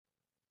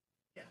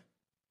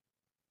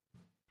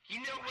You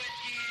know what,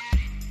 dude?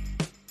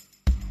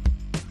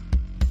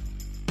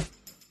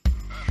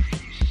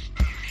 You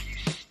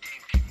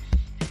stink.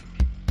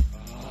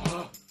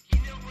 You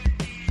know what,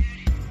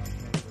 dude?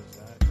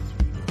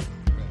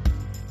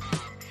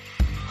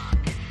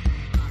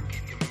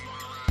 Fucking, you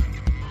moron.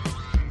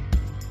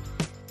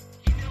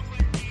 You know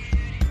what,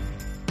 dude?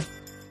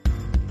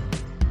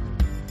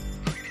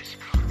 Look at this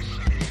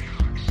cocksucker.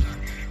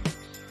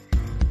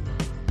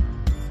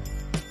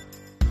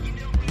 You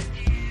know what,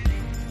 dude?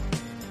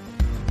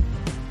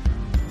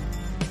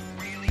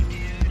 Really,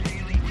 dude?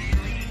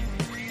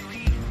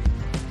 Really?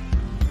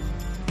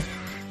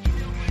 You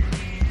know what,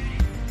 dude?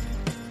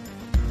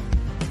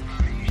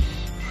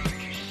 You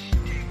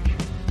stink.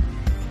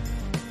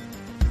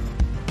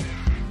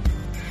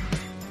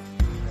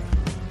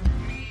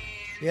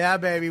 Yeah,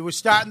 baby. We're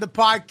starting the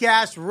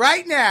podcast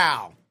right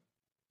now.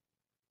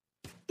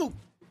 Ooh.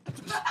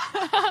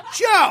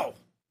 Joe.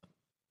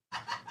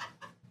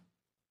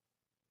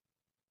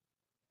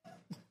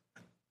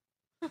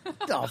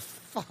 The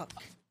fuck?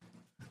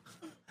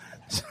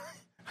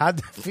 How'd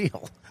that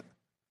feel?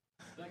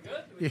 Is that good?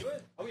 Are we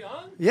good? Are we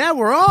on? Yeah,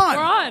 we're on.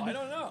 We're on. I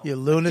don't know. You I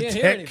lunatic.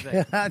 can't hear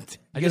anything.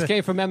 I just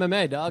came from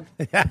MMA, dog.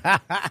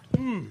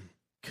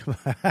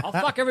 I'll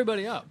fuck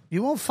everybody up.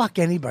 You won't fuck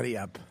anybody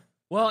up.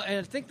 Well, and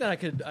I think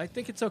that I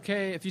think it's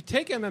okay if you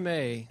take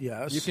MMA.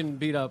 Yes. You can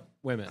beat up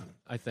women.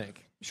 I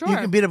think Sure. You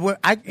can beat up.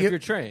 if you're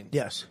trained.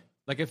 Yes.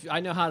 Like if I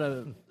know how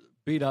to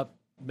beat up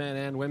men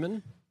and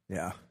women,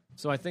 Yeah.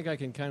 so I think I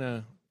can kind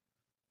of.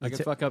 I can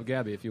That's it. fuck up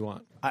Gabby if you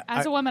want.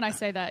 As a woman, I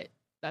say that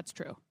that's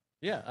true.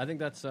 Yeah, I think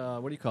that's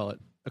what do you call it?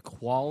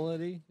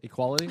 Equality?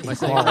 Am I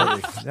saying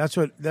Quality.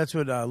 that? That's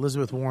what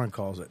Elizabeth Warren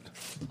calls it.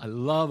 I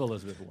love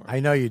Elizabeth Warren. I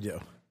know you do.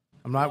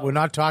 We're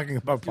not talking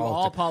about Do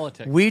all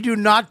politics. We do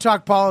not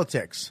talk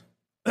politics.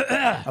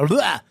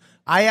 I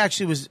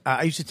actually was.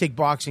 I used to take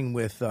boxing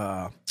with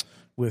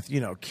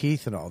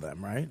Keith and all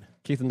them, right?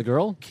 Keith and the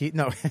girl? Keith,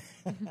 no.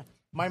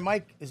 My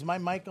mic is my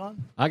mic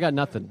on? I got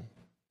nothing.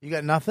 You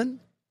got nothing?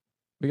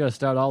 We got to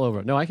start all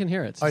over. No, I can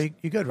hear it. It's Oh, you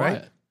good, right?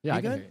 quiet. Yeah, You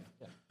I can good? hear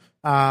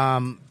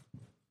you.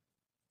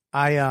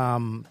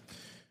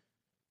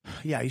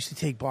 Yeah. I used to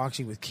take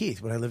boxing with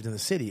Keith when I lived in the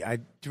city.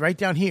 Right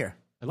down here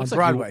It on looks like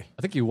Broadway.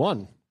 I think you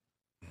won.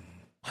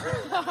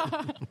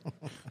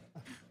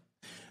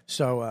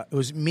 So it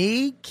was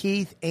me,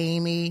 Keith,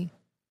 Amy,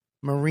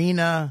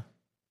 Marina,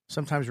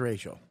 sometimes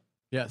Rachel.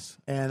 Yes.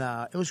 And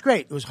it was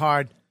great. It was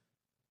hard.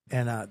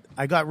 And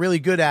I got really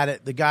good at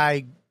it.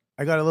 I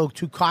got a little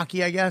too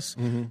cocky, I guess.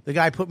 Mm-hmm. The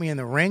guy put me in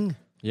the ring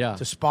Yeah.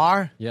 to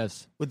spar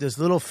Yes. with this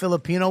little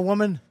Filipino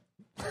woman.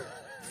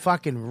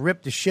 Fucking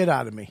ripped the shit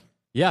out of me.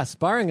 Yeah,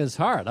 sparring is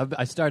hard.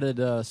 I started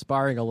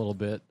sparring a little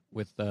bit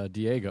with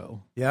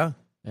Diego, Yeah?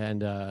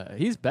 and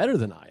he's better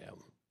than I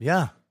am.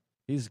 Yeah.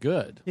 He's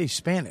good. He's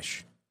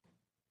Spanish.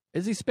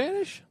 Is he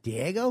Spanish?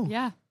 Diego?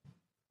 Yeah.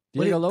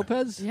 Diego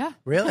Lopez? Yeah.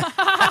 Really?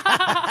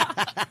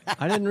 I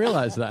didn't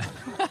realize that.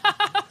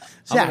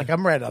 Zach,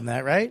 I'm right on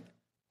that, right?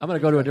 I'm going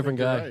to go to a different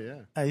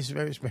guy. He's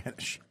very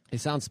Spanish. He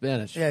sounds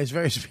Spanish. Yeah, he's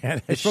very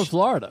Spanish. He's from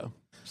Florida,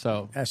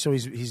 so So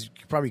he's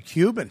probably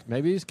Cuban,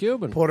 maybe he's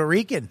Cuban. Puerto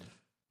Rican,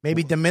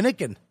 maybe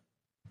Dominican.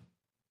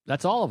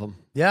 That's all of them.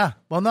 Yeah.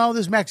 Well, no,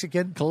 there's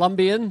Mexican.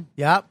 Colombian,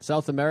 Yeah.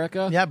 South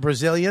America. Yeah,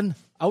 Brazilian.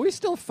 Are we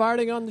still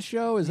farting on the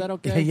show? Is that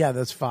okay? Yeah,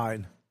 that's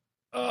fine.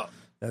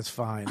 That's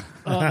fine.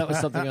 Oh, that was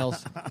something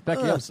else.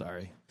 Becky, I'm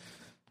sorry.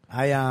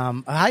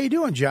 How you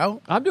doing,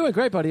 Joe? I'm doing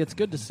great, buddy. It's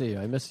good to see you.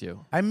 I miss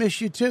you. I miss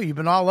you too. You've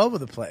been all over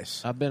the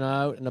place. I've been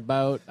out and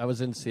about. I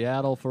was in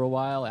Seattle for a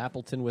while,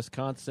 Appleton,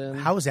 Wisconsin.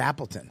 How was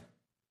Appleton?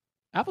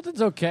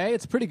 Appleton's okay.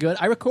 It's pretty good.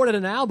 I recorded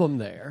an album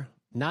there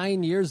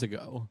 9 years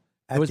ago.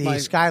 At the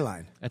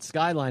Skyline. At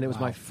Skyline. It was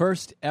my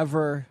first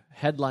ever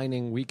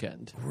headlining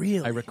weekend.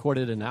 Really? I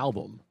recorded an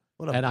album,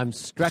 What a- and I'm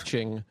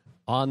stretching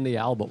on the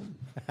album.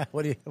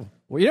 What do you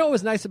Well, you know what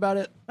was nice about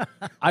it?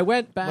 I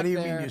went back What do you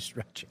there, mean you're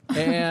stretching?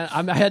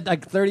 and I had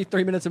like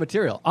 33 minutes of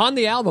material. On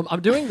the album,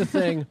 I'm doing the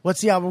thing.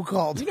 What's the album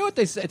called? You know what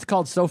they say? It's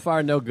called So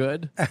Far No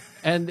Good.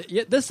 And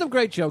there's some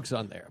great jokes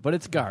on there, but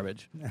it's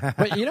garbage.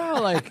 But you know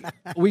how, like,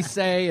 we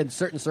say in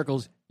certain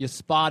circles, you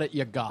spot it,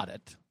 you got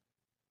it.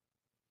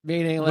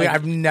 Meaning, like, Wait,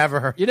 I've never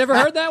heard. you never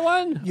heard that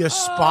one? You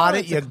spot it,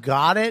 it's you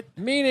got it.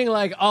 Meaning,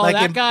 like, oh,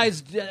 Like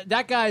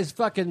that guy's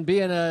fucking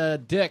being a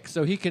dick,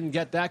 so he can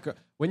get that girl.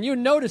 When you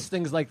notice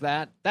things like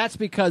that, that's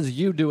because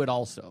you do it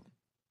also.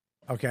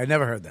 Okay, I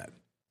never heard that.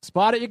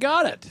 Spot it, you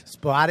got it.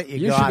 Spot it, you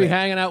You got should be it.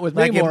 hanging out with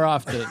Like me in- more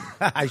often.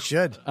 I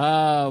should.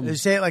 You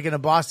say it like in a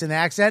Boston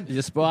accent.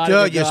 You spot it,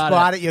 Dude, you you got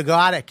spot it. it, you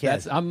got it,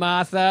 kid. I'm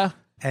Martha.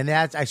 And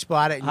I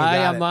spot it, and you Hi,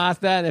 got I'm it.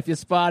 Martha, and if you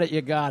spot it,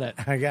 you got it.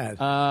 I got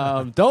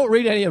it. Don't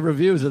read any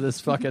reviews of this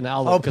fucking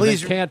album. Oh, 'cause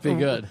please. It can't be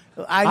good.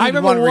 I need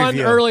remember one one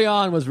review. early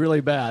on was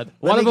really bad.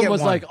 One me of them get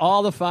was one. like,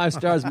 all the 5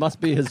 stars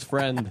must be his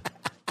friend.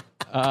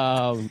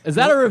 Is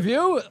that a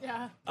review?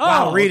 Yeah.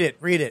 Wow, read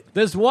it.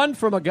 There's one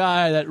from a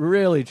guy that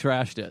really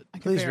trashed it. I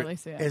can barely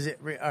see it. Is it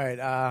all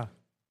right?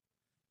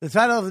 The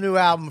title of the new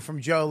album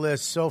from Joe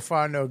List, So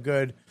Far No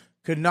Good.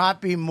 could not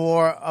be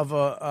more of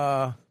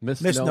a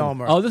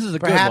misnomer. Oh, this is a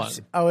good Perhaps,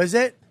 one. Oh, is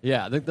it?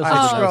 Yeah, I think this All is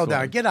right, a scroll nice down.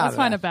 one. Get out Let's of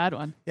find that. a bad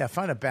one. Yeah,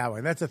 find a bad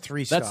one. That's a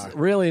 3-star. That's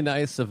really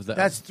nice of them.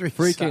 That's 3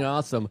 freaking star.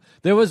 awesome.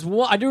 There was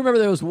one. I do remember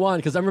there was one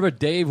because I remember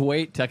Dave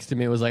Waite texted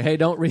me and was like, "Hey,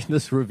 don't read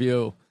this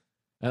review,"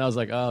 and I was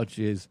like, "Oh,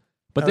 jeez."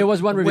 But there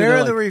was one review. Where they're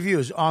are the like,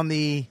 reviews? On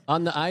the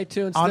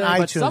iTunes? on thing, iTunes.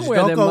 But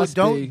somewhere there must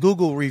don't be.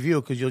 Google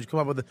review because you'll come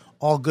up with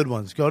all good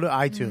ones. Go to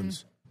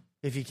iTunes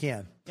if you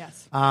can.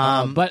 Yes.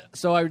 But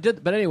so I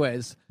did. But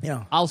anyways,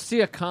 Yeah. I'll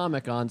see a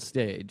comic on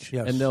stage,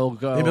 Yes. and they'll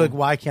go. They'll be like,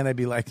 why can't I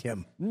be like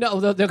him?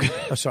 No,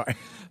 Oh, sorry.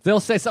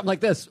 they'll say something like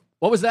this.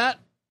 What was that?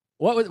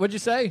 What'd you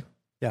say?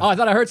 Yeah. Oh, I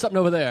thought I heard something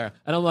over there.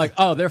 And I'm like,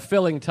 oh, they're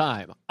filling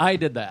time. I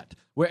did that.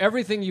 Where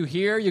everything you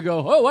hear, you go,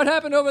 oh, what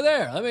happened over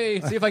there? Let me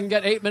see if I can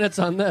get 8 minutes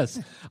on this.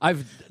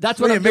 That's what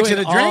What are I'm you, mixing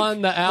doing a drink?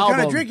 on the What album.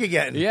 kind of drink you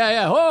getting?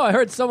 Yeah. Oh, I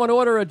heard someone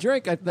order a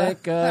drink, I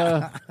think.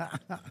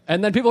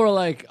 And then people were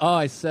like, oh,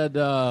 I said,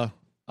 I'll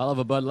have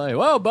a Bud Light.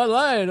 Whoa, Bud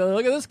Light,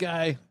 look at this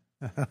guy.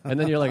 And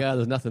then you're like,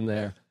 there's nothing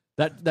there.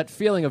 That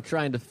feeling of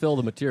trying to fill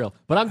the material.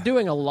 But I'm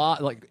doing a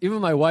lot. Like, even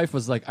my wife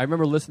was like, I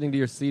remember listening to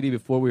your CD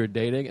before we were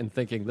dating and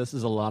thinking, this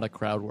is a lot of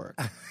crowd work.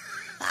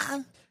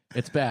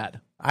 It's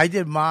bad. I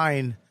did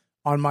mine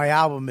on my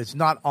album. It's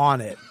not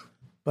on it,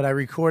 but I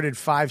recorded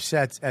 5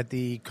 sets at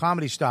the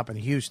Comedy Stop in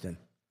Houston.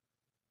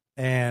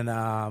 And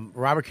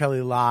Robert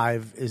Kelly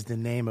Live is the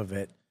name of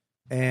it.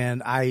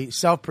 And I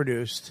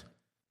self-produced.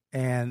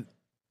 And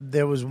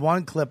there was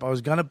one clip, I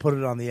was going to put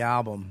it on the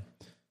album.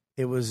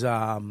 It was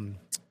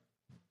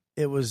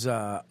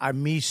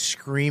me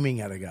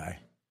screaming at a guy.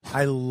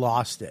 I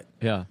lost it.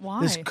 Yeah.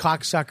 Why? This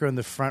cocksucker in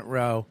the front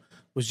row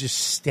was just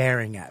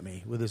staring at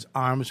me with his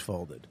arms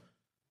folded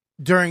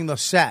during the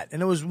set.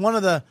 And it was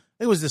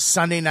it was the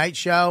Sunday night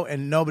show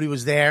and nobody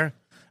was there.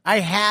 I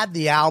had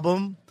the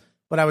album,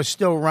 but I was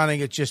still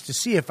running it just to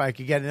see if I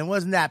could get it. And it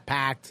wasn't that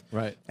packed.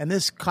 Right. And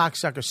this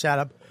cocksucker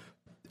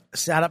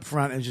sat up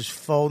front and just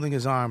folding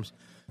his arms.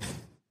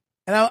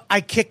 And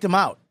I kicked him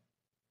out.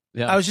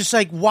 Yeah. I was just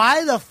like,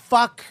 why the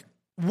fuck?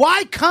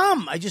 Why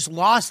come? I just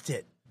lost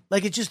it.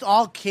 Like it just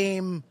all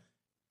came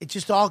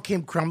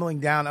crumbling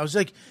down. I was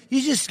like,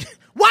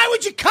 why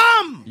would you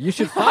come? You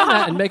should find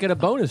that and make it a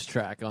bonus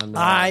track on.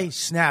 I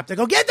snapped. I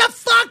go, get the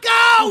fuck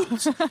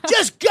out!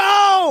 Just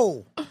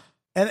go!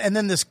 And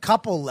then this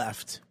couple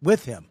left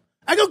with him.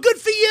 I go, good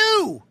for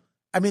you.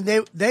 I mean,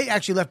 they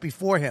actually left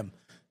before him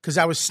because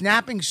I was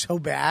snapping so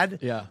bad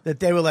that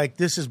they were like,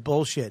 this is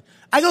bullshit.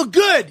 I go,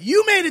 good.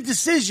 You made a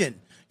decision.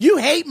 You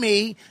hate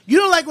me. You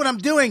don't like what I'm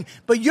doing,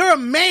 but you're a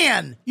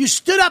man. You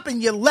stood up and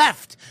you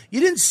left. You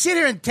didn't sit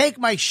here and take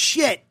my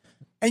shit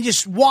and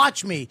just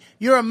watch me.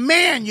 You're a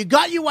man. You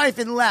got your wife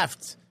and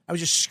left. I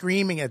was just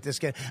screaming at this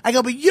guy. I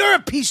go, but you're a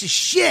piece of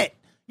shit.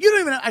 You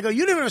don't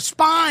even have a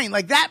spine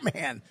like that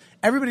man.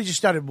 Everybody just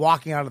started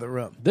walking out of the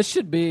room. This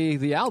should be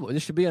the album.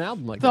 This should be an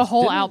album like The this.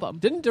 whole album.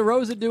 Didn't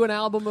DeRosa do an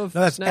album of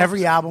No, that's snaps?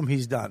 every album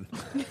he's done.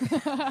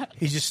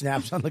 He just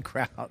snaps on the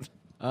crowd.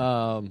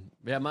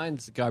 Yeah,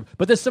 mine's garbage.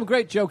 But there's some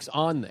great jokes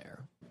on there.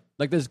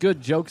 Like, there's good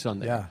jokes on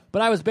there. Yeah.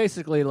 But I was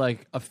basically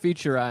like a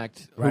feature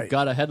act who Right.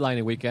 got a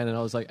headlining weekend, and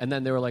I was like, and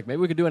then they were like,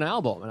 maybe we could do an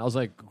album. And I was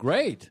like,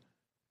 great.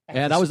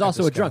 And the- I was at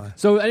also the a drunk. Skyline.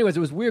 So, anyways, it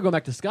was weird going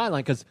back to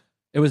Skyline because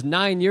it was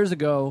 9 years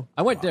ago.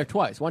 I went there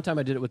twice. One time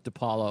I did it with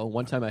DePaulo.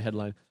 One time I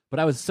headlined. But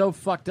I was so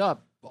fucked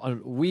up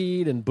on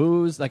weed and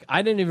booze. Like,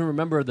 I didn't even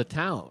remember the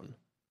town.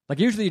 Like,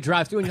 usually you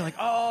drive through and you're like,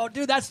 oh,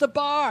 dude, that's the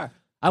bar.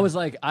 I was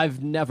like,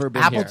 I've never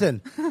been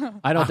Appleton. here.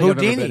 I don't think I've ever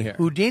been Houdini. here.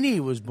 Houdini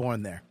was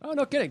born there Oh,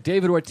 no kidding.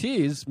 David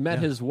Ortiz met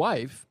his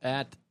wife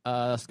at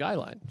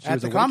Skyline. She at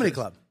was the a Comedy waitress.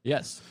 Club.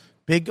 Yes.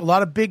 A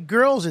lot of big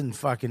girls in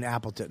fucking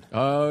Appleton.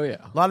 Oh, yeah.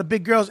 A lot of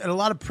big girls and a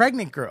lot of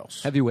pregnant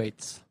girls.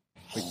 Heavyweights.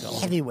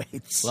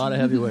 Heavyweights. A lot of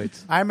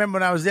heavyweights. I remember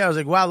when I was there, I was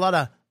like, wow,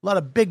 a lot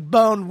of big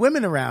boned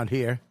women around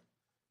here.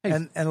 Hey.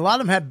 And a lot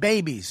of them had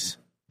babies.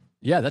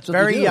 Yeah, that's what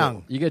Very they do.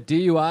 young. You get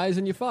DUIs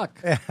and you fuck.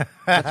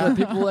 That's what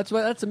people.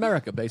 That's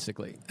America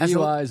basically.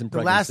 DUIs and the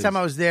pregnancies. last time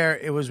I was there,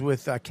 it was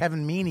with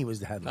Kevin Meaney was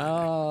the headliner.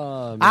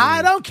 Oh,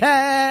 I don't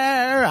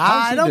care.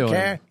 How's I he don't doing?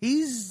 care.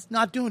 He's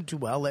not doing too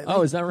well lately.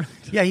 Oh, is that right?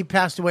 Yeah, he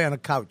passed away on a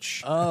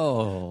couch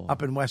Oh,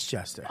 up in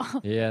Westchester.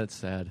 yeah, it's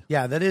sad.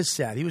 Yeah, that is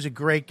sad. He was a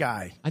great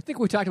guy. I think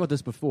we talked about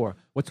this before.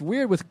 What's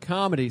weird with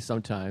comedy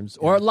sometimes,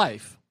 or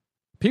life,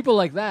 people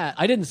like that,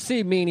 I didn't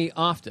see Meanie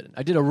often.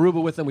 I did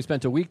Aruba with him. We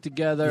spent a week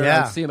together.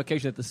 Yeah. I'd see him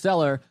occasionally at the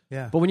Cellar.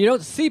 Yeah. But when you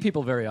don't see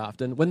people very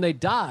often, when they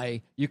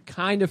die, you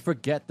kind of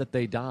forget that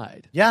they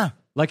died. Yeah.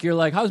 Like, you're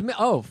like, how's me?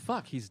 Oh,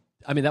 fuck,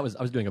 I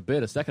was doing a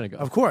bit a second ago.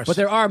 Of course. But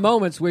there are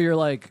moments where you're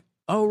like,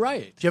 oh,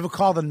 right. Did you ever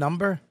call the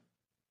number?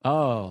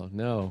 Oh,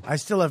 no. I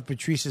still have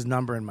Patrice's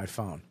number in my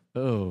phone.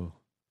 Oh,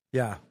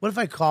 Yeah. What if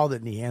I called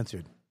it and he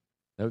answered?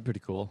 that would be pretty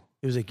cool.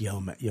 He was like, yo,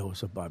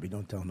 what's up, Bobby?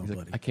 Don't tell He's nobody.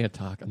 like, I can't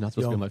talk. I'm not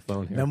supposed to Yo, be on my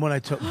phone here. Remember when I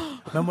took?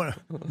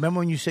 remember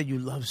when you said you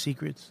love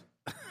secrets?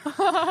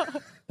 That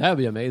would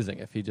be amazing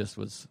if he just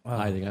was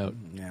hiding out.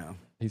 Yeah.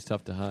 He's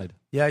tough to hide.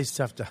 Yeah, he's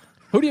tough to.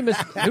 Who do you miss?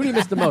 Who do you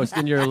miss the most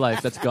in your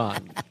life that's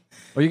gone?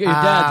 Or your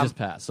dad just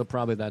passed, so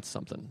probably that's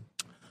something.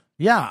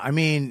 Yeah, I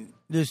mean,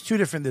 there's two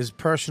different. There's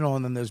personal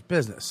and then there's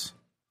business,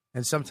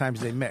 and sometimes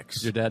they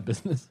mix. Your dad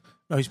business?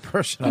 No, he's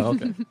personal. Oh,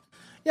 okay.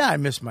 Yeah, I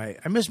miss my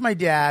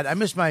dad. I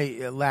miss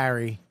my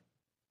Larry.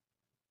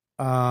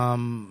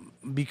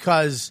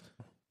 Because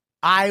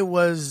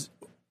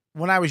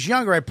when I was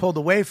younger, I pulled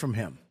away from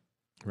him.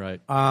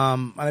 Right.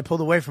 And I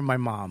pulled away from my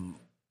mom.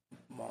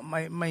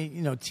 My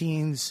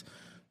teens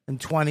and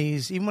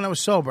 20s, even when I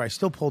was sober, I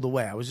still pulled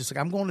away. I was just like,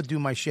 I'm going to do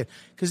my shit.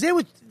 Because they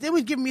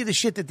would give me the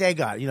shit that they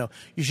got. You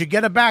should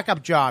get a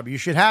backup job. You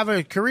should have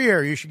a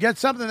career. You should get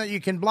something that you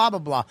can blah, blah,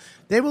 blah.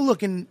 They were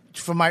looking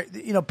for my,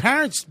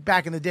 parents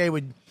back in the day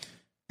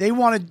they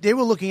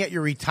were looking at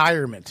your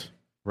retirement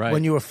Right.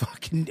 when you were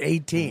fucking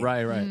 18.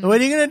 Right.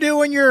 What are you going to do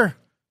when you're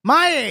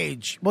my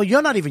age? Well,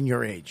 you're not even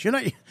your age. You're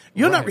not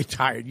Right.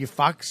 retired, you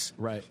fucks.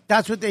 Right.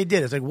 That's what they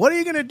did. It's like, what are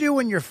you going to do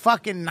when you're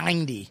fucking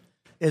 90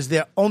 is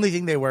the only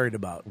thing they worried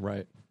about,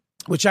 Right.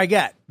 which I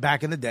get.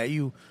 Back in the day,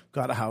 you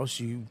got a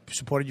house, you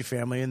supported your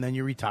family, and then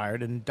you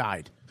retired and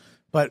died.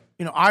 But,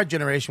 our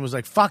generation was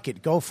like, fuck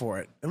it, go for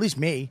it. At least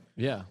me.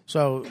 Yeah.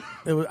 So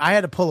I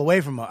had to pull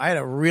away from them. I had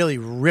to really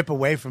rip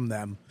away from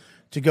them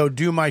to go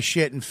do my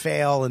shit and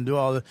fail and do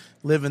all the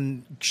live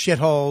in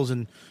shitholes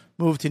and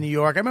move to New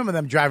York. I remember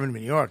them driving to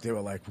New York. They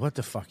were like, what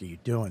the fuck are you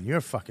doing?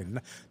 You're fucking...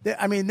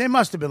 they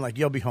must have been like,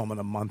 you'll be home in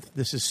a month.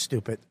 This is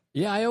stupid.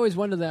 Yeah, I always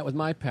wondered that with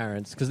my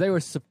parents because they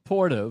were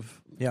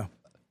supportive, Yeah.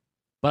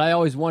 but I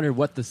always wondered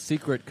what the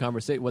secret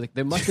conversation. Well,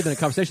 there must have been a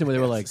conversation where they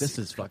were like, "This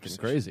is fucking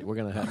crazy. We're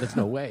gonna have. There's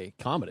no way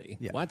comedy.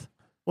 Yeah. What?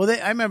 Well,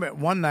 I remember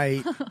one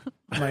night,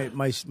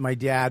 my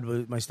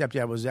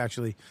stepdad was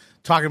actually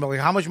talking about like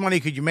how much money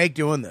could you make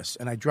doing this,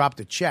 and I dropped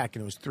a check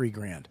and it was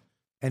 $3,000,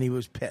 and he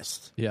was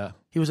pissed. Yeah.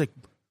 He was like,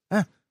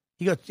 huh?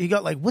 He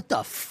got like, what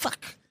the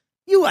fuck?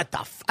 You what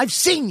the? I've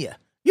seen you.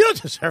 You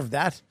don't deserve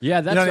that. Yeah,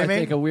 that's you know what I I mean?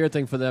 think a weird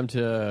thing for them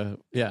to.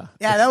 Yeah.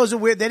 Yeah, that was a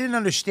weird. They didn't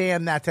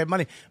understand that type of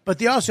money, but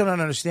they also don't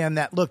understand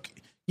that. Look,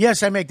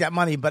 yes, I make that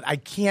money, but I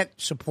can't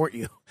support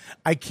you.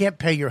 I can't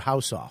pay your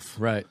house off.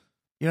 Right.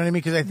 You know what I mean?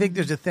 Because I think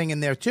there's a thing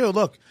in there too.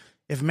 Look,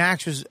 if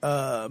Max was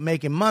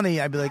making money,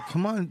 I'd be like,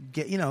 come on,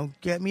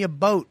 get me a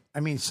boat.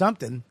 I mean,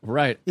 something.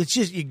 Right. It's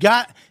just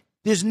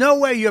there's no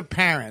way your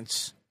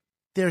parents.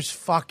 There's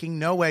fucking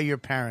no way your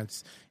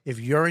parents, if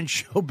you're in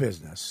show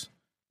business,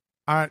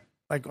 aren't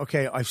like,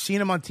 okay, I've seen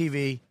him on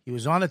TV. He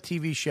was on a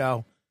TV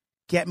show.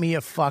 Get me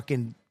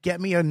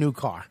a new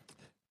car.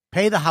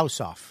 Pay the house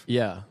off.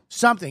 Yeah.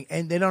 Something.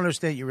 And they don't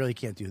understand you really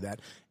can't do that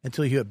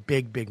until you have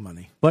big, big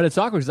money. But it's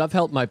awkward because I've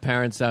helped my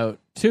parents out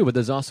too, but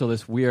there's also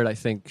this weird, I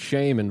think,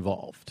 shame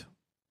involved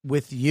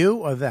With you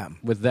or them?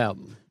 with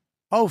them.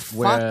 Oh, fuck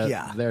Where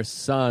yeah. their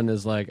son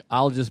is like,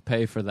 I'll just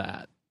pay for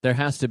that. There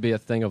has to be a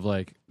thing of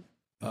like,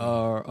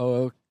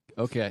 oh,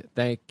 okay,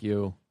 thank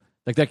you.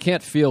 Like that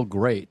can't feel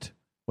great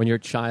when your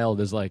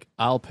child is like,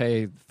 I'll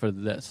pay for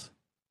this.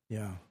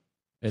 Yeah.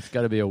 It's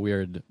got to be a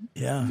weird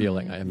Yeah.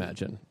 feeling, I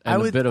imagine, I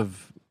and would- a bit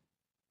of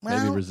maybe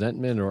Well,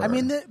 resentment or. I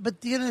mean, but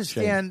do you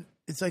understand?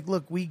 It's like,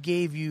 look, we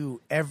gave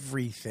you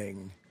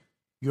everything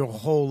your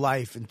whole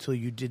life until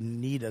you didn't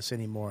need us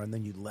anymore, and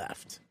then you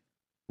left.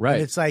 right?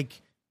 And it's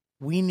like,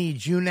 we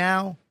need you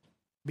now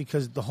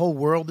because the whole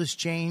world has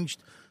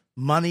changed.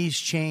 Money's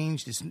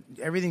changed.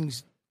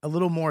 Everything's a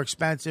little more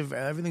expensive.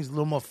 Everything's a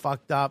little more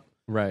fucked up.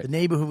 Right. The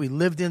neighborhood we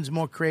lived in is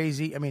more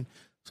crazy. I mean,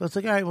 so it's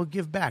like, all right, we'll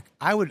give back.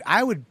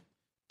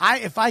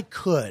 If I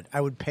could,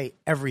 I would pay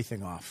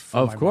everything off. for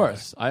my Of mother.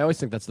 course, I always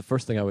think that's the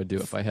first thing I would do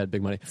if I had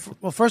big money.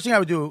 Well, first thing I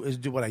would do is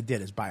do what I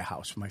did, is buy a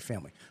house for my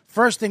family.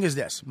 First thing is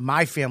this: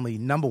 my family,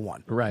 number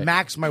one. Right.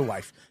 Max, my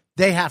wife,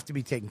 they have to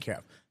be taken care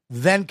of.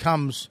 Then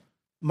comes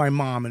my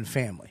mom and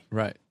family.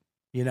 Right.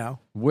 You know,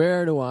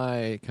 Where do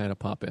I kind of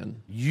pop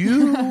in?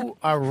 you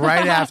are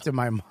right after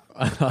my mom.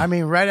 I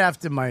mean, right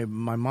after my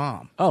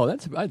mom. Oh,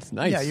 that's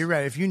nice. Yeah, you're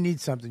right. If you need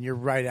something, you're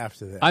right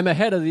after that. I'm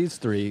ahead of these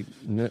three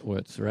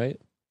nitwits,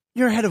 right?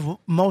 You're ahead of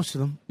most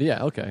of them.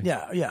 Yeah. Okay.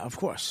 Yeah, of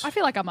course. I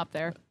feel like I'm up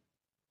there.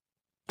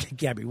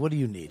 Gabby, what do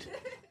you need?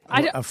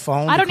 I A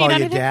phone I to don't call need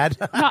your anything. dad?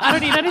 No, I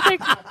don't need anything,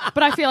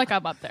 but I feel like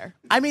I'm up there.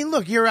 I mean,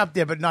 look, you're up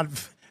there, but not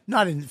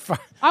in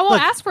front. I won't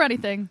Look, ask for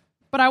anything,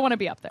 but I want to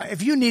be up there.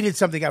 if you needed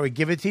something, I would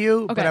give it to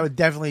you, but Okay. I would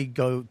definitely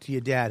go to your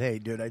dad. Hey,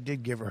 dude, I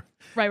did give her.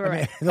 Right.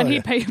 look, And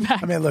he'd pay you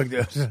back. I mean, look,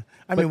 dude.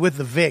 I mean, with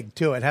the VIG,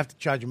 too. I'd have to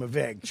charge him a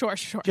VIG. Sure.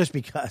 Just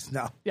because,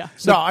 no. Yeah.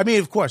 No, I mean,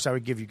 of course, I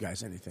would give you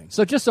guys anything.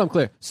 So just so I'm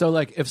clear, so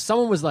like if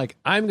someone was like,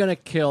 "I'm gonna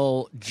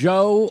kill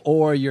Joe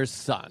or your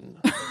son,"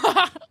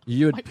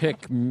 you'd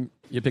pick me.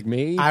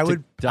 I to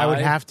would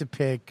die? have to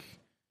pick.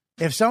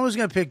 If someone was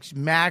going to pick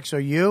Max or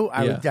you,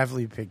 I Yeah. would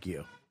definitely pick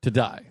you. to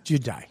die.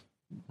 You'd die.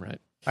 Right.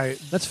 I,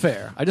 That's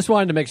fair. I just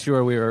wanted to make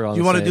sure we were on.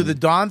 you the want to do same the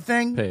Dawn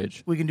thing?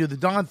 page? We can do the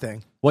Dawn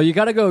thing. Well, you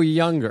got to go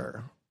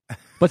younger.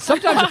 But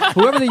sometimes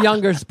whoever the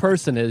youngest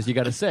person is, you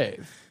got to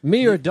save.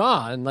 Me or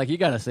Dawn, like you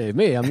got to save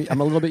me.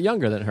 I'm a little bit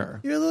younger than her.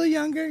 You're a little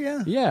younger,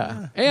 yeah.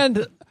 Yeah.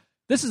 And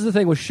this is the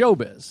thing with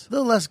showbiz. A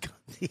little less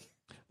cunty.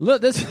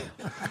 Look, this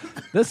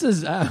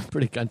is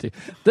pretty cunty.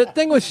 The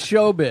thing with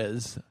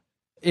showbiz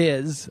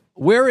is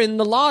we're in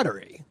the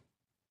lottery.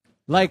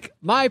 Like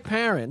my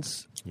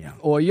parents Yeah.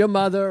 or your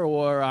mother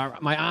or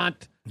my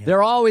aunt,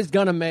 they're always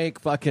going to make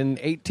fucking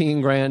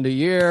 $18,000 a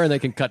year, and they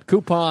can cut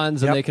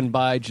coupons and Yep. they can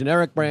buy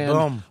generic brands.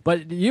 Boom.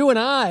 But you and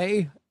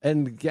I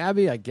and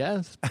Gabby, I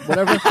guess,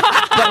 whatever.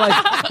 But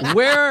like,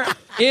 we're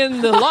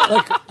in the lot.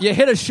 Like, you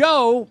hit a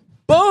show,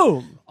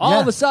 boom. All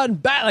of a sudden,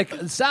 like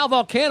Sal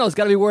Volcano's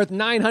got to be worth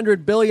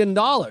 $900 billion.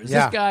 Yeah.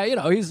 This guy,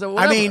 he's a I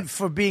whatever. mean,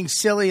 for being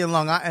silly in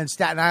and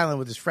Staten Island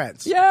with his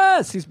friends.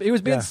 Yes, he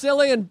was being Yeah.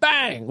 silly, and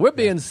bang, we're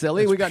being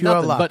silly. We got Pure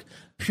nothing. luck. But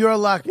Pure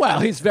luck. well,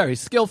 he's very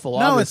skillful.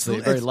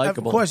 Obviously, very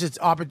likable. Of course,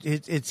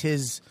 it's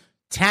his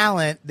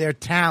talent, their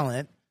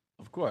talent,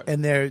 Of course,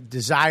 and their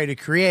desire to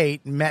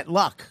create met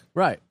luck.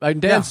 right.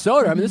 And Dan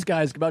Soder. I mean, this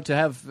guy's about to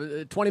have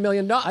 $20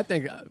 million. I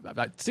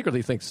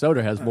secretly think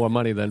Soder has more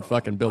money than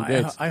fucking Bill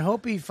Gates. I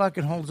hope he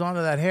fucking holds on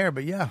to that hair,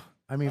 but yeah.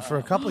 I mean, for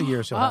a couple of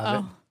years he'll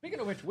have it. Speaking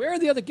of which, where are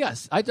the other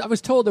guests? I was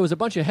told there was a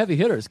bunch of heavy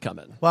hitters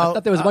coming. Well, I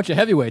thought there was a bunch of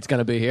heavyweights going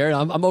to be here.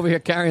 I'm over here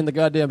carrying the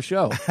goddamn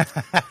show.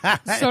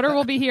 Soder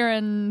will be here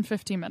in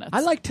 15 minutes.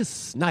 I like to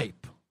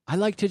snipe. I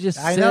like to just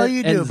I sit know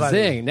you do, and buddy.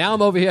 zing. Now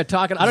I'm over here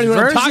talking. I don't even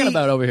know what I'm talking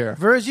about over here.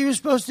 Verzi was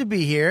supposed to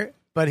be here,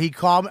 but he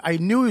called me. I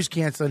knew he was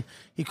canceling.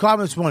 He called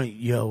me this morning.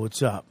 Yo,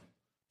 what's up?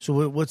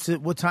 So what's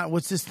it? What time?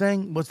 What's this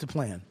thing? What's the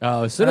plan?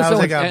 Oh, as soon And as I was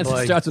someone's like, oh, answer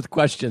boy. starts with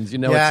questions,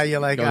 Yeah, it's you're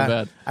like, going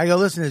bad. I go,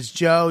 listen, it's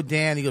Joe,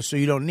 Dan. He goes, so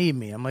you don't need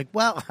me. I'm like,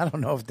 well, I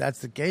don't know if that's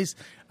the case.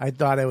 I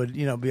thought it would,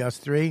 be us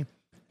three.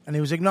 And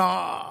he was like, no,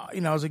 I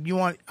was like,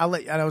 I'll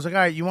let you. And I was like, all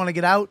right, you want to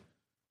get out?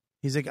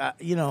 He's like,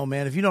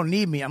 man, if you don't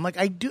need me, I'm like,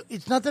 I do.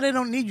 It's not that I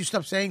don't need you.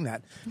 Stop saying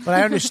that. But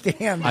I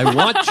understand. I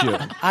want you.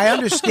 I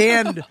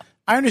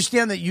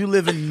understand that you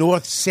live in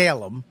North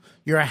Salem.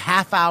 You're a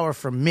half hour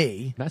from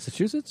me.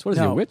 Massachusetts? What is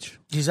he, a witch?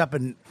 He's up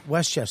in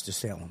Westchester,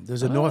 Salem.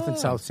 There's a North and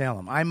South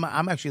Salem. I'm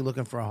actually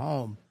looking for a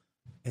home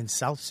in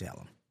South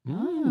Salem.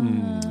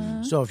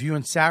 So if you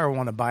and Sarah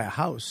want to buy a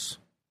house,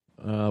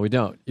 We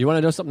don't. You want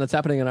to know something that's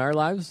happening in our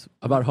lives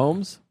about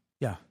homes?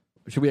 yeah,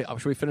 Should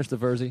we finish the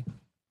Verzi?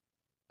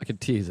 I could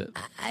tease it.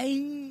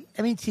 I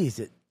mean tease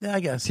it. Yeah, I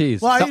guess.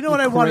 Tease. Well, you Something know what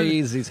I wanted.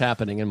 crazy's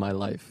happening in my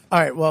life. All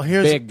right. Well,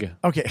 here's Big.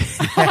 Okay.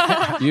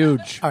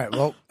 Huge. All right.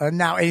 Well,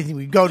 now anything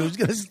we go to is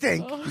going to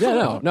stink.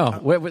 Yeah,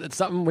 no. It's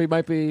something we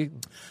might be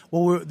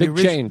Well, we're big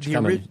change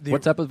coming.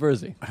 What's up with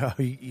Verzi?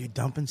 You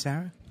dumping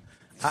Sarah?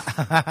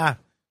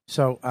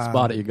 So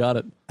Spot it. You got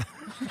it.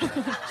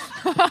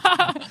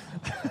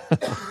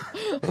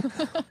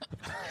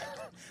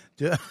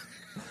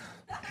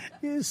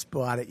 You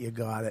spot it. You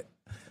got it.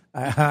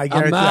 I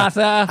guarantee.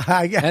 Martha.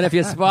 I- And if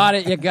you spot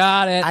it, you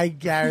got it. I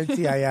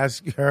guarantee I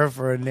asked her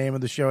for a name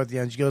of the show at the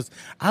end. She goes,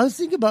 I was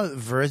thinking about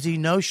Verzi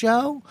No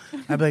Show.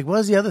 I'd be like, what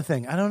was the other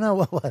thing? I don't know.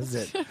 What was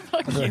it?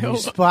 I'd be like, you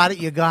spot it,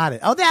 you got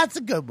it. Oh, that's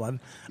a good one.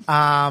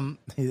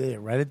 Yeah,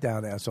 write it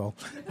down, asshole.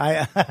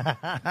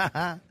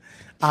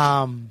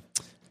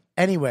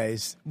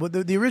 Anyways, well,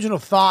 the original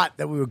thought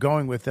that we were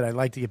going with that I'd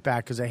like to get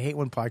back, because I hate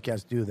when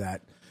podcasts do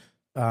that.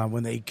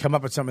 When they come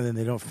up with something and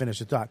they don't finish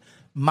the thought.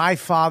 My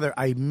father,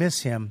 I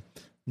miss him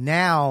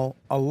now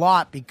a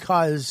lot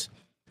because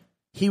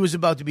he was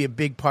about to be a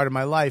big part of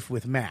my life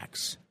with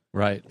Max,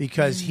 Right.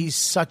 because he's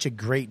such a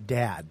great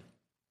dad.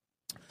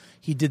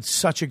 He did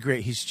such a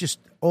great, he's just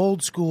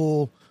old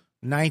school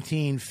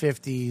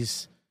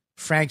 1950s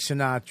Frank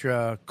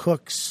Sinatra,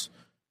 cooks,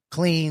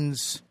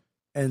 cleans,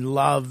 and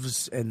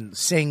loves and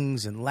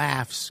sings and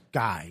laughs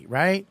guy,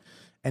 right?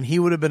 And he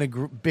would have been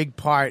a big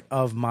part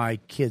of my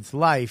kid's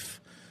life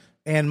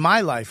and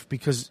my life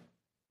because,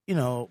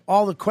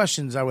 all the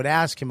questions I would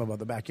ask him about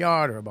the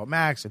backyard or about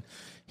Max, and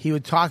he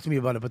would talk to me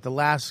about it. But the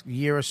last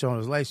year or so in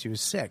his life, he was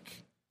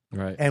sick.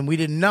 Right. And we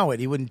didn't know it.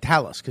 He wouldn't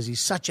tell us because he's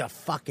such a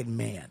fucking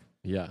man.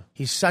 Yeah.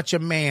 He's such a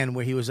man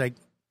where he was like,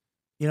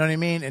 you know what I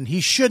mean? And he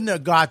shouldn't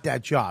have got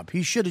that job.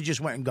 He should have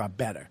just went and got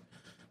better.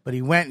 But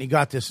he went and he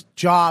got this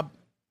job.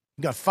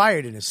 He got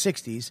fired in his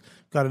 60s,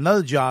 got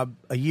another job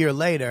a year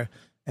later.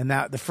 And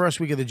that the first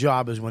week of the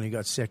job is when he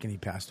got sick and he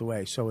passed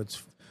away. So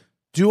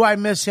do I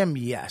miss him?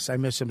 Yes, I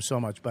miss him so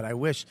much. But I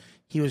wish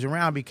he was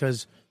around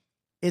because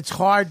it's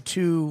hard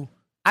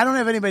I don't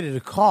have anybody to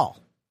call.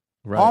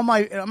 Right. I'm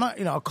not,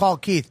 I'll call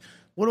Keith.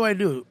 What do I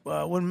do?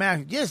 When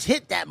Max, just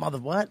hit that mother,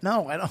 what?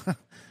 No, I don't.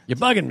 You're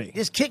bugging me.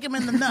 Just kick him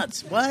in the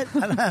nuts. What?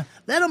 Let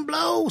him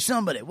blow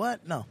somebody.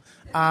 What? No.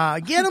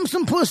 Get him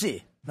some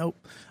pussy. Nope.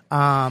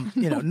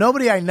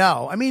 Nobody I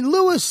know. I mean,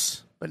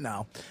 Lewis, but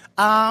no.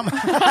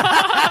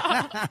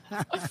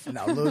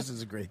 No, Lewis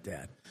is a great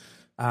dad.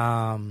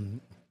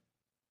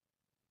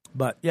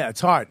 But yeah,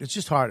 it's hard. It's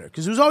just harder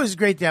because it was always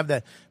great to have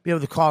be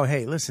able to call.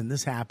 Hey, listen,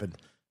 this happened.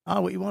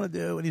 Oh, what you want to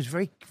do? And he's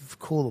very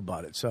cool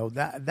about it. So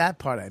that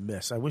part I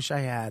miss. I wish I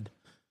had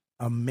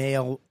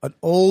an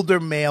older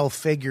male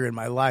figure in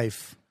my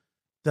life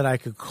that I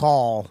could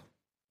call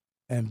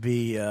and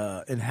be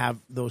and have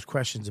those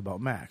questions about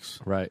Max.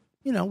 Right.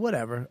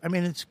 Whatever. I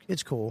mean,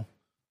 it's cool.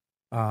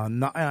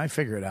 I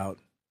figure it out.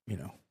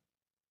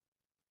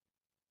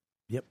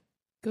 Yep.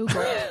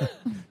 Google.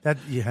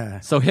 Yeah.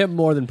 So him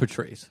more than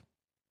Patrice.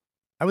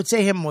 I would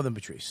say him more than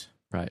Patrice.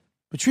 Right.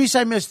 Patrice,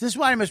 I miss. This is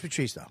why I miss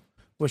Patrice, though.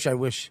 I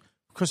wish.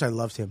 Of course, I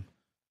loved him.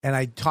 And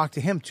I talked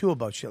to him too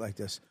about shit like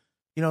this.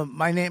 You know,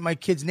 my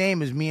kid's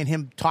name is me and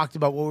him talked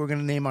about what we were going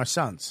to name our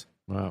sons.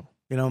 Wow.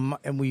 You know,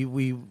 and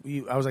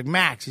I was like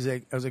Max.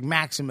 I was like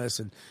Maximus,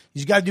 and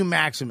he's got to do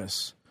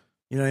Maximus.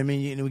 You know what I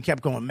mean? And we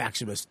kept going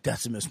Maximus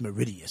Decimus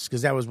Meridius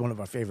because that was one of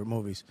our favorite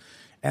movies.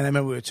 And I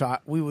remember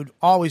we would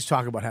always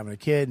talk about having a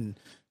kid and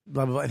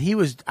blah blah blah. And he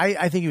was,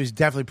 I think he was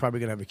definitely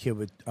probably going to have a kid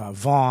with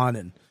Vaughn,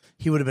 and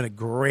he would have been a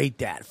great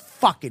dad,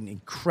 fucking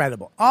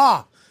incredible.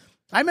 I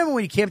remember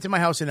when he came to my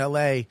house in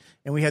L.A.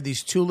 and we had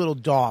these two little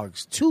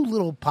dogs, two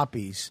little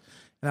puppies,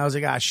 and I was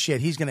like,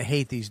 shit, he's going to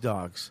hate these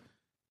dogs.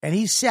 And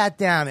he sat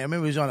down. I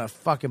remember he was on a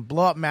fucking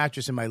blow-up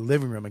mattress in my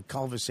living room in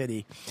Culver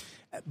City.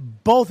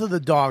 Both of the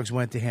dogs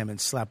went to him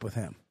and slept with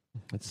him.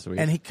 That's sweet.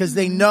 And because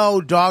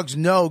dogs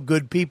know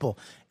good people.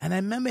 And I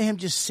remember him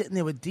just sitting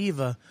there with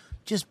Diva,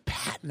 just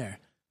patting her.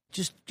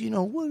 Just, you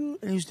know,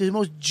 and he was the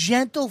most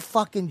gentle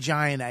fucking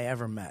giant I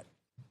ever met.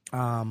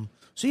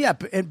 So, yeah,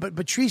 but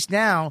Patrice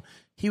now,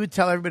 he would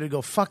tell everybody to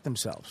go fuck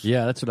themselves.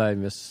 Yeah, that's what I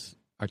miss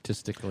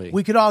artistically.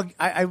 We could all,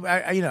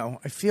 I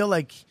feel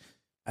like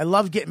I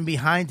loved getting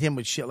behind him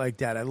with shit like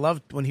that. I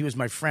loved when he was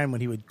my friend, when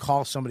he would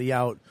call somebody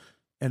out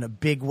in a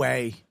big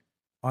way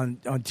on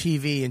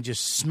TV and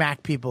just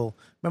smack people.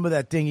 Remember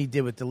that thing he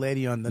did with the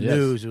lady on the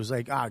news? It was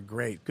like,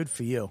 great. Good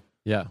for you.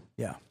 Yeah.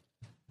 Yeah.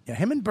 Yeah,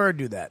 him and Bird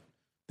do that.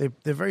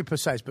 They're very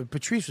precise, but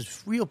Patrice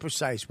was real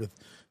precise with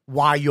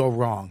why you're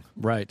wrong.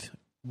 Right.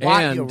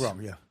 Why you're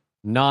wrong, yeah.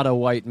 Not a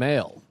white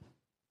male,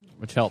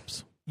 which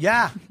helps.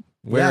 Yeah.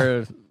 We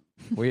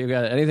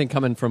got anything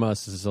coming from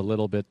us is a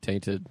little bit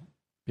tainted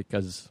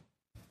because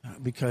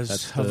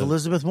of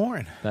Elizabeth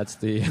Warren. That's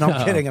the No,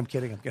 I'm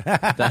kidding.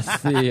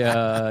 That's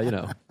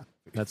the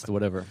that's the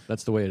whatever.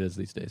 That's the way it is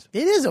these days.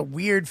 It is a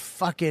weird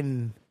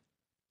fucking.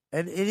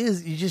 It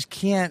is. You just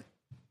can't.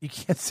 You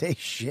can't say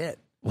shit.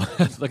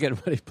 Look at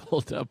what he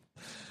pulled up.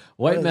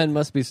 White men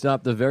must be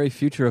stopped. The very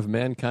future of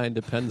mankind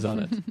depends on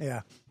it.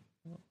 Yeah.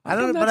 I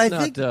don't know, but I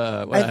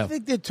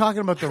think they're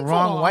talking about the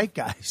wrong white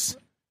guys.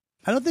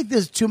 I don't think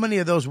there's too many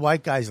of those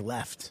white guys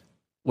left.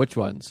 Which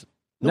ones?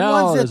 The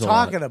ones they're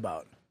talking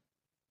about.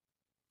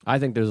 I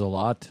think there's a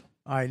lot.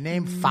 All right,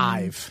 name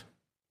 5.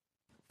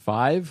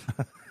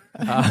 5?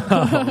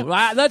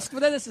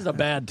 This is a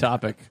bad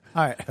topic.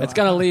 All right. It's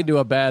going to lead to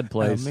a bad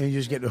place. Maybe you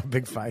just get into a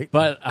big fight.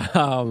 But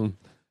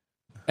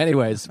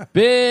anyways,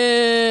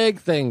 big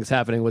things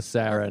happening with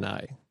Sarah and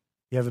I.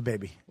 You have a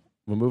baby.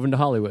 We're moving to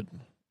Hollywood.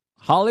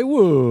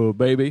 Hollywood,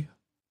 baby.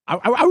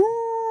 Ow, ow,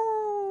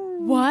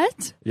 ow.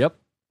 What? Yep.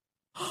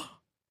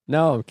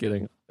 No, I'm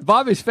kidding.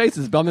 Bobby's face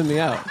is bumming me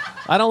out.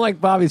 I don't like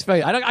Bobby's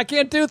face. I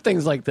can't do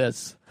things like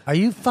this. Are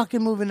you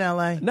fucking moving to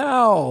L.A.?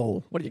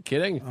 No. What are you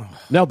kidding?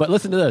 No, but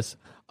listen to this.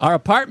 Our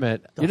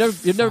apartment. You've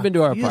never been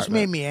to our apartment. You just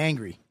made me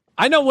angry.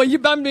 I know. Well, you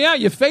bummed me out.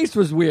 Your face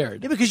was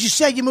weird. Yeah, because you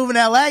said you're moving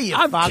to L.A.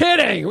 I'm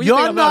kidding. What, you're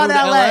not moving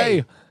to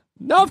L.A.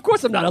 No, of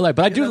course I'm not L.A.,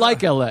 but I do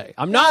like L.A.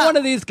 I'm not one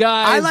of these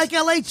guys. I like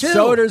L.A. too.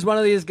 Soder's one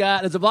of these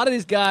guys. There's a lot of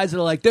these guys that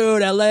are like,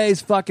 dude,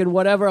 L.A.'s fucking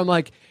whatever. I'm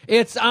like,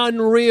 it's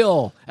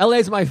unreal.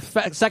 L.A.'s my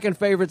second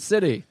favorite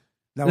city.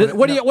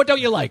 What don't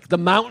you like? The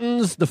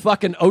mountains, the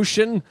fucking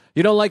ocean?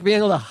 You don't like being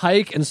able to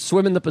hike and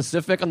swim in the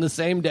Pacific on the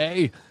same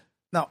day?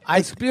 No,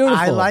 it's beautiful.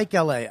 I like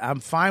L.A. I'm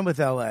fine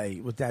with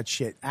L.A. with that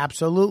shit.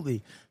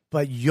 Absolutely.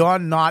 But you're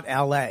not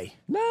L.A.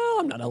 No,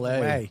 I'm not L.A.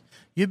 Hey,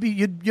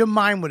 your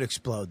mind would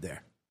explode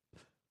there.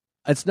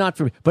 It's not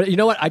for me. But you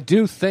know what? I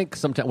do think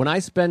sometimes when I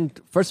spend,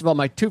 first of all,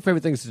 my 2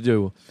 favorite things to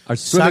do are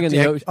swimming in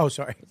the ocean. Oh,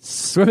 sorry.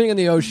 Swimming in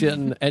the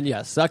ocean and,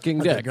 sucking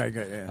dick. Great,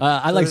 yeah.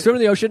 I like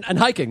swimming in the ocean and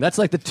hiking. That's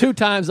like the 2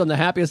 times I'm the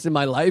happiest in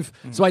my life.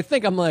 So I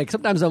think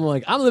sometimes I'm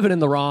like, I'm living in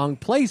the wrong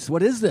place.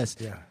 What is this?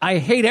 Yeah. I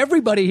hate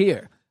everybody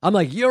here. I'm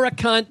like, you're a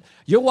cunt.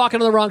 You're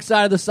walking on the wrong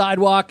side of the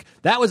sidewalk.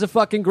 That was a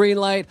fucking green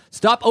light.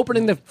 Stop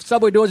opening the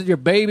subway doors with your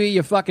baby,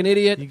 you fucking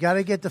idiot. You got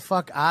to get the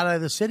fuck out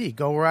of the city.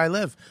 Go where I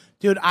live.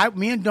 Dude,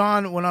 me and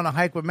Dawn went on a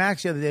hike with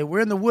Max the other day. We're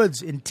in the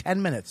woods in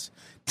 10 minutes.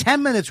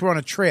 10 minutes, we're on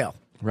a trail.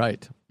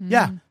 Right.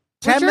 Yeah.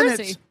 10 Jersey.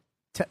 minutes.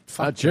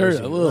 Fuck Jersey.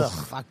 Jersey. Ugh.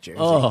 Fuck Jersey.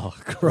 Oh,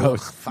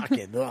 gross.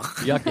 Fucking ugh.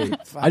 Yucky.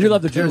 I do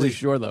love the Jersey Jersey.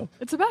 Shore, though.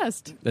 It's the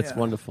best. It's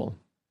wonderful.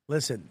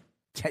 Listen,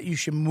 you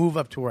should move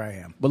up to where I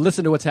am. But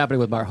listen to what's happening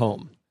with our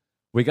home.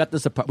 We got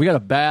this. We got a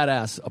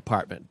badass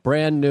apartment,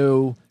 brand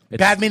new.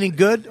 Bad meaning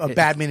good or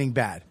bad meaning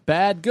bad?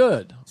 Bad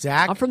good.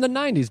 Zach? I'm from the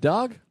 90s,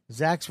 dog.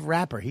 Zach's a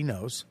rapper. He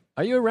knows.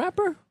 Are you a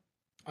rapper?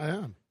 I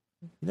am.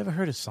 You never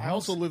heard of songs? I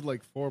also live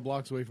like 4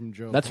 blocks away from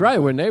Joe. That's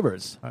right. We're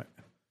neighbors.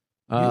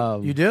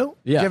 You do?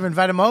 Yeah. Did you ever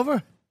invite him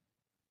over?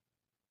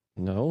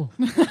 No.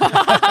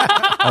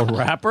 A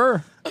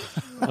rapper?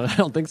 I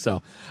don't think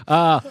so.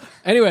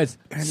 Anyways,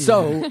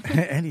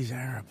 And he's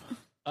Arab.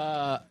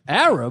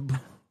 Arab?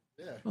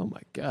 Yeah. Oh,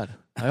 my God.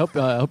 I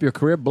hope your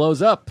career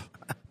blows up.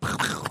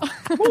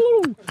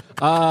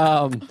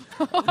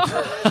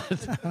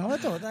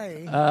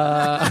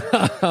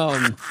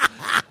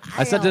 I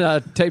I sent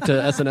a tape to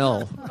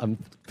SNL.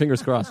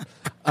 Fingers crossed.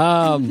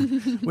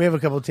 We have a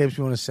couple of tapes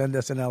we want to send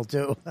SNL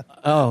too.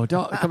 Oh,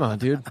 come on,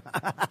 dude.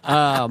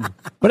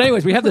 But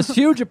anyways, we have this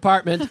huge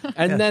apartment,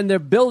 and then they're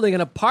building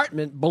an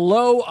apartment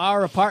below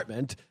our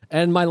apartment.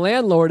 And my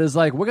landlord is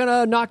like, we're going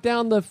to knock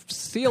down the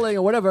ceiling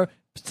or whatever,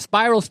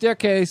 spiral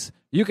staircase.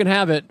 You can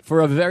have it for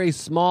a very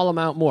small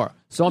amount more.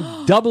 So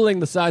I'm doubling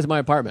the size of my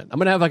apartment. I'm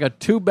going to have like a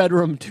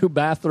 2-bedroom,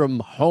 2-bathroom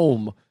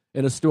home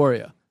in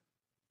Astoria.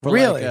 For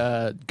Really?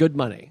 Good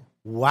money.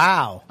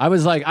 Wow. I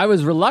was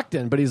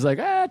reluctant, but he's like,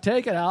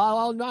 take it.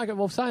 I'll knock it.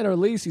 We'll sign our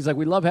lease. He's like,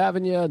 we love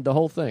having you, the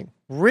whole thing.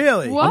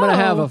 Really? Whoa. I'm going to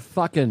have a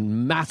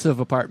fucking massive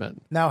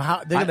apartment. Now how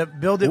they're going to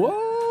build it?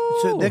 Whoa.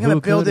 So they're going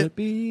to build Who could it.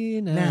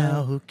 be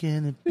Now who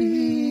can it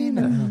be?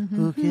 Now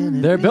who can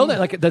it They're be? building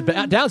like the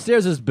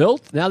downstairs is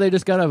built. Now they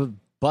just got to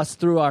bust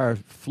through our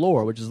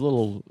floor, which is a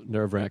little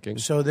nerve wracking.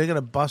 So they're going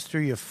to bust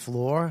through your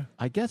floor.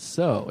 I guess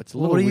so. It's a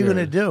little. What are you weird.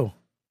 going to do?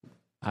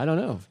 I don't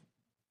know.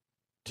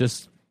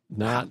 Just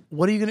not.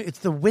 What are you going to? It's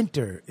the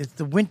winter. It's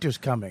the winter's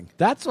coming.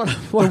 That's what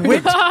I'm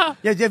worried.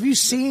 Yeah, have you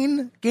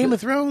seen Game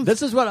of Thrones?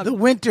 This is what the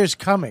winter's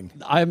coming.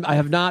 I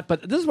have not,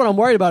 but this is what I'm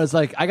worried about. Is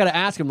like I got to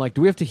ask him. Like,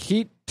 do we have to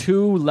heat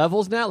 2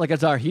 levels now? Like,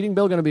 is our heating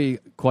bill going to be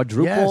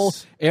quadruple?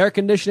 Yes. Air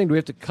conditioning? Do we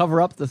have to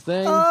cover up the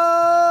thing?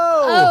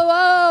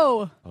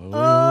 Oh,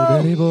 Oh,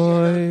 Danny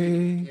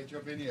boy,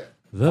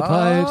 the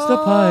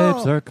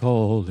pipes are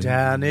calling.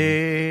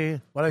 Danny.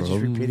 Why don't you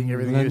just repeating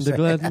everything you Glen to said?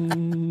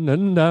 Glen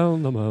and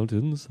down the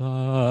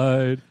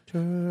mountainside.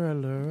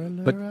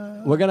 But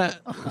we're gonna.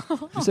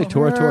 You say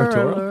Tora, Tora,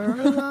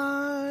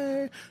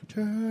 Tora.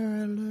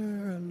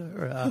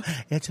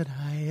 It's an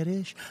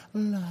Irish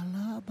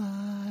lullaby.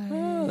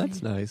 Oh,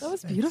 that's nice. that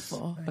was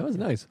beautiful. That was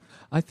nice.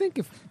 I think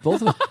if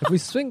if we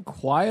sing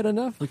quiet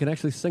enough, we can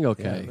actually sing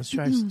okay. Let's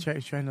try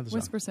another song.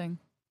 Whisper sing.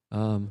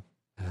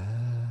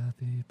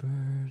 Happy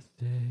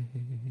birthday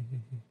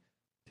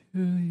to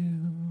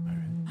you.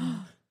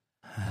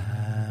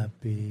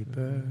 Happy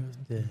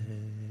birthday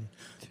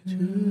to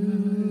you.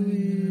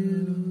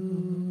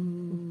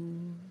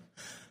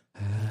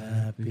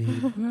 Happy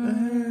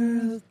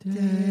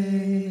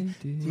birthday,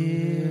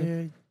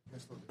 dear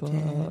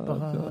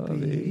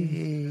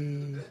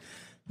Bobby.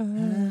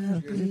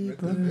 Happy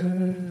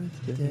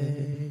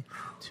birthday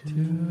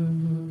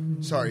to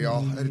Sorry,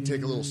 y'all. I had to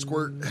take a little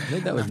squirt I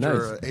think that was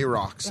after nice. a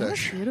rock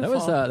session. That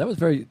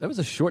was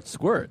a short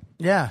squirt.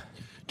 Yeah.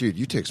 Dude,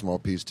 you take small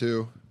peas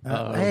too.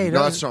 Hey,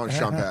 No, that's Sean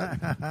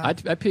Patton. I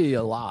pee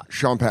a lot.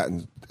 Sean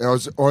Patton.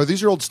 Are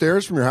these your old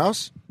stairs from your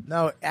house?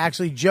 no,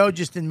 actually, Joe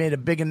just made a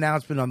big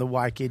announcement on the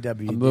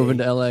YKWd. I'm moving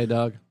to LA,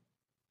 dog.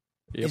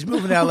 He's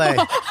moving to L.A.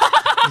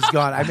 He's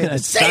gone. I made the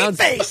It same sounds-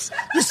 face.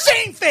 The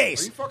same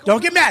face.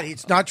 Don't get mad.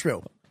 It's not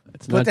true.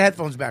 It's Put not, the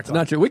headphones back it's on.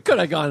 not true. We could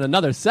have gone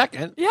another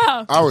second.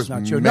 Yeah. I was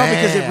Not true. mad. No,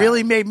 because it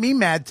really made me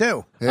mad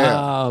too.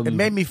 Yeah. It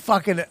made me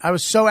fucking. I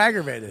was so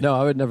aggravated. No,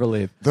 I would never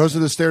leave. Those are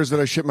the stairs that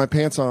I shit my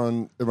pants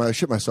on when I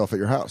shit myself at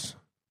your house.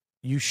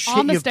 You shit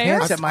On the your stairs?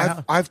 pants at my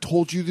house. I've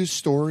told you this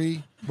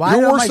story. Why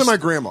You're don't worse my than my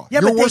st- grandma. Yeah,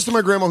 You're but worse they- than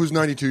my grandma who's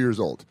 92 years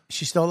old.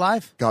 She's still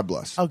alive. God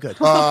bless. Oh, good.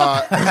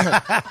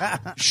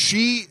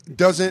 She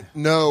doesn't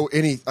know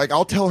any. Like,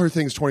 I'll tell her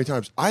things 20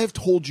 times. I have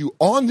told you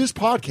on this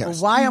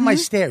podcast Why on my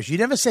stairs? You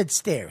never said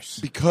stairs.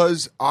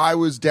 because I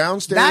was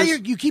downstairs. Now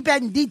you keep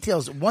adding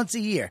details once a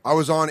year. I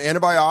was on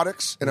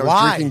antibiotics and I was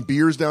Why? drinking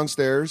beers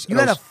downstairs. You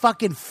and had I a was,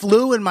 fucking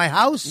flu in my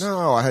house.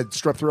 no, I had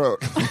strep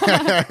throat,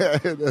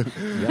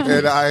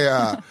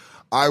 and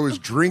I was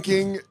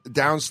drinking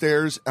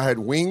downstairs. I had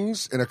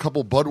wings and a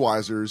couple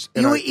Budweisers.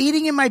 And You were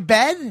eating in my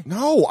bed.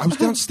 no, I was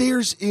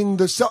downstairs in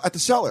the at the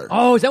cellar.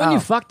 Oh, is that when you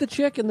fucked the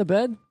chick in the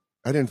bed?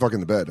 I didn't fuck in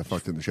the bed. I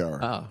fucked in the shower.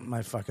 Oh.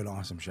 My fucking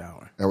awesome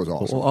shower. That was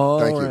awesome. Oh,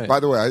 Thank you. right. By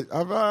the way,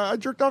 I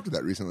jerked off to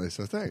that recently,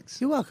 so thanks.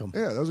 You're welcome.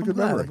 Yeah, that was a good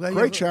glad. memory. I'm glad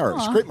Great you- shower.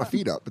 Scraped my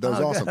feet up, but that was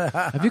awesome.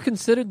 Have you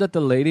considered that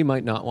the lady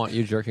might not want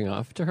you jerking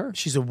off to her?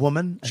 She's a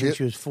woman. I think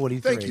she was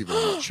 43. Thank you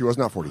very much. She was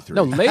not 43.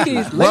 No,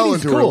 ladies. well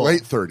ladies into her cool.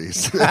 late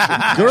 30s.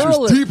 she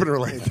Girl, was deep in her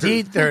late 30s.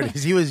 Deep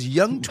 30s. He was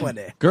young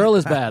 20. girl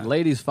is bad.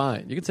 Ladies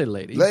fine. You can say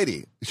lady.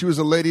 Lady. She was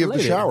a lady of the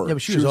Lady. shower. Yeah,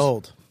 but she was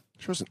old.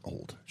 She wasn't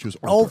old. She was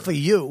Old older. for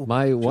you.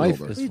 My wife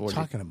older. is What are you 40.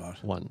 talking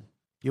about? One.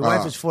 Your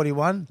wife is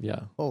 41?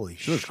 Yeah. Holy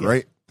She was shit.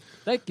 great.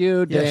 Thank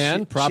you, Yeah, Dan.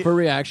 she- Proper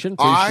reaction.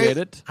 Appreciate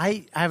it.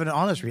 I have an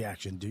honest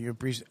reaction. Do you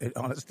appreciate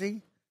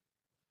honesty?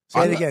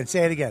 Say it again.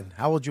 Say it again.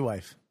 How old's your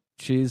wife?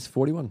 She's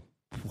 41.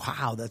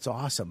 Wow, that's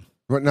awesome.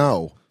 But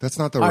no, that's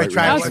not the All right right,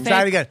 try That it, was reaction.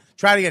 try it fake. again.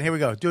 Try it again. Here we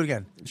go. Do it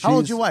again. How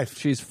old's She's- your wife?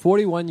 She's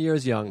 41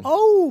 years young.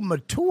 Oh,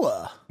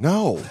 mature.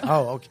 No.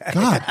 Oh, okay.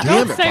 God damn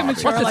Don't it, say Bobby.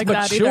 mature like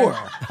that Mature.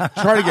 either.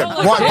 Try it again.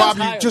 like Watch, Dan's Bobby,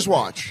 tired. just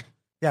watch.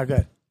 Yeah,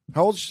 good.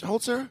 How old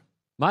Sarah?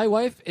 My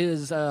wife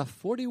is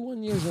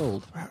 41 years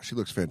old. Wow, she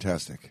looks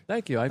fantastic.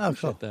 Thank you. I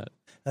appreciate cool. that.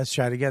 Let's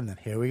try it again then.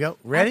 Here we go.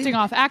 Ready?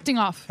 Acting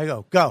off. Here we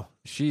go. Go.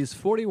 She's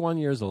 41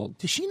 years old.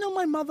 Does she know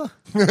my mother?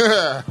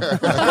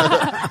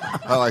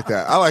 I like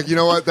that. You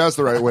know what? That's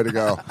the right way to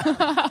go.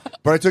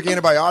 But I took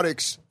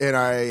antibiotics and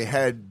I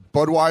had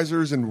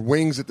Budweisers and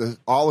wings at the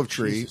olive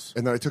tree,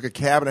 and then I took a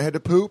cab and I had to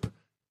poop.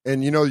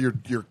 and you know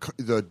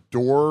the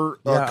door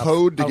Yeah,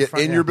 code to out get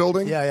front, in yeah. your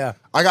building. Yeah.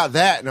 I got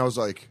that, and I was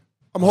like,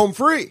 I'm home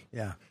free.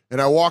 Yeah.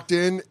 And I walked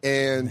in,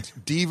 and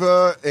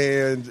Diva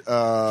and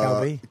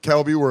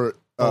Kelby were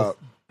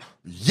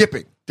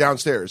yipping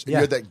downstairs. And Yeah.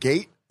 you had that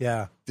gate.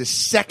 Yeah. The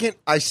second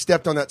I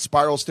stepped on that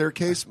spiral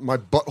staircase, my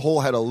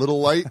butthole had a little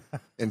light,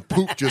 and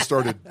poop just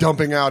started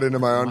dumping out into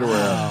my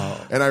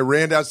underwear. And I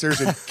ran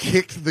downstairs and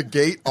kicked the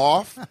gate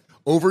off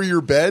over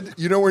your bed.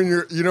 You know where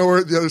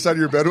the other side of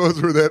your bed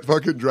was, where that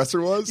fucking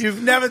dresser was.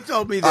 You've never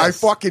told me this. I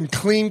fucking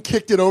clean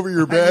kicked it over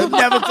your bed. You've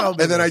never told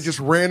me And then this. I just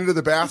ran into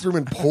the bathroom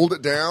and pulled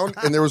it down,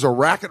 and there was a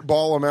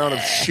racquetball amount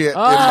of shit in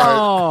my.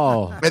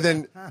 Oh, And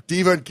then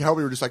Diva and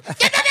Kelby were just like,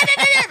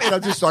 and I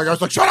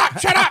was like, shut up,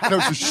 and I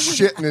was just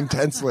shitting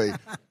intensely.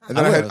 And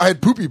then I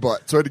had poopy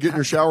butt, so I had to get in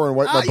your shower and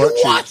wipe my butt you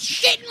cheeks. watched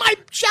shit in my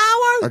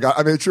shower?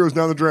 I made sure it was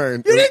down the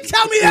drain. You didn't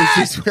tell me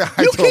that.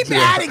 I You told keep you.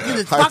 adding to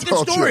this I fucking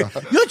told story. you.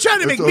 You're trying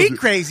to I make told me you.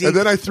 crazy. And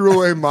then I threw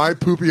away my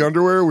poopy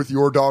underwear with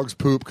your dog's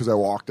poop because I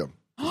walked them.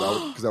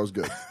 Because that was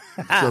good.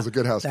 That was a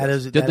good house. That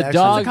is. did that the actually-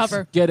 dogs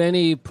cover. get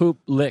any poop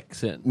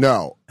licks in?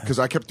 No, because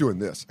I kept doing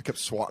this. I kept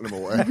swatting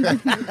them away.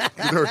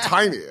 They were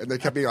tiny, and they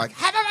kept being like,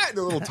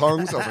 their little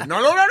tongues. I was like,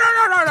 no.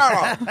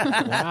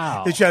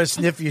 Wow. They try to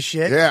sniff your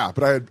shit. Yeah,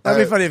 but I had.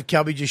 That'd be funny if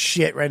Kelby just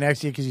shit right next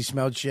to you because he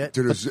smelled shit.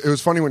 Dude, it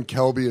was funny when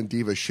Kelby and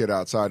Diva shit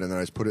outside, and then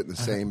I just put it in the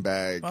same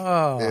bag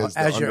as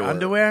the your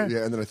underwear?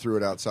 Yeah, and then I threw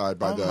it outside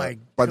by Oh the my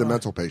the God.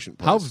 mental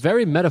patient. How place.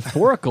 very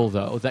metaphorical,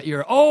 though, that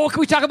you're. Oh, can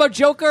we talk about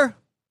Joker?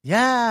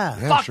 Yeah.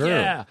 Fuck sure.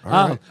 yeah!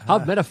 All right. How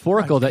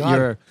metaphorical that God.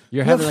 you're You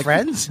having have like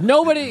friends?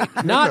 Nobody,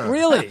 not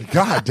really.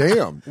 God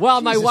damn.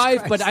 Well, my Jesus wife,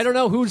 Christ. but I don't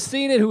know who's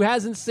seen it, who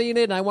hasn't seen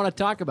it, and I want to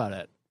talk about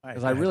it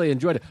because I go really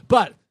enjoyed it.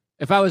 But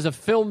if I was a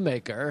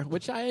filmmaker,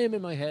 which I am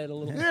in my head a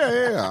little,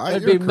 Yeah.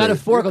 it'd be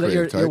metaphorical that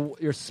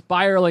you're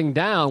spiraling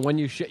down when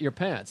you shit your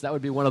pants. That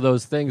would be one of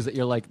those things that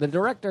you're like, the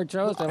director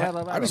chose.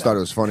 I just thought it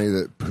was funny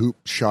that poop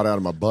shot out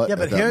of my butt Yeah, at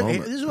but that here,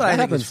 moment. this is what I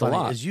That think is happens a funny.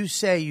 lot. Is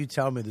you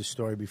tell me the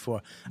story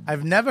before.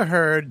 I've never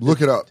heard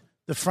Look it up.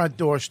 the front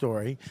door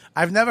story.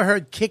 I've never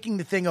heard kicking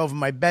the thing over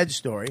my bed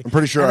story. I'm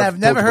pretty sure And I've I've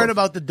never told heard both.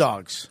 about the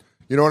dogs.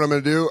 You know what I'm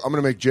going to do? I'm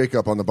going to make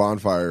Jacob on the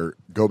bonfire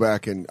go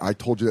back, and I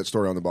told you that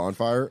story on the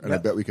bonfire, and I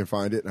Yep. bet we can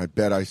find it, and I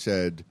bet I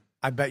said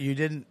I bet you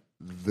didn't.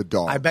 the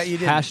dog. I bet you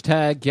didn't.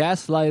 Hashtag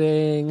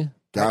gaslighting.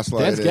 Gaslighting.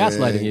 Dan's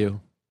gaslighting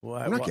you.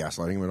 What- I'm not what-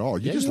 gaslighting him at all.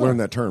 You Yeah, just you are. learned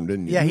that term,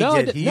 didn't you? Yeah, he No,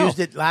 I did. He no. used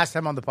it last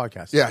time on the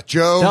podcast. Yeah,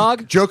 Joe.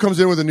 Dog. Joe comes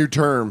in with a new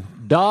term.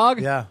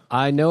 Dog. Yeah.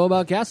 I know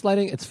about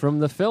gaslighting. It's from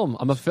the film.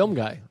 I'm a film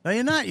guy. No,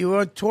 you're not. You were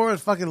on tour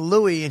with fucking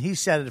Louis, and he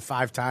said it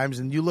 5 times,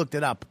 and you looked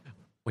it up.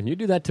 When you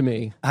do that to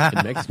me,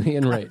 it makes me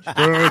enraged.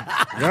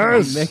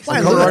 Yes. Makes Why,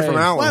 I'm me coming right Louis- from enraged.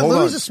 Alan. Why, Hold Louis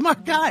on. is a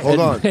smart guy. Hold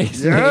on. It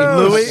makes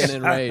Yes. me fucking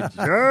enraged.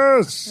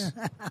 Yes.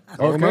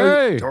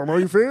 Okay. Tell me how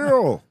you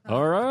feel.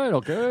 All right.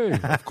 Okay.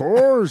 Of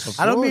course.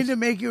 I don't mean to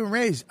make you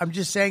enraged. I'm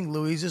just saying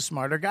Louis is a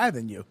smarter guy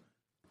than you.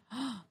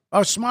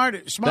 Oh, smart.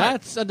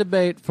 That's a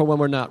debate for when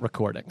we're not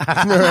recording. He's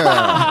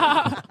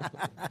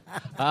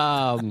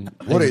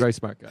What a a- very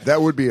smart guy.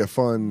 That would be a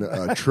fun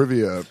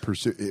trivia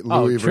pursuit.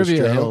 Oh, Louis versus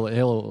trivia. Joe.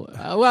 He'll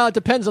well, it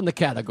depends on the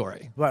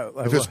category.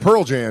 If it's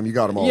Pearl Jam, you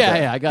got them all. Yeah,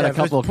 day. yeah. I got a if it's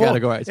couple of Pearl-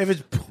 categories. If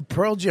it's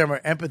Pearl Jam or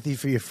empathy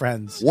for your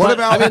friends. What But,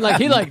 about? I mean,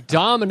 like he like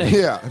dominated.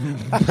 yeah.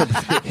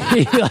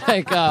 He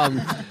like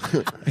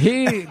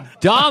he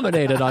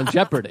dominated on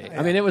Jeopardy.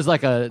 I mean, it was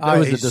like it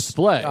was a he's-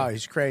 display. Oh,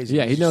 he's crazy.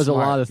 Yeah, he He's knows a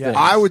smart. lot of Yeah. things.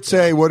 I would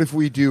say, what if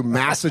we do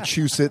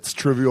Massachusetts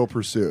Trivial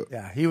Pursuit?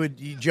 Yeah,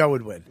 Joe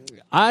would win.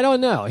 I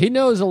don't know. He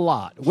knows a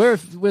lot. We're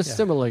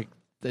similar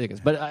things,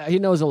 but he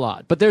knows a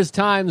lot. But there's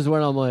times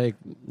when I'm like,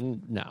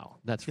 no,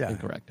 that's Yeah,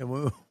 incorrect.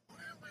 And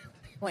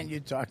when you're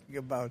talking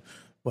about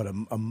what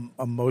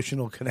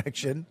emotional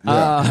connection,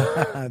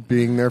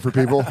 Being there for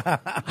people.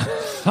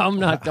 I'm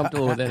not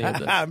comfortable with any of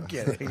this. I'm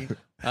kidding.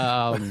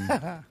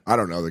 I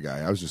don't know the guy.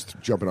 I was just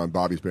jumping on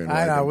Bobby's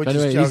bandwagon. I know. We're But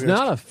just anyway, he's joking.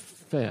 not a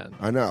fan.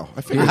 I know.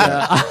 I figured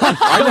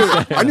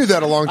that. I knew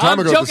that a long time I'm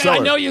ago. at the joking. I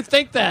cellar. know you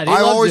think that. He I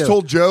loves always you.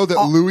 told Joe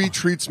that Louis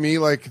treats me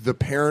like the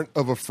parent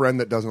of a friend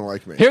that doesn't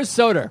like me. Here's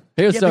Soder.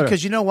 Here's Yeah, Soder.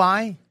 because you know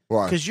why?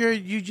 Why? Because you know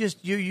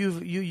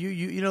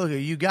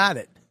you got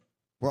it.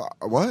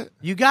 What?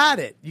 You got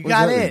it. You What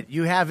got does that it.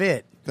 You have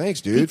it.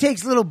 Thanks, He dude.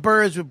 takes little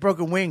birds with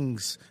broken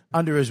wings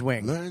under his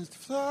wing. Learn to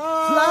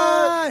fly.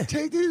 Fly.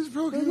 Take these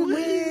broken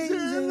wings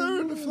and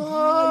learn to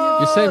fly.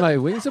 You say my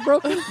wings are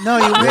broken? No,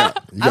 you Yeah,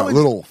 you got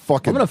little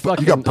fucking. I'm gonna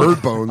fucking. you got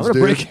bird bones, I'm gonna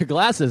dude. break your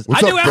glasses.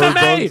 What's I do up, bird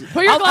MMA. bones?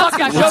 Put your I'll glasses fucking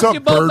back What's choke up, you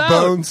both bird out.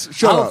 bones?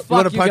 Shut I'll up. fuck You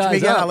want to punch me guys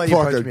again? up. I'll let you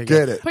punch me Fucker, again.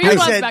 get it. Put your I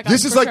glasses said- back on.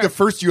 This is for like sure. the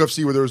first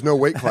UFC where there was no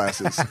weight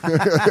classes.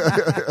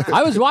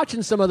 I was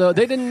watching some of those.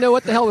 They didn't know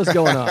what the hell was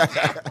going on.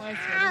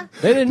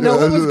 They didn't know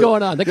what was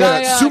going on. The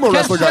guy, that sumo Ken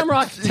wrestler got-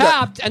 Shamrock,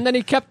 tapped, and then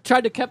he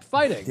tried to keep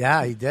fighting.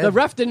 Yeah, he did. The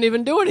ref didn't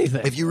even do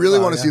anything. If you really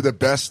want to yeah. see the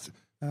best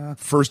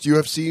first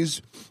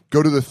UFCs,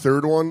 go to the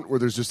third one where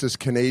there's just this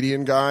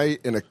Canadian guy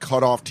in a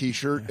cut-off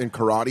T-shirt and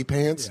karate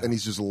pants, and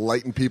he's just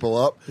lighting people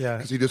up Yeah.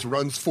 because he just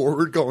runs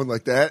forward going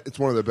like that. It's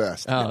one of the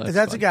best. Oh,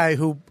 That's fun. a guy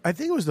who I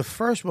think it was the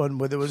first one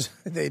where there was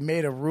they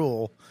made a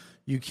rule.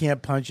 you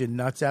can't punch in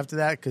nuts after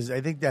that because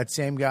I think that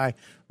same guy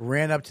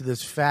ran up to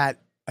this fat,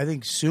 I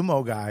think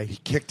sumo guy. He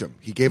kicked him.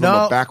 He gave him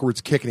No. a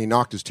backwards kick and he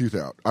knocked his tooth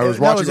out. I was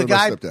No, it watching a it with my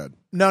guy. stepdad.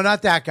 No,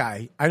 not that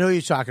guy. I know who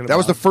you're talking about. That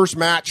was the first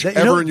match That-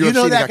 ever in UFC. you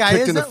know that that got guy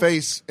kicked is, in the though?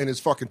 face and his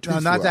fucking tooth No,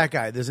 flew not out. that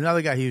guy. There's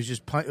another guy. He was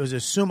just it was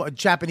a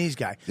Japanese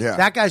guy. Yeah.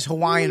 That guy's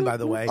Hawaiian, by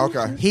the way.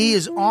 Okay. He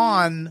is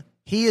on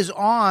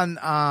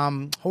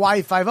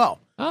Hawaii 5-0.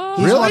 Oh.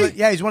 He's Really? one of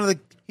he's one of the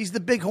he's the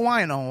big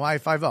Hawaiian on Hawaii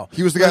 5-0.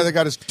 He was the guy that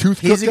got his tooth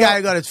He's cooked the guy out?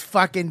 who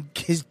got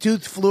his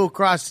tooth flew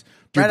across.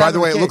 Dude, right by out the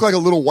of way, it looked like case.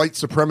 a little white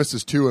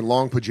supremacist too in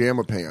long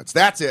pajama pants.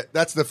 That's it.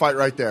 That's the fight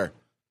right there.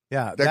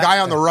 Yeah, The guy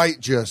on the right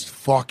just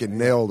fucking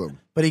nailed him.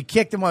 But he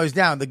kicked him while he was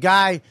down.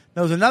 There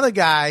was another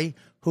guy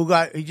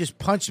he just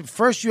punched him.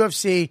 First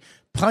UFC,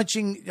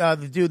 punching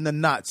the dude in the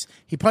nuts.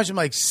 He punched him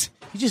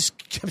he just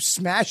kept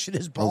smashing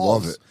his I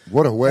balls. love it.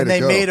 What a way And to they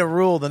go. made a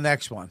rule the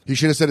next one. He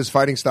should have said his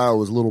fighting style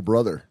was little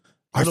brother.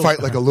 I fight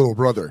like a little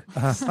brother.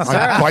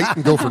 I bite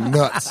and go for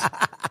nuts.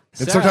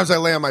 And sometimes I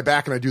lay on my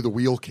back and I do the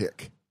wheel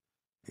kick.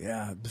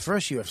 Yeah, the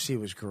first UFC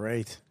was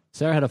great.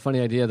 Sarah had a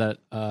funny idea that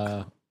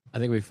I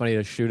think would be funny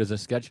to shoot as a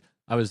sketch.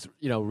 I was,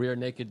 rear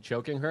naked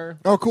choking her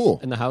Oh, cool.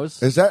 in the house.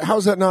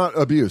 How's that not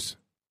abuse?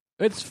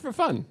 It's for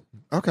fun.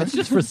 Okay. It's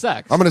just for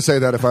sex. I'm going to say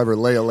that if I ever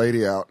lay a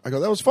lady out. I go,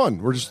 that was fun.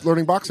 We're just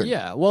learning boxing.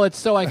 Yeah, well, it's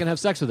so I can have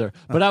sex with her.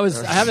 But I was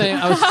choking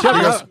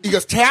her. He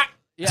goes, tap,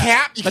 Yeah.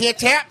 tap. You can't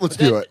tap. Let's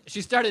do Then it.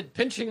 she started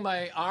pinching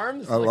my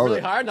arms I love really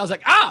it. hard, and I was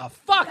like,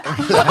 fuck.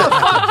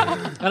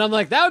 Fuck. And I'm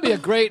like, that would be a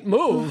great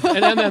move in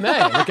MMA.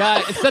 The guy,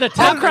 instead of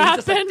tapping,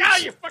 he's just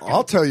like, you fucking.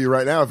 I'll tell you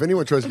right now, if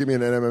anyone tries to give me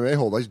an MMA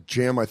hold, I just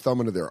jam my thumb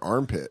into their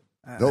armpit.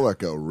 They'll let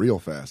go real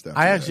fast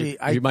after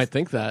that. You might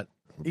think that.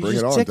 you Bring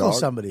just it on, tickle dog.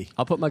 somebody.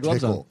 I'll put my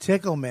gloves Tickle. on.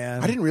 Tickle,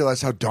 man. I didn't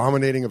realize how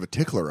dominating of a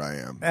tickler I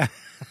am.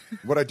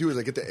 What I do is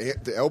I get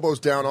the elbows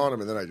down on him,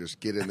 and then I just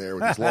get in there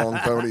with these long,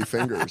 bony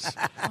fingers.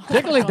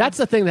 Tickling, that's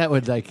the thing that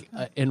would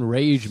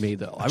enrage me,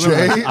 though. I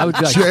remember, Jay, I would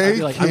be like, Jay I'd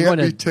be like, I'm can't going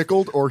be to.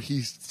 tickled, or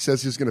he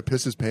says he's going to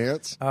piss his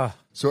pants.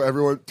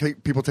 So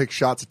people take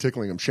shots at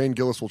tickling him. Shane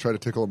Gillis will try to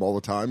tickle him all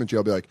the time, and Jay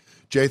will be like,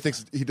 Jay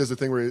thinks he does the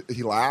thing where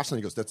he laughs, and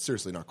he goes, "That's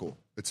seriously not cool.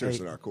 It's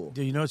seriously not cool."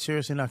 Do you know it's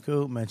seriously not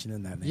cool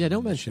mentioning that name? Yeah, don't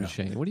on the mention show?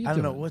 Shane. What are you I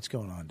don't doing? know what's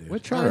going on, dude. We're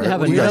trying All right, to have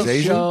what a are you guys, nice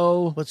Asian?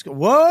 show. Let's go.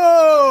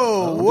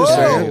 Whoa, I'm whoa. just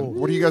saying.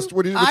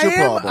 What's your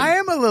problem? I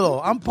am a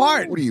little. I'm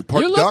part. What are you,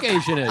 part You duck? look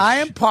Asian-ish. I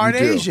am part You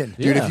do. Asian.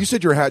 Dude, Yeah. if you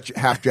said you're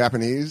half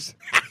Japanese,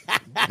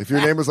 if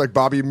your name was like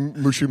Bobby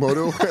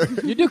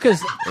Mushimoto, You do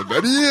because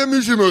Bobby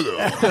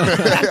Mushimoto,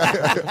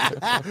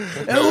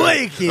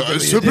 Away,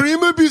 kid. supreme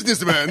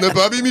businessman,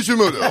 Bobby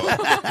Mushimoto,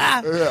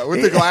 yeah,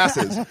 with the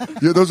glasses.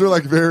 Yeah, those are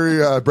like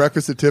very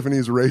Breakfast at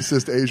Tiffany's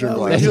racist Asian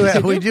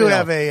glasses. We do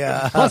have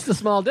a. plus the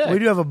small dick. We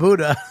do have a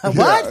Buddha. What?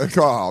 Yeah.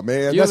 Oh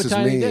man, You that's have a just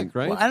tiny mean. dick,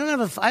 right? Well, I don't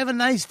have I have a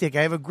nice dick.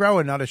 I have a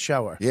grower, not a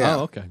shower. Yeah.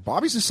 Oh, okay.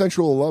 Bobby's a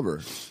sensual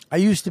lover, I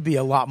used to be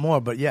a lot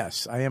more, but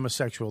yes, I am a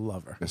sexual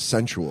lover. a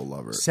sensual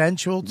lover.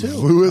 Sensual too.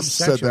 Lewis I'm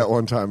said sexual. that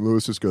one time.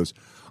 Lewis just goes,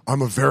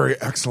 "I'm a very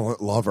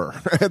excellent lover,"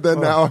 and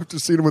then now I've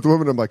just seen him with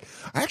women. I'm like,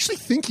 I actually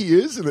think he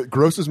is, and it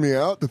grosses me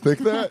out to think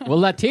that. Well,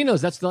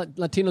 Latinos, that's what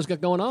Latinos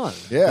got going on.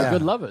 Yeah. They're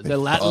good lovers. They're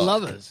Latin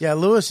lovers. Yeah,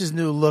 Lewis's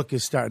new look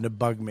is starting to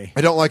bug me.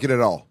 I don't like it at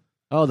all.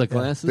 Oh, the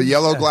glasses? The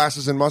yellow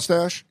glasses and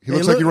mustache. He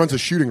looks like he runs a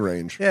shooting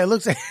range. Yeah, it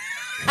looks like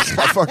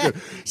I fucking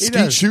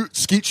does.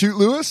 skeet shoot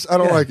Lewis. I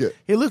don't like it.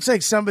 he looks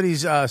like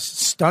somebody's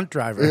stunt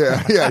driver.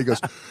 Yeah. He goes,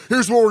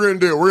 here's what we're going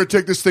to do. We're going to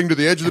take this thing to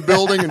the edge of the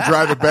building and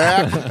drive it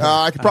back.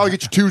 I could probably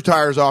get you 2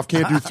 tires off.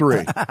 Can't do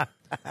 3.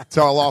 That's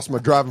how I lost my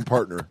driving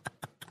partner.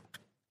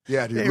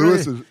 Yeah, dude. They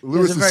Lewis really- is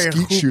there's a very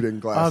skeet shooting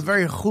glasses. A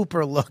very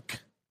Hooper look.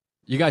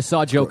 You guys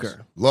saw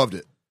Joker. Loved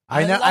it.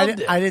 I know.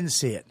 loved it. I didn't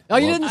see it. Oh,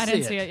 you didn't I see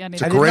didn't it. see it. Yeah, I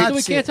neither. did great- not So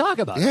we see can't it. talk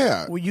about it.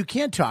 Yeah. Well, you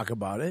can't talk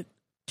about it.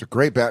 It's a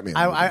great Batman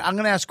movie. I'm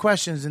going to ask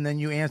questions and then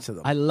you answer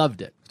them. I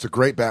loved it. It's a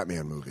great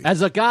Batman movie.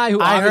 As a guy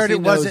who I heard obviously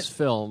it knows wasn't-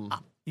 film.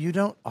 You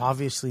don't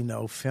obviously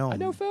know film. I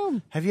know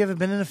film. Have you ever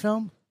been in a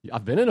film?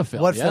 I've been in a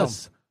film. What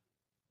yes.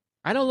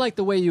 I don't like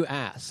the way you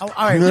ask. Oh,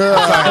 all right.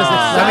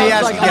 Yeah. Let me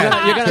ask Like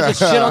again. You're gonna just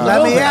shit on the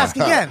Let me movie. ask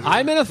again.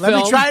 I'm in a Let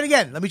film. me try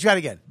it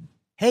again.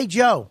 Hey,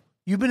 Joe,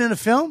 you been in a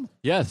film?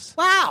 Yes.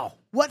 Wow.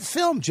 What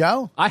film,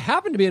 Joe? I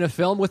happen to be in a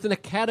film with an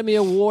Academy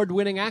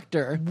Award-winning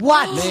actor.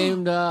 What?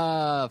 Named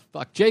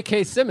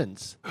J.K.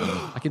 Simmons.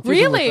 I confused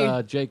Really? him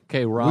with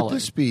J.K. Rowling. Would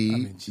this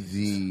be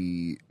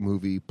the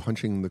movie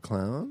Punching the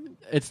Clown?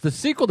 It's the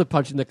sequel to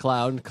Punching the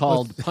Clown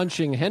called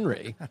Punching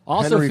Henry.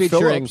 Also Henry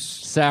featuring Phillips.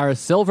 Sarah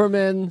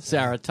Silverman,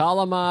 Sarah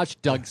Talamash,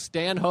 Doug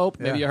Stanhope.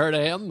 Maybe you heard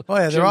of him. Oh,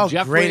 yeah, they're Jim all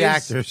Jeffries, great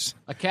actors.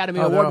 Academy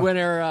Oh, they're Award all-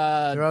 winner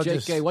they're all J.K.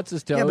 just- What's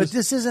his toes? Yeah, but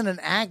this isn't an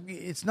act.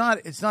 It's not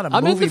a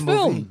I'm movie. in the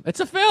film. movie. It's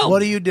a film. What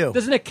do you do?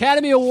 There's an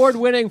Academy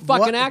Award-winning fucking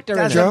What- actor in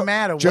doesn't it.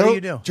 matter. What Joe, do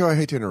you do? Joe, I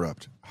hate to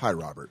interrupt. Hi,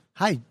 Robert.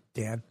 Hi,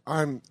 Dan.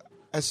 I'm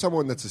as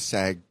someone that's a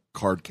SAG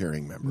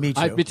card-carrying member. Me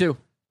too. Me too.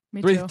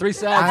 Me Three too.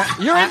 SAGs.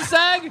 You're in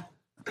SAG?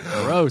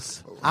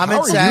 Gross. I'm How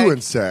in are SAG. you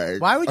in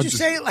SAG? Why would I'm you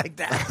just- say it like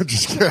that? I'm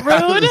just kidding.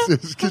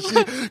 Rude?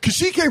 Because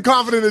she came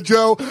confident at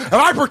Joe, and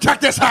I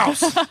protect this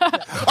house.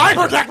 I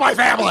protect my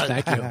family.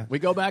 Thank you. We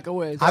go back a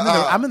ways.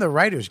 I'm in the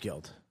Writers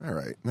Guild. All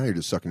right, now you're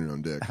just sucking your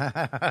own dick.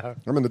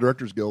 I'm in the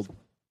Directors Guild.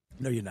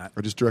 No, you're not.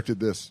 I just directed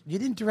this. You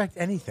didn't direct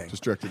anything.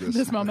 Just directed this.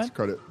 This moment?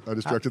 Credit. I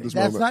just directed this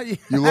That's moment. not you.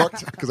 You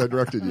looked because I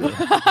directed you.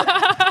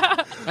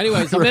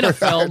 Anyways, I'm in a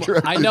film.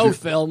 directed I know you.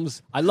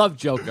 films. I love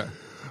Joker.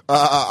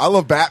 I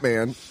love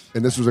Batman,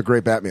 and this was a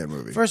great Batman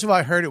movie. First of all,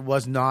 I heard it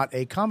was not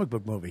a comic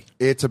book movie.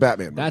 It's a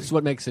Batman movie. That's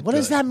what makes it What good.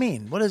 does that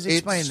mean? What does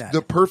explain it's that?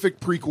 the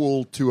perfect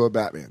prequel to a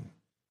Batman.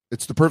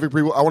 It's the perfect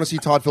prequel. I want to see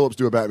Todd Phillips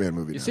do a Batman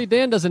movie. You now. see,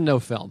 Dan doesn't know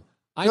film.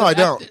 No, I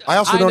don't. I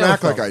also don't know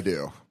act film. like I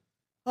do.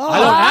 I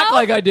don't act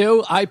like I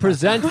do. I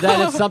present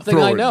that it's something I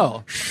Throwing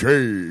know.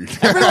 Shade.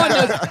 Everyone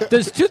knows.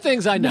 There's two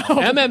things I know: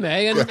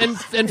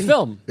 MMA and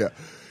film. Yeah.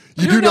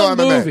 You You do know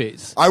MMA.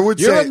 movies. I would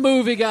You're say a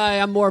movie guy.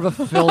 I'm more of a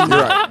film guy.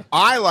 You're right.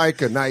 I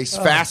like a nice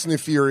Fast and the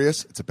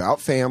Furious. It's about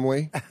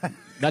family.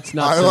 That's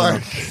not. I cinema.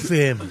 like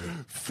Family.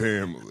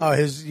 family. Oh,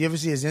 you ever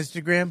see his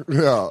Instagram?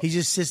 Yeah. He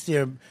just sits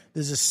there.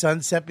 There's a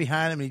sunset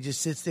behind him, and he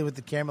just sits there with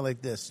the camera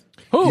like this.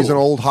 Who? He's an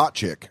old hot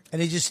chick. And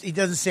he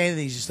doesn't say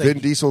anything. He's just like, Vin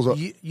Diesel's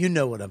a- you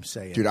know what I'm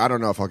saying. Dude, I don't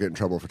know if I'll get in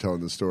trouble for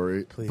telling this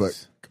story, Please.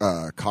 but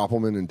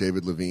Koppelman and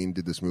David Levine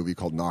did this movie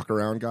called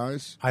Knockaround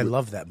Guys. I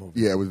love that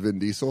movie. Yeah, with Vin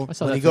Diesel. I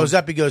saw When that he goes film.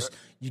 up, he goes,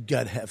 you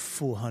got to have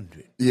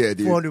 400. Yeah,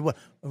 dude. 400 what?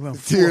 Around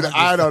Dude, 400.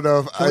 I don't know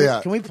if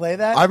yeah. Can we play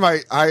that? I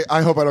might.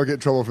 I hope I don't get in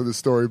trouble for this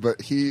story, but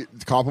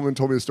Koppelman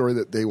told me the story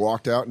that they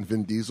walked out and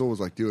Vin Diesel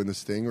was like doing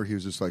this thing where he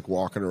was just like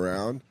walking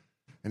around,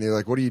 and they're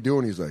like, "What are you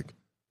doing?" He's like,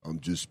 "I'm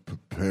just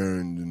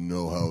preparing to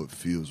know how it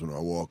feels when I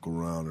walk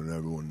around and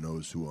everyone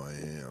knows who I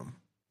am."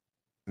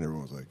 And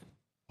everyone was like,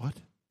 "What?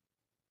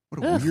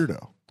 What a Ugh.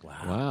 weirdo!"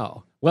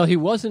 Wow. Well, he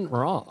wasn't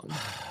wrong.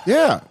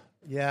 Yeah.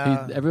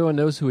 yeah. Everyone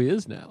knows who he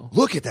is now.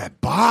 Look at that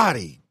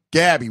body,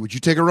 Gabby. Would you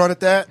take a run at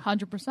that?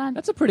 100%.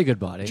 That's a pretty good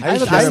body. I I have a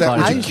used to better have Would I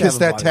body. you used to kiss have a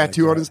that body like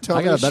tattoo on that. his tongue?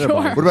 I got a better Sure.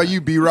 body. What about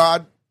you,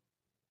 B-Rod?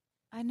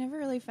 I never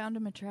really found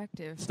him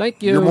attractive.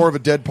 Thank you. You're more of a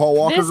dead Paul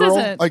Walker This girl.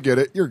 isn't- I get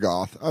it. You're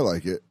goth. I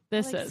like it. I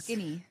This like is.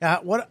 skinny.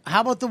 How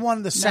about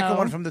the second No.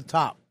 one from the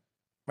top?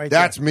 Right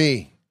That's there.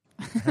 me.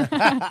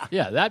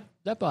 Yeah,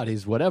 that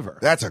body's whatever.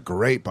 That's a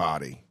great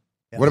body.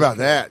 What about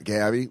that,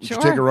 Gabby? Would Sure.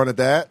 you take a run at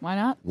that? Why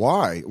not?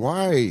 Why?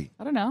 Why?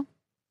 I don't know.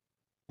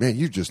 Man,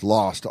 you just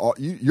lost.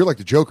 You're like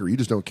the Joker. You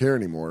just don't care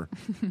anymore.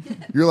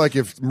 You're like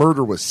if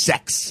murder was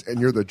sex and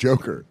you're the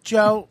Joker.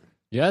 Joe,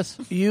 Yes.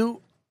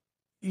 you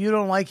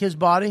don't like his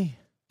body?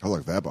 I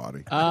like that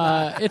body.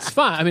 It's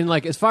fine. I mean,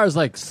 like as far as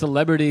like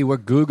celebrity, we're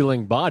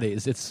googling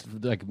bodies. It's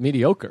like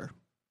mediocre.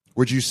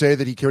 Would you say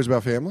that he cares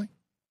about family?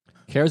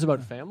 Cares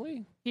about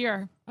family?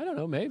 Here. I don't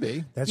know.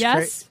 Maybe. That's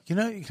Yes. Can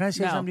I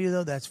say No. something to you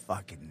though? That's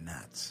fucking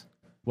nuts.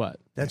 What?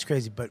 That's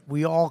crazy. But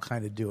we all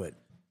kind of do it.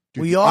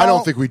 Dude, we all. I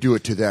don't think we do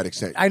it to that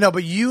extent. I know,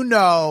 but you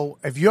know,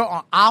 if you're,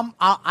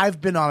 I've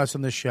been honest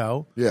on the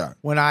show. Yeah.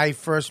 When I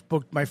first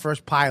booked my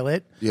first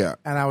pilot. Yeah.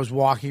 And I was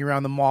walking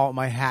around the mall with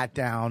my hat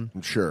down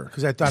I'm sure.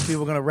 because I thought people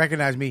were going to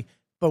recognize me.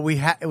 But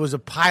it was a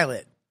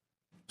pilot,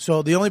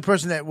 so the only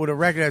person that would have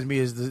recognized me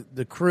is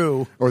the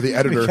crew Or the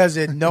editor. because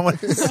no one.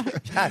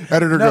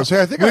 Editor No, goes,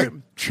 "Hey, I think I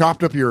we're-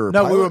 chopped up your."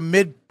 No, pilot."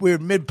 we were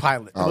mid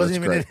pilot. Oh, It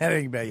wasn't that's even in great.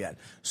 editing bay yet.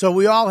 So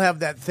we all have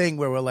that thing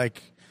where we're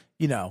like,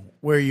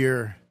 where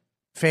you're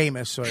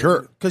famous, or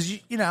Sure. because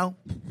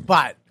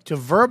but to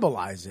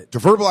verbalize it, To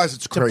verbalize,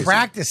 it's crazy.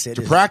 practice it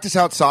To is- practice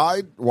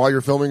outside while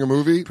you're filming a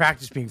movie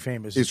practice being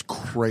famous is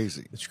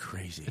crazy. it's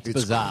crazy. It's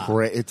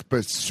bizarre. It's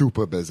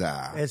super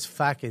bizarre. It's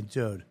fucking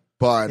dude.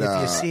 But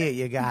If you see it,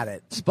 you got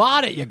it.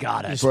 Spot it. You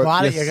got it. You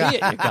spot it, You you see got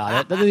it. You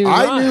got it. Doesn't even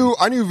I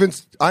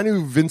rhyme.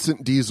 knew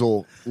Vincent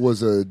Diesel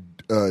was a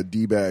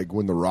d-bag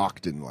when The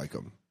Rock didn't like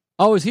him.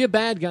 Oh, is he a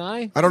bad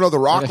guy? I don't know. The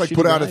Rock Like a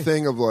put shitty out a guy?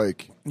 thing of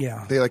like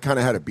Yeah. they like kind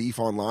of had a beef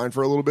online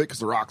for a little bit because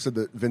The Rock said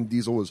that Vin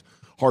Diesel was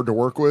hard to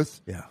work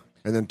with. Yeah.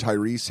 And then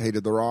Tyrese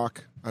hated The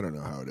Rock. I don't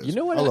know how it is. You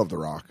know what I I- love The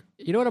Rock.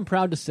 You know what I'm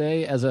proud to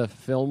say as a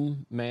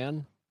film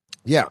man?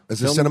 Yeah,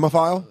 as a Film-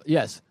 cinemaphile.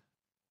 Yes.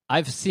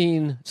 I've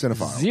seen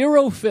Cinephile.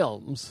 0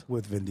 films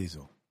With Vin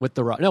Diesel. with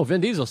The Rock. No, Vin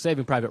Diesel,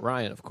 Saving Private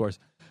Ryan, of course.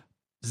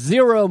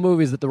 0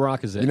 movies that The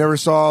Rock is in. You never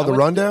saw The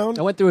Rundown?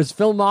 I went through his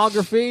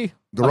filmography.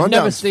 The I've never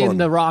Rundown's seen fun.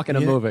 The Rock in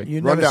a movie.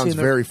 You never Rundown's seen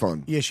the- very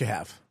fun. Yes, you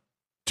have.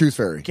 Tooth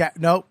Fairy.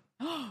 No,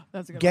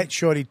 That's a good Get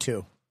Shorty 2.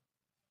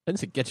 I didn't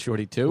say Get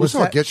Shorty too. We What's saw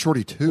that? Get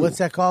Shorty 2. What's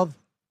that called?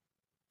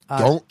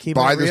 Don't Keep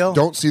buy It this. Real?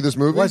 Don't see this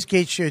movie. What's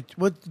Get Shorty?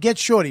 Get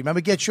Shorty?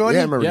 Remember Get Shorty?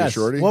 Yeah, I remember Yes. Get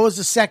Shorty. What was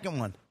the second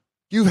one?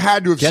 You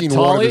had to have Get seen one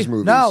of Tolly? his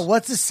movies. No,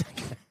 what's the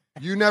second?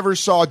 You never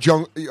saw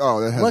Junk. Oh,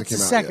 that hasn't What's came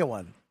the out second yet.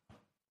 one?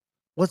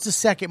 What's the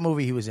second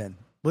movie he was in?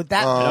 With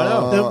that? I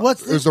don't know.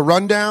 What's It was The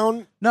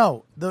Rundown.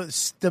 no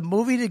the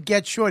movie to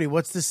Get Shorty?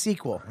 What's the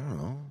sequel?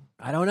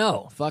 I don't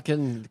know.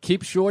 Fucking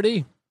Keep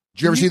Shorty.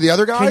 Did you ever see the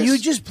other guys? Can you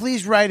just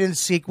please write in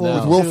sequel No.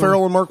 with Will to-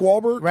 Ferrell and Mark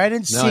Wahlberg? Write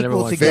in No, I never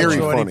sequel watched to Get Very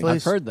Shorty, funny. please.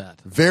 I've heard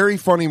that. Very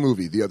funny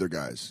movie. The other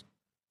guys.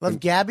 Love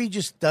Gabby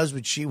just does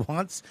what she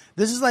wants.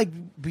 This is like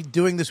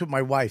doing this with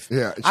my wife.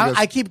 Yeah, she I, goes,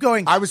 I keep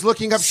going. I was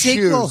looking up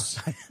sequel. shoes.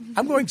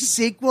 I'm going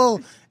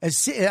sequel. And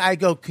I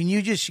go, can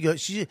you just? She goes.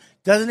 She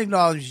doesn't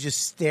acknowledge. She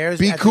just stares.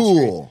 Be at the cool.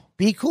 screen.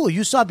 Be cool.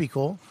 You saw Be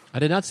Cool. I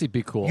did not see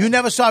Be Cool. You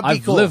never saw Be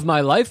I've Cool. lived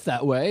my life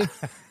that way,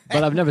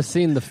 but I've never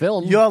seen the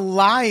film. You're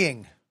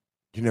lying.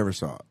 You never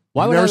saw it.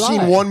 Why You've would I never seen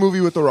lie? one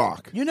movie with The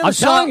Rock. You never I'm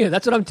saw. telling you.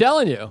 That's what I'm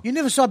telling you. You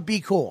never saw Be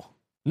Cool.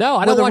 No, I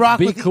With don't The watch Rock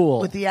Be with Cool.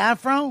 with the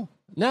afro.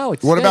 No,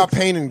 it's What about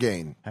Pain and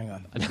Gain? Hang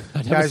on. I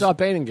never Guys, saw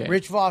Pain and Gain.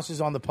 Rich Voss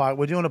is on the pod.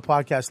 We're doing a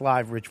podcast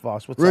live. Rich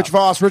Voss. What's Rich up?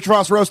 Voss,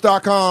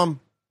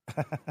 richvossroast.com.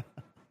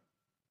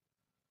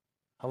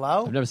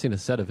 Hello. I've never seen a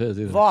set of his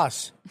either.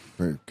 Voss,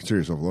 Consider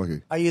yourself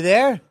lucky. are you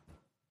there?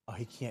 Oh,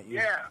 he can't. Use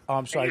Yeah. Oh,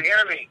 I'm sorry. Can you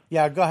hear me?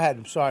 Yeah, go ahead.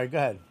 I'm sorry. Go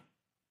ahead.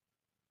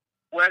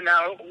 Well,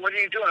 now, what are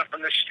you doing?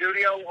 From the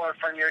studio or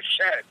from your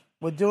set?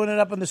 We're doing it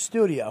up in the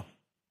studio.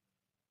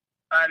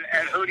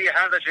 And who do you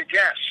have as a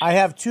guest? I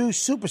have two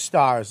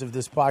superstars of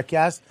this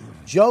podcast,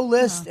 Joe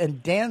List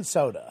and Dan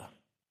Soda.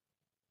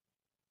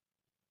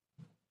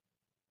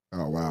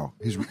 Oh, wow.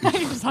 He's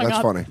just hung that's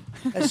up. funny.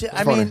 That's it.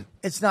 I funny. mean,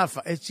 it's not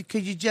fun. It's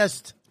because you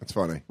just That's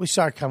funny. we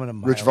start coming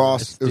to Rich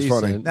Voss, it was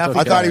decent. funny. Now, if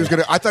I he thought he does-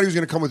 was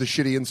gonna come with a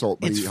shitty insult,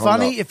 but It's he hung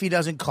funny up. if he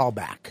doesn't call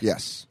back.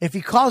 Yes. If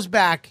he calls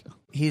back,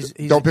 he's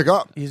Don't pick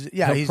up. He's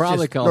He'll he's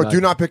probably just, call No, back.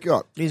 do not pick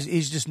up.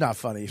 He's just not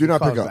funny. If Do he not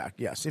calls pick up. back.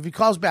 Yes, if he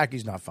calls back,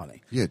 he's not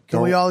funny. Yeah,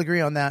 Can we don't- all agree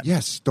on that?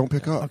 Yes, don't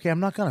pick up. Okay, I'm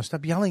not gonna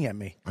stop yelling at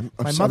me. I'm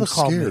My mother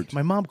called scared. me.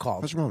 My mom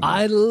called. What's wrong with you?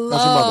 I How's your mother?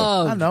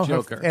 love I don't know.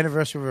 Joker. Her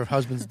anniversary of her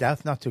husband's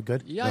death. Not too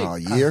good. Yikes. Oh,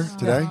 a year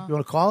today? You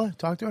want to call her?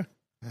 Talk to her?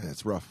 Yeah,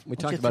 it's rough. We Why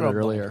don't talked you about throw it a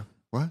bone? earlier.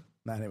 What?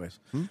 Nah, anyways.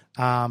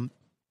 Hmm?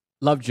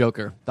 Love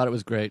Joker. Thought it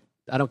was great.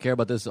 I don't care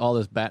about all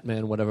this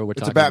Batman, whatever we're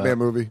It's talking a Batman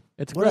about. movie.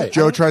 It's What great.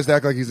 Joe tries to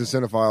act like he's a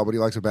cinephile, but he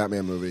likes a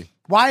Batman movie.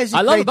 Why is it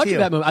I love a great bunch to of you?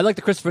 Batman movies. I like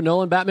the Christopher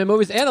Nolan Batman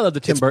movies, and I love the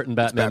Tim Burton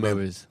Batman Batman.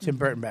 movies. Tim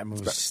Burton Batman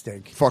movies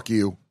stink. Fuck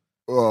you.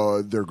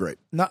 They're great.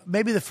 Not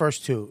maybe the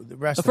first two. The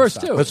rest The of them first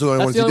suck. two. That's the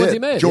only ones the he only ones did. he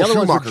made. Joel the other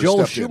ones were Schumacher Joel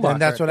stepped in. Schumacher.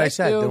 And that's what I Thank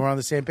said. you. They were on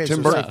the same page. Tim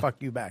so Burton. say fuck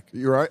you back.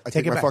 You're right. I Take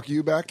take it my back. fuck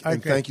you back. I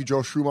And agree. thank you,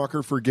 Joel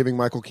Schumacher, for giving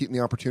Michael Keaton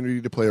the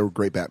opportunity to play a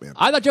great Batman.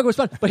 I thought Joker was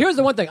fun. But here's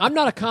the one thing. I'm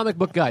not a comic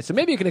book guy, so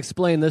maybe you can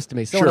explain this to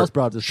me. Someone Sure. else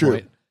brought up this Sure.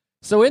 point.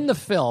 So in the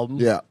film,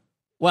 Yeah.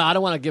 well, I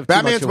don't want to give too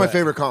Batman's much my away.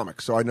 favorite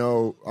comic, so I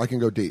know I can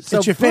go deep. So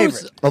It's your Bruce-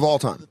 favorite. Of all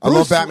time. I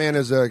love Batman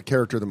as a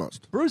character the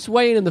most. Bruce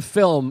Wayne in the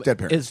film Dead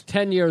parents. is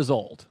 10 years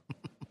old,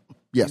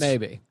 Yes.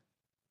 maybe.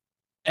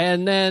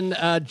 And then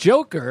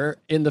Joker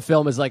in the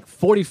film is like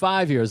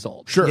 45 years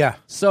old. Sure. Yeah.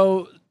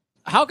 So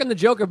how can the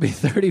Joker be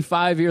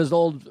 35 years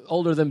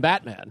older than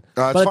Batman? it's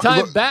By the fine. time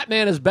Look-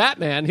 Batman is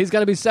Batman, he's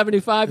going to be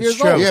 75 years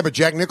true. old. Yeah, but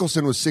Jack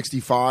Nicholson was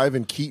 65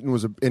 and Keaton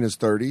was in his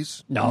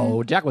 30s.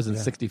 No, Jack wasn't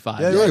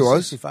 65. Yeah, he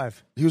was.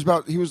 65. He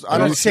was I He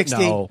don't was 60.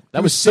 No, that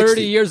He was was 30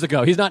 60. years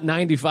ago. He's not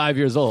 95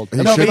 years old. He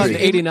That should was be.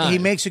 like 89. He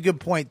makes a good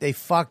point. They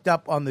fucked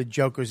up on the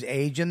Joker's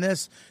age in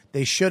this.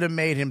 They should have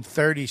made him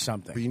 30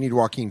 something. But you need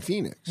Joaquin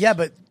Phoenix. Yeah,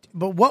 but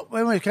what?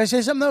 Wait, can I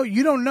say something though?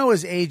 You don't know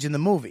his age in the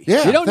movie.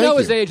 Yeah. You don't thank know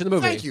his you. age in the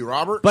movie. Thank you,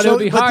 Robert. But So- it would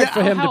be but hard the-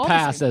 for him how to old is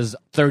pass he? as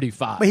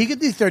 35. But he could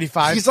do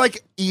 35. He's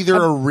like either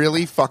a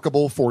really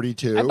fuckable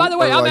 42 And by the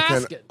way, or I'm like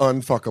asking.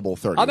 an unfuckable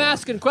 30. I'm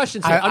asking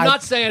questions here. I'm I-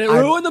 not saying it I-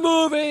 ruined the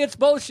movie. It's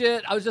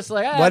bullshit. I was just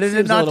like, what did it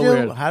seems a not little do?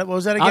 weird. What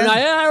was that again? I'm not,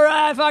 yeah,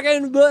 right,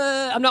 fucking,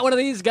 blah. I'm not one of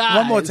these guys.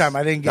 One more time.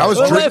 I didn't get That it. was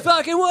Oh, drink- wait,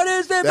 fucking, what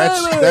is that?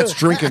 That's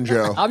drinking,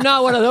 Joe. I'm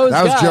not one of those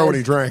That was guys. Joe when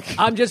he drank.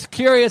 I'm just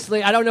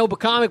curiously, I don't know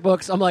comic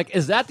books. I'm like,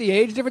 is that the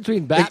age difference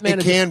between Batman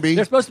and... can be.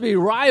 They're supposed to be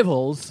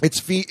rivals.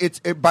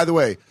 By the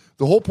way,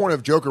 the whole point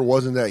of Joker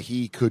wasn't that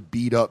he could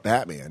beat up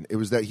Batman. It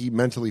was that he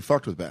mentally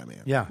fucked with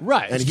Batman. Yeah.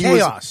 Right. And It's he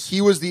chaos.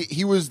 was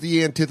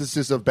the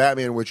antithesis of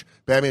Batman, which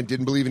Batman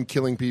didn't believe in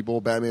killing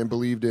people. Batman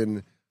believed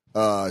in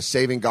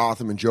saving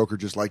Gotham, and Joker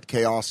just liked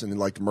chaos and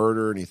liked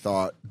murder. And he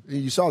thought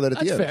you saw that at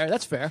That's the end. fair.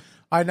 That's fair.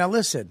 All right, now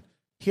listen.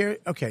 Here,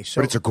 okay,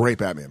 so But it's a great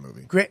Batman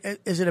movie. great.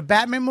 Is it a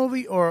Batman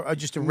movie or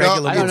just a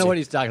regular? I don't know movie? what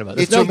he's talking about.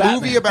 There's It's no a Batman.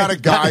 movie about a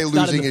guy Batman's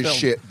not in losing the his film.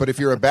 shit. But if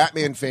you're a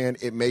Batman fan,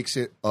 it makes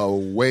it a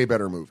way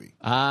better movie.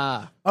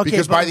 Ah. Okay,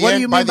 Because but by the what end,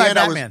 do you by mean the by end,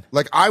 I was Batman?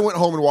 like, I went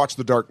home and watched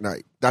The Dark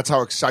Knight. That's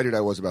how excited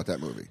I was about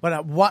that movie.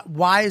 But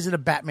why is it a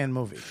Batman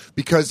movie?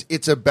 Because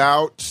it's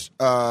about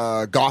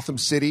Gotham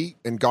City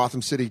and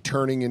Gotham City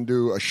turning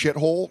into a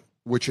shithole,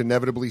 which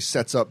inevitably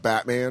sets up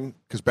Batman,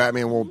 because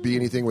Batman won't be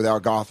anything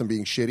without Gotham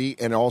being shitty,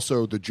 and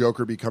also the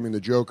Joker becoming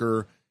the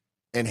Joker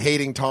and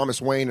hating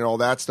Thomas Wayne and all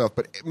that stuff,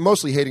 but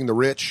mostly hating the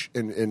rich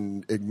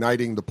and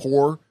igniting the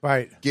poor,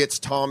 Right. gets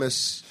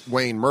Thomas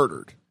Wayne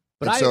murdered.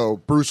 But And so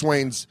Bruce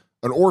Wayne's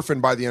an orphan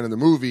by the end of the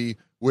movie,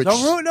 which...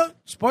 Don't ruin. No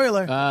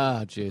spoiler.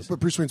 Ah, jeez. But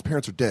Bruce Wayne's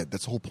parents are dead.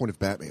 That's the whole point of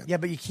Batman. Yeah,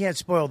 but you can't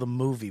spoil the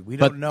movie. We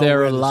But don't know. they're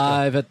where this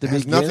alive at the It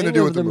has beginning nothing to do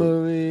of with the the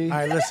movie. goes. All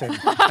right, listen.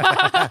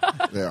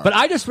 They are. But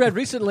I just read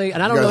recently,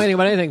 and I don't You know guys- anything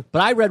about anything,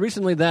 but I read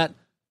recently that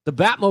the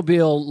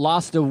Batmobile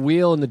lost a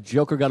wheel and the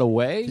Joker got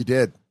away. He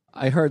did.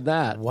 I heard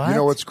that. What? You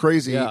know what's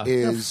crazy Yeah.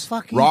 is The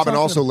fuck are you Robin talking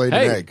also about? laid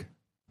Hey. an egg.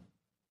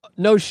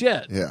 No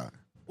shit. Yeah.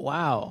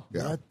 Wow.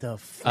 Yeah. What the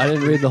fuck? I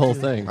didn't read the whole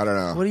thing. I don't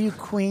know. What are you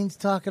queens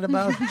talking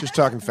about? Just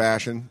talking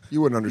fashion.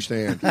 You wouldn't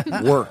understand.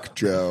 Work,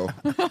 Joe.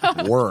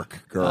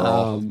 Work,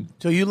 girl.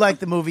 So you like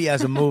the movie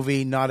as a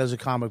movie, not as a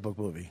comic book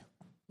movie?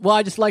 Well,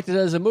 I just liked it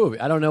as a movie.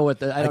 I don't know what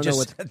the. I don't know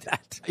what. said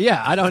that.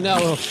 Yeah, I don't know.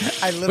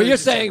 I literally But you're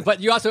just said saying, but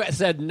you also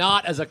said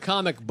not as a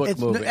comic book It's,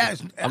 movie. I'm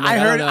like,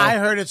 I don't know.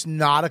 heard it's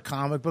not a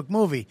comic book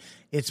movie.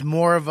 It's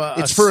more of a.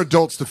 It's for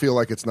adults to feel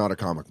like it's not a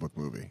comic book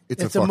movie.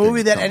 It's a fucking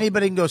movie that comic.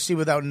 anybody can go see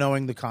without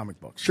knowing the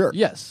comic books. Sure.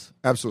 Yes.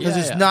 Absolutely.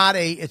 Because Yeah.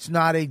 it's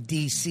not a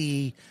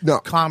DC No.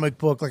 comic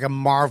book like a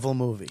Marvel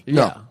movie.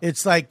 Yeah.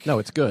 It's like No,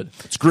 it's good.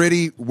 It's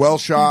gritty, well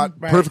shot,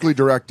 Right. perfectly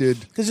directed.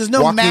 because there's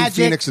no Joaquin magic.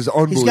 Phoenix is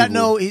unbelievable. He's got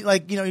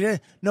no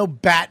no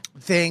bat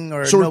thing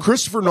or So no, when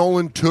Christopher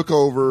Nolan took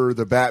over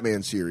the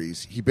Batman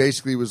series, he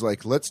basically was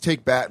like, let's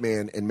take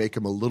Batman and make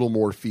him a little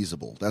more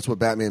feasible. That's what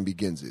Batman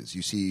Begins is.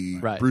 You see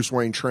Right. Bruce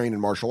Wayne train in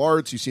martial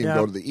arts. You see him Yeah.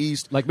 go to the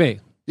East. Like me.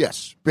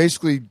 Yes.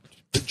 Basically,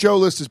 Joe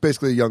List is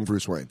basically a young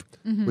Bruce Wayne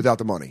without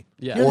the money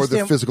Yeah. You or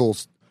the understand- physical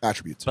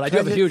attributes. But I do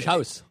have a huge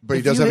house. But he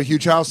If does you have a hit-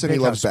 huge house and he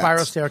Big loves house. Spiral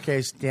bats.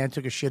 staircase. Dan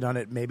took a shit on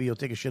it. Maybe you'll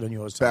take a shit on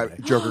yours someday.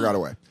 Joker got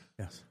away.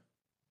 Yes.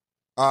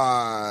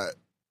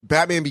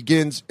 Batman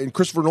Begins, and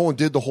Christopher Nolan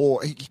did the whole.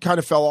 He kind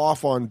of fell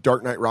off on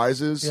Dark Knight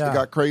Rises. Yeah. It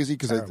got crazy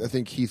because I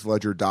think Heath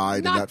Ledger died.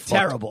 and Not that fucked-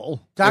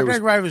 terrible. Dark It was-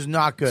 Knight Rises was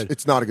not good.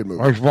 It's not a good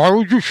movie. Why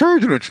would you say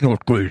that it's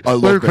not great? I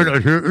love Where that. can I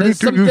hear There's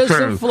anything you there's say?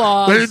 some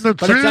flaws, In the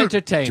but it's theater.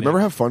 entertaining. Do you remember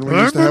how fun we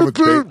used to have with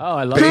Bane? Oh,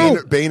 I love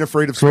it. Bane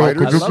Afraid of So,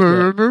 Spiders? can you I love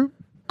hear me?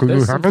 Can you There's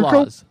hear some me, Joe?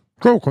 flaws.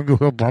 Joe, can you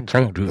hear what I'm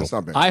saying to you? That's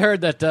not bad. I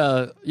heard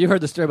that you heard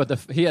the story about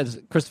he has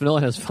Christopher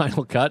Nolan has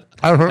Final Cut,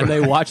 I heard- and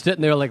they watched it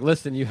and they were like,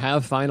 "Listen, you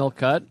have Final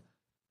Cut,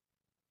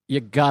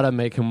 you gotta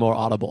make him more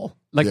audible."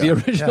 Like the Yeah.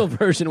 original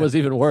version was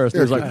even worse.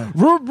 It was like, Dan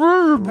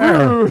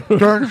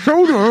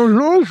Soder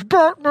loves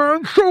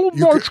Batman so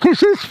much because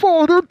his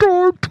father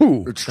died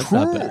too. It's That's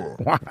true.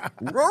 not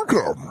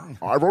Welcome.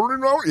 I've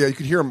already know. Yeah, you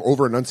could hear him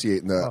over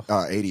enunciate in the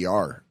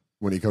ADR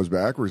when he comes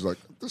back, where he's like,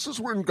 "This is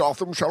when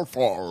Gotham shall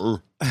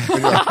fall." And you're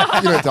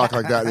like, you don't talk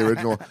like that in the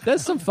original.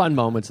 there's some fun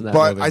moments in that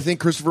But movie. I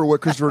think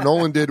what Christopher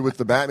Nolan did with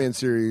the Batman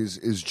series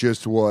is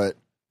just what.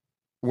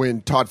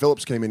 When Todd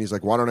Phillips came in, he's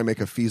like, why don't I make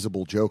a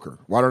feasible Joker?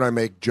 Why don't I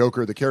make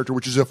Joker the character,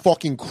 which is a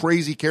fucking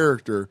crazy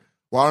character?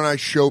 Why don't I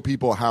show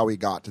people how he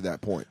got to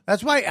that point?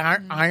 That's why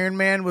Iron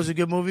Man was a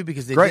good movie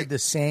because they Great. did the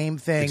same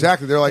thing.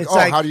 Exactly. They're like, It's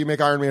how do you make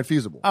Iron Man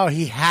feasible? Oh,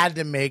 he had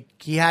to make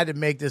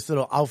this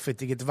little outfit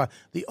to get the.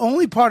 The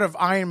only part of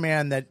Iron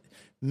Man that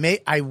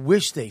I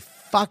wish they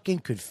fucking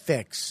could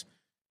fix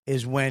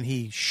is when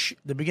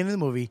the beginning of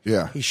the movie.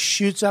 Yeah. He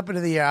shoots up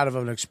into the air out of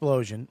an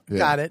explosion. Yeah.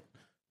 Got it.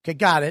 Okay,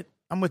 got it.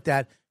 I'm with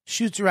that.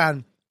 Shoots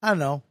around, I don't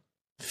know,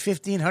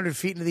 1,500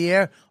 feet into the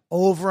air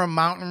over a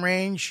mountain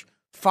range,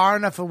 far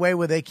enough away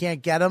where they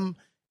can't get him,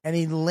 and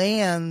he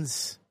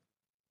lands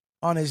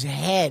on his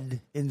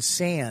head in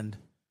sand.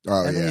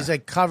 Oh, And then yeah. he's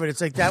like covered.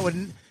 It's like that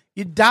would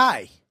you'd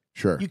die.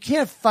 Sure. You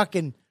can't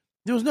fucking.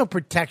 There was no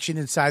protection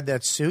inside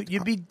that suit.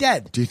 You'd be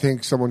dead. Do you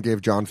think someone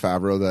gave John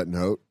Favreau that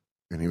note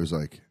and he was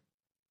like,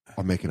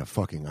 I'm making a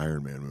fucking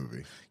Iron Man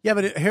movie? Yeah,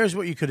 but here's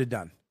what you could have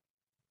done.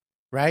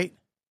 Right?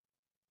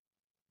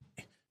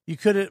 You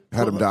could have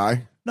Had him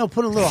die? No,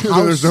 put a little So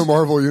house. there's no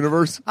Marvel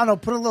Universe? I don't know.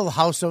 Put a little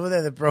house over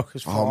there that broke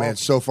his fall. Oh, man,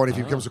 it's so funny if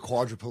he becomes a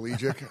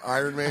quadriplegic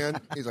Iron Man.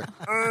 He's like,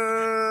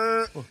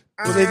 Well,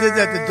 they did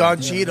that to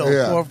Don Cheadle.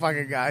 Yeah. Poor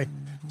fucking guy.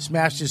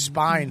 Smashed his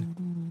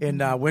spine in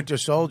Winter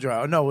Soldier.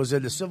 Oh, no, was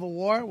it the Civil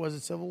War? Was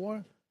it Civil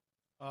War?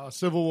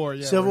 Civil War,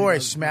 yeah. Civil where War. he He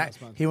does- smacked. that's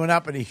fine. He went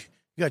up and he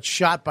got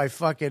shot by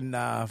fucking.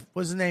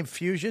 What's his name?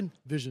 Fusion.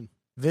 Vision.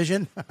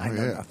 Vision. I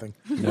know yeah. nothing.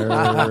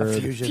 Nerd.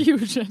 Fusion.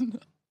 Fusion.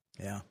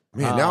 Yeah.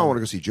 man, now I want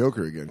to go see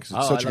Joker again because it's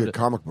Oh, such I a loved good it.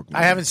 comic book movie.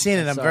 I haven't seen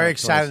it. I'm Saw very it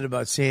excited twice.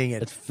 about seeing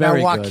it. It's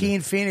very now, good.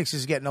 Joaquin Phoenix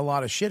is getting a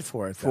lot of shit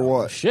for it. For though.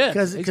 what? Shit,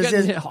 'Cause- he's 'cause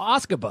getting there's-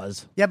 Oscar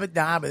buzz. Yeah, but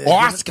nah, but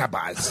Oscar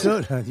buzz.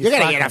 Dude, You're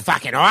going to get a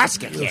fucking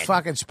Oscar, You kid.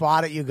 fucking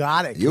spot it. You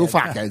got it. You kid.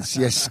 fucking,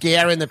 you're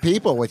scaring the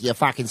people with your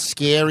fucking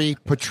scary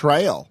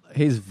portrayal.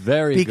 He's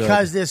very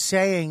because good. they're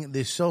saying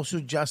the social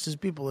justice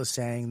people are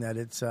saying that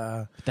it's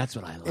That's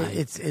what I like.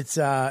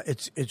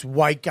 it's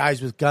white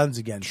guys with guns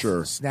again.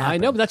 Sure. snapping. I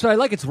know, but that's what I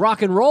like. It's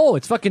rock and roll.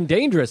 It's fucking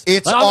dangerous.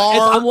 It's Like,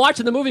 our- I'm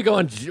watching the movie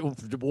going,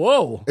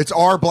 whoa. It's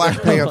our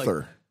Black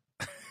Panther.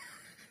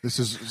 This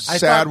is I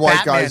sad thought white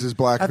Batman- guys is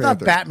Black I Panther.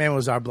 thought Batman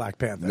was our Black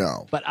Panther.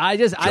 No. But I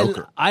just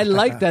Joker. I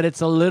like that it's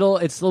a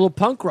little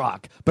punk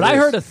rock. But It I is.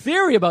 heard a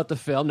theory about the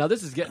film. Now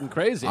this is getting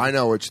crazy. I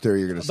know which theory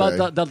you're going to say.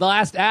 But the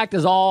last act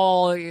is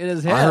all in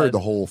his head. I heard the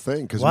whole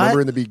thing because What?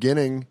 remember in the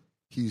beginning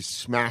he's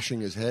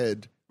smashing his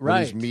head when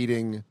he's Right.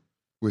 meeting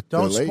with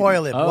Don't the lady.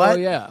 spoil it. Oh what?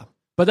 yeah.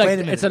 But like, Wait a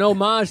minute. it's an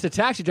homage to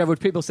Taxi Driver,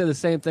 which people say the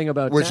same thing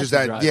about. Which Taxi is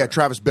that Driver. yeah,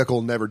 Travis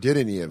Bickle never did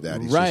any of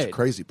that. He's just a Right.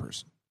 crazy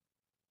person.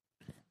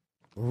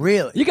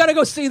 Really? You got to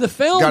go see the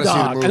film, Gotta see the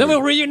dog, movie. and then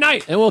we'll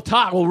reunite and we'll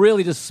talk. We'll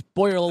really just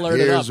spoiler alert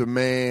it up. Here's a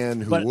man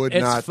who But would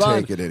it's not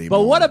fun. take it anymore.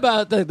 But what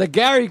about the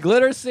Gary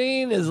Glitter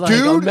scene? Is like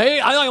Dude.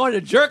 amazing. I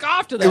wanted to jerk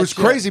off to that. It was shit.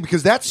 crazy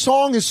because that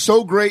song is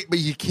so great, but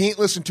you can't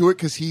listen to it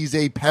because he's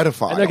a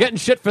pedophile. And they're getting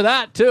shit for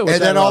that too.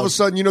 And then all of a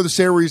sudden, you know the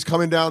scene where he's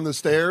coming down the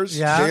stairs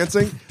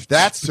dancing?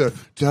 That's a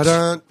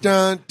dun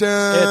dun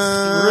dun.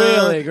 It's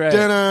really great.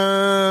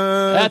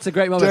 That's a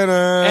great moment. And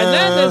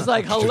then there's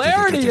like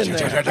hilarity in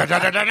there.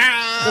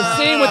 The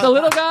scene with the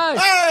little guy.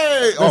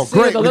 Hey! The Oh,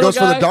 scene with great. When he goes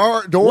for the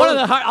door. One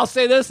of the I'll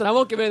say this, and I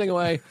won't give anything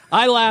away.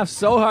 I laughed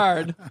so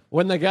hard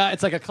when the guy.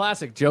 It's like a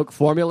classic joke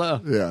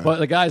formula. Yeah. But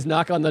the guys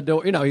knock on the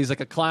door. You know, he's like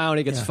a clown.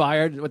 He gets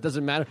fired. It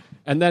doesn't matter.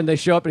 And then they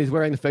show up and he's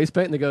wearing the face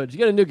paint. And they go, "Did you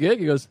get a new gig?"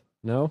 He goes,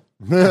 "No."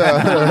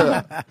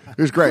 It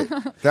was great.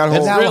 That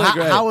whole Now, really how,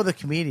 great. how are the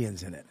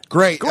comedians in it?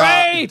 great,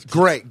 Great!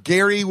 great.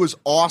 Gary was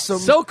awesome.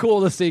 So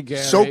cool to see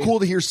Gary. So cool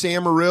to hear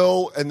Sam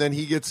Morrill, and then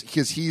he gets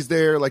because he's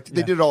there. Like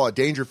they did it all at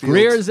Dangerfield.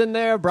 Greer's in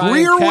there. Brian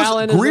Greer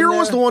Callen was is Greer in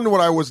was there. the one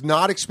when I was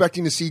not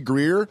expecting to see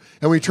Greer,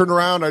 and when he turned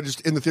around, I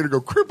just in the theater go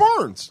Greer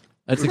Barnes.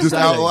 That's just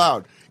exciting. out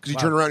loud because he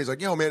turned around, he's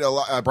like, "Yo, man,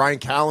 Brian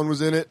Callen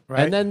was in it."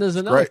 Right? And then there's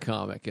another great.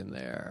 comic in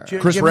there.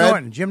 Chris Jim Red?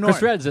 Norton. Jim Norton.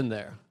 Chris Red's in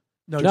there.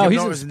 No, No, Jim he's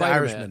Norton in was in the Spider-Man.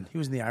 Irishman. He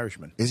was in the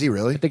Irishman. Is he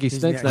really? I think he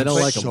stinks, and I I'm don't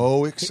like him.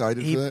 So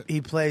excited for that. He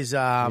plays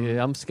Yeah,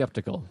 I'm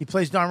skeptical. he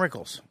plays Don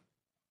Rickles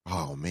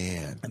Oh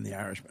man, in the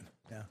Irishman.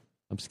 Yeah.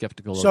 I'm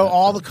skeptical. So of that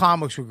all film. the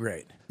comics were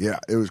great. yeah,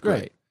 it was great.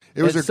 Great.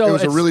 It was It's a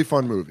it's- really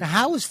fun movie. Now,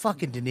 how was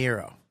fucking De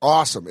Niro?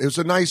 Awesome. It was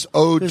a nice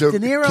ode to De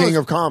Niro's- King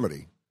of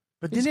Comedy.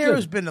 But He's De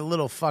Niro's good. been a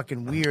little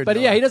fucking weird. But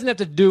though. yeah, he doesn't have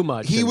to do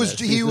much. He in was-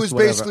 this. he He's was just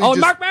whatever. basically Oh, just-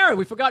 Mark Maron.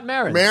 We forgot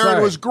Maron. Maron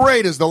Sorry. was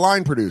great as the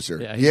line producer.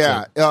 Yeah, he's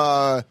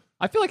yeah.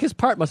 I feel like his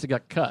part must have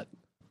got cut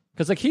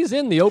because like he's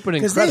in the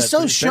opening because they credits.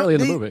 so He's show barely in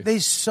the they,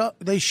 movie.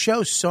 they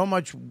show so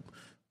much.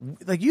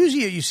 Like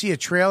usually you see a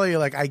trailer, you're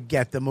like, I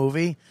get the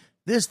movie.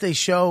 This they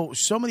show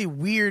so many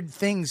weird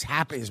things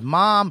happen. His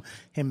mom,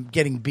 him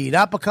getting beat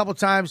up a couple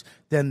times,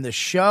 then the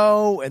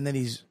show, and then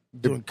he's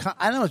doing.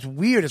 I don't know. It's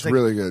weird. It's like,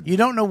 really good. You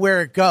don't know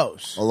where it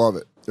goes. I love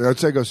it. I'd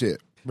say go see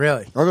it.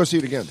 Really. I'll go see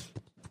it again.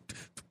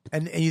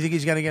 And you think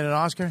he's going to get an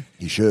Oscar?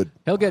 He should.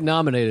 He'll get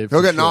nominated. He'll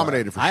for get sure.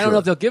 nominated for I don't sure. know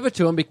if they'll give it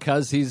to him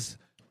because he's.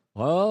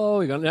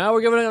 Oh, now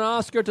we're giving an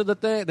Oscar to the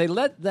thing. They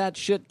let that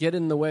shit get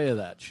in the way of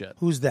that shit.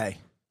 Who's they?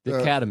 The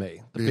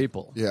Academy, the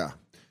people. Yeah.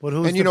 But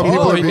who's And you the know, people?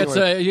 people Oh, are he being gets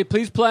like-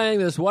 he's playing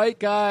this white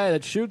guy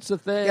that shoots a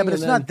thing. Yeah, but and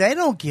it's then- not. They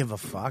don't give a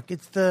fuck.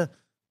 It's the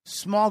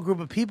small group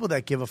of people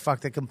that give a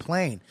fuck that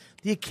complain.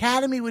 The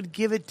Academy would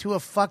give it to a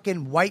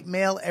fucking white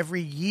male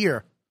every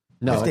year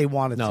no, if they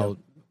wanted no. to.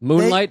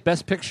 Moonlight,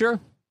 Best Picture.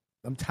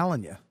 I'm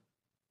telling you.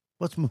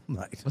 What's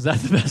Moonlight? Was that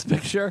the Best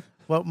Picture?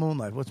 What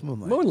Moonlight? What's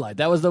Moonlight? Moonlight.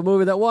 That was the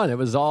movie that won. It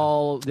was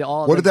all the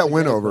all. What did that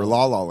win the- over?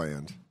 La La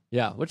Land.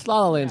 Yeah, which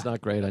La La Land's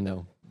not great. I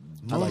know.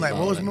 I like Moonlight. La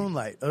What La was Land.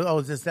 Moonlight? Oh,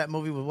 is this that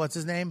movie with what's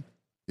his name?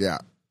 Yeah.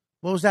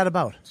 What was that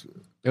about?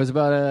 It was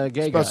about a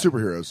gay It's about guy.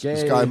 superheroes. Gay,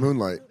 This guy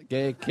Moonlight.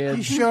 Gay Are kid.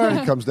 you sure?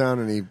 He comes down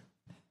and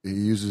he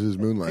uses his Are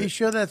you moonlight.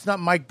 sure that's not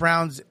Mike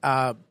Brown's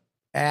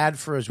ad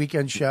for his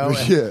weekend show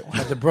Yeah.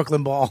 at the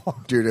Brooklyn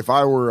Ball? Dude, if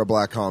I were a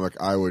black comic,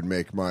 I would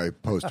make my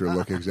poster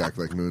look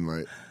exactly like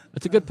Moonlight.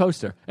 It's a good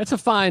poster. It's a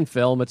fine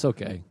film. It's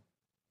okay.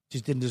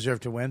 Just didn't deserve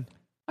to win.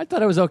 I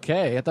thought it was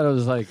okay. I thought it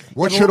was like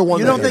What should have won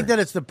You that don't year? think that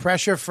it's the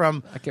pressure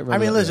from? I can't I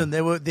remember mean,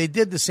 that, listen, they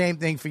did the same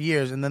thing for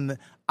years, and then the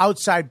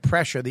outside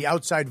pressure, the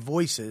outside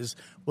voices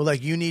were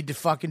like, "You need to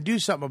fucking do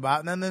something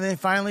about," it. And then they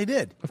finally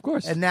did. Of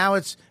course. And now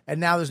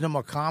there's no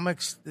more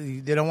comics.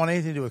 They don't want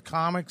anything to do with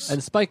comics.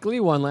 And Spike Lee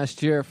won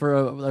last year for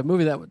a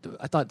movie that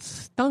I thought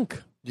stunk.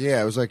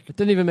 Yeah, it was like, It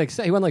didn't even make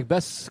sense. He won like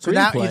best screenplay. so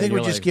now you think and we're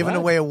you're just like, giving what?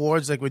 away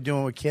awards like we're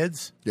doing with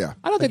kids? yeah.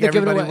 I don't Like think they're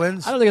giving everybody away.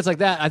 wins? I don't think it's like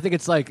that. I think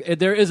it's like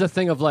there is a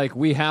thing of like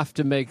we have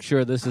to make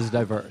sure this is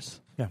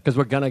diverse. Yeah. Because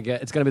we're gonna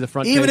get it's gonna be the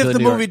front. Even page if of the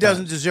New York movie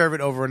doesn't Times. deserve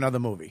it over another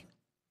movie.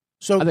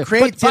 So I think-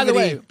 creativity. But by the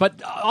way,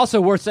 but also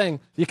worth saying,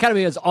 the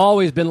Academy has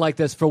always been like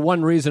this for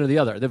one reason or the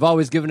other. They've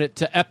always given it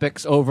to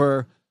epics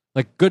over,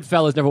 like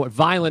Goodfellas never won.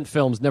 Violent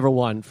films never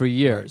won for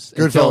years.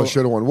 Until- Goodfellas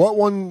should have won. What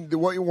won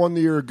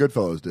the year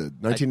Goodfellas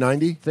did?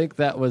 1990? I think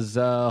that was.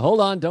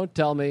 Hold on, don't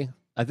tell me.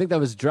 I think that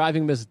was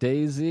Driving Miss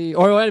Daisy,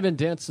 or it might have been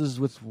Dances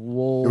with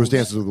Wolves. It was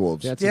Dances with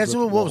Wolves. Dances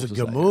with Wolves was a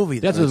good that movie,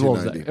 year. though. Dances with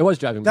Wolves. 1990. It was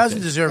Driving Miss doesn't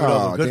Daisy. deserve it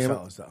Oh, over damn it.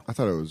 Goodfellas, though. I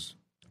thought it was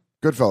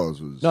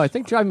Goodfellas was. No, I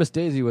think Driving Miss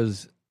Daisy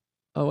was.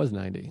 Oh, it was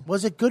 90.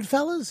 Was it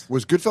Goodfellas?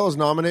 Was Goodfellas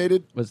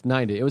nominated? It was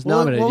 90. It was What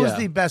nominated. was yeah.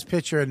 the best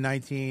picture in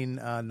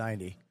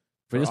 1990?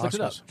 We just looked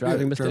it up. Oscars?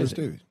 Driving Yeah, Miss Travis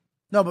Daisy. Davies.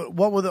 No, but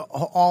what were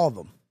all of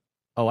them?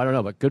 Oh, I don't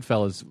know, but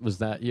Goodfellas was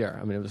that year.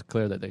 I mean, it was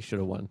clear that they should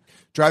have won.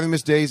 Driving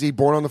Miss Daisy,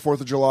 Born on the 4th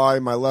of July,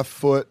 My Left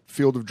Foot,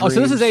 Field of Oh, Dreams. so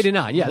this is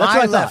 89. Yeah, that's My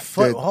what I left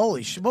thought. foot.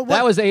 Holy shit! What,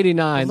 That was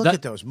 89. Look that,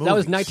 at those That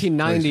was movies.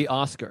 1990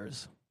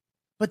 Oscars.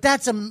 But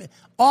that's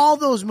all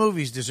those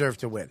movies deserve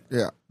to win.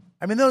 Yeah.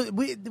 I mean,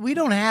 we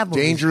don't have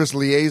movies. Dangerous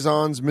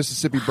Liaisons,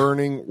 Mississippi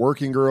Burning,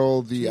 Working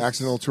Girl, The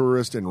Accidental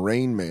Tourist, and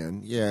Rain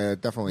Man. Yeah,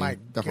 definitely. My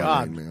definitely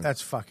God, Rain Man.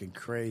 that's fucking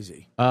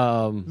crazy.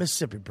 1991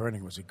 Mississippi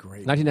Burning was a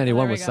great. 1991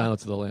 There we was go.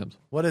 Silence of the Lambs.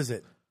 What is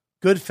it?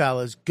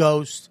 Goodfellas,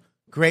 Ghost,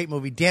 great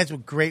movie. Dance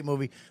with great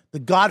movie. The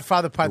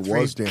Godfather Part It 3.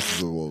 was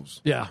Dances with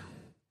Wolves. Yeah.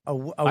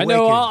 I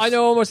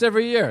know almost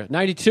every year.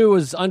 92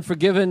 was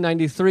Unforgiven.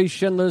 93,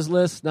 Schindler's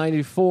List.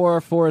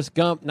 94, Forrest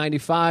Gump.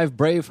 95,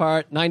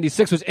 Braveheart.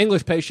 96 was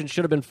English Patient.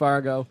 Should have been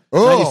Fargo.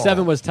 Oh.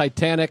 97 was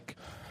Titanic.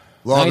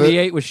 Love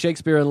 98 it. was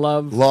Shakespeare in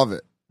Love. Love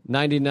it.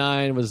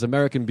 99 was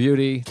American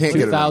Beauty. Can't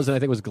get 2000 I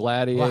think was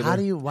Gladiator. Well, how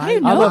do you? How Why? do you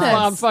know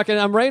this?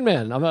 I'm Rain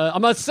Man.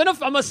 I'm a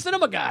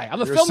cinema guy.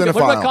 I'm a You're a film guy. What do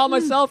I cinephile. call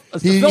myself? A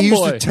He film used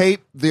boy. to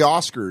tape the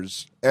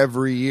Oscars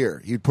every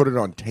year. He'd put it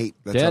on tape.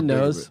 That's how Dan big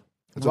knows. Of it.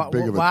 That's how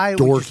big of a Why? dork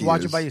Would you just he watch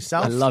is. it by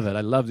yourself? I love it.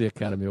 I love the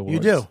Academy Awards. You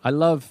do? I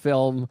love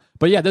film.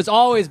 But yeah, there's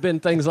always been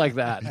things like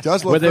that. He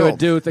does love where they film. would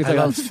do things I like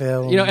love that.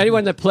 film. You know,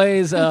 anyone that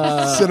plays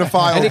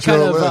Cinephile any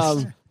kind of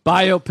journalist.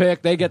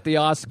 biopic, they get the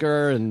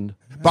Oscar. And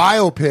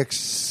Biopics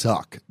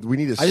suck. We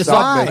need to I just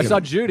stop saw, I making saw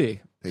them.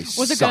 Judy. They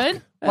Was it suck.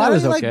 good? Why It do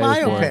was you like okay. It was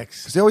fine. biopics?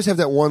 Because they always have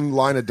that one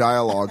line of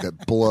dialogue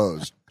that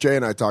blows. Jay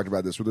and I talked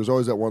about this, where there's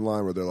always that one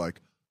line where they're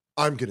like,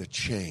 I'm going to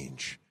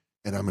change,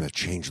 and I'm going to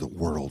change the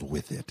world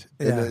with it.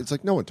 And Yeah. it's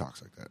like, no one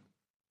talks like that.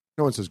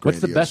 No one says What's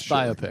the grandiose best shit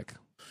like biopic? that.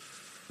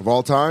 Of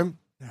all time?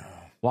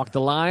 Walk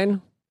the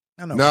Line?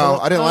 I don't know. No,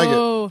 I didn't like it.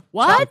 Oh,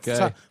 what?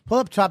 Okay. Pull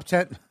up top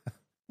 10.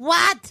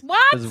 What?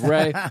 What? Is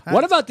Ray.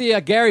 What about the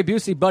Gary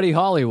Busey, Buddy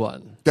Holly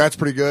one? That's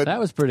pretty good. That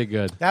was pretty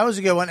good. That was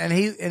a good one, and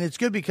it's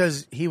good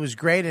because he was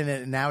great in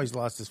it, and now he's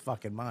lost his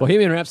fucking mind.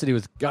 Bohemian Rhapsody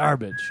was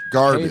garbage.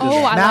 Garbage. Hated Oh,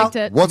 it. I Mal- liked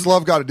it. What's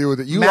love got to do with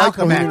it? You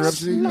Malcolm like Bohemian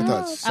X. Rhapsody? I thought it I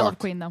love sucked.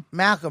 Queen though.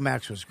 Malcolm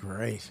X was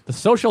great. The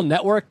Social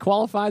Network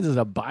qualifies as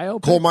a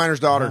biopic. Coal miner's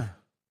daughter.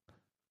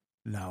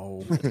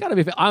 No, It's got to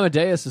be.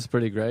 Amadeus is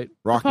pretty great.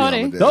 Rock me, Capote.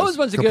 Amadeus. Those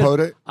ones are Capote?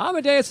 good.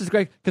 Amadeus is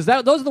great because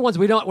those are the ones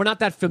we're not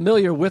that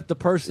familiar with the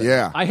person.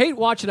 Yeah. I hate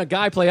watching a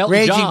guy play Elton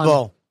Raging John.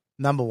 Bull,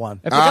 number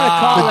one. If we're gonna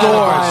call The that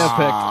Doors. a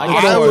biopic,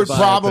 I guess would it's a biopic.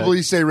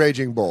 probably say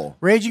Raging Bull.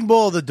 Raging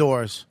Bull, The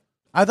Doors.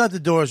 I thought The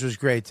Doors was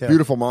great too.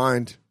 Beautiful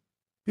Mind.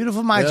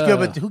 Beautiful Mind's Yeah. good,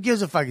 but who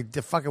gives a fuck?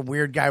 The fucking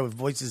weird guy with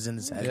voices in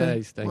his head. Yeah,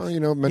 he stinks. Well,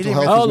 you know, mental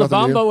didn't- health Oh, is La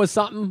nothing new. Bamba was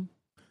something.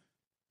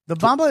 The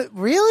Bamba,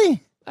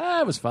 really?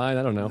 It was fine.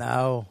 I don't know.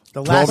 No,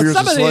 the 12 last years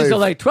Some a of these Slave. are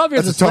like 12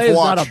 Years That's a a tough Slave is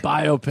not a watch.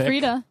 biopic.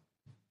 Frida.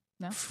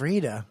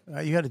 Frida.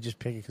 You had to just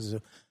pick it because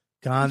of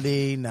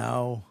Gandhi.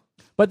 No,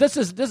 But this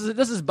is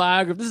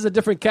biography. This is a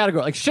different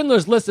category. Like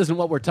Schindler's List isn't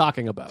what we're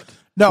talking about.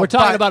 No, we're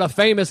talking but- about a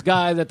famous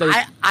guy that they.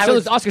 I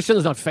would- Oscar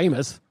Schindler's not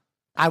famous.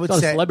 I would He's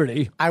not a say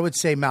celebrity. I would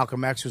say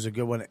Malcolm X was a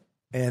good one,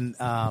 and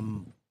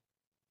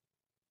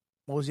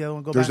what was the other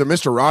one? Go There's back. a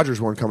Mr. Rogers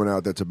one coming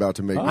out that's about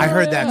to make. I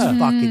heard that's yeah.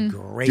 fucking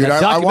great. Dude,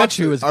 That I watched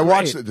documentary it. was I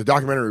watched great. it. The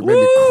documentary made me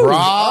Woo! cry.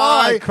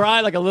 Oh, I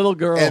cried like a little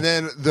girl. And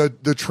then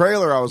the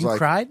trailer, I was You like,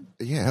 cried?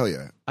 yeah, hell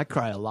yeah. I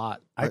cry a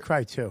lot. I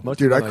cried too. Most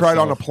Dude, of I them cried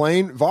on a myself.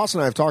 plane. Voss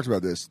and I have talked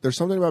about this. There's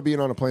something about being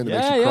on a plane that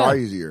makes Yeah, you yeah. cry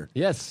easier.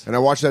 Yes. And I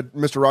watched that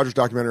Mr. Rogers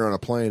documentary on a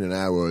plane, and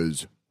I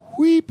was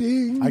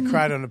weeping. I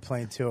cried on a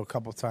plane too a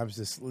couple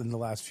times in the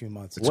last few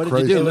months. What did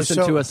crazy. you do? It was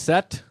Listen so- to a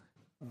set?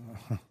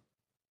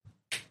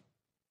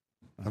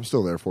 I'm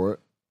still there for it.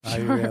 Are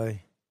you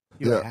really?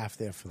 You were Yeah. half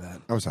there for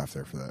that. I was half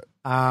there for that.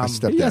 My Um,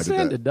 stepdad Yes, did that.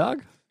 ended,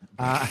 Doug.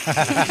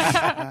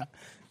 yeah,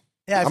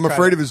 I'm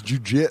afraid of his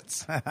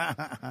jujits.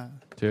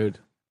 Dude,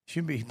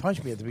 He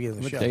punched me at the beginning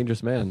of I'm the a show.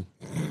 dangerous man.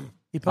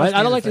 He I punched me in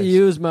don't the like to face.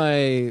 use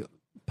my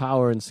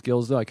power and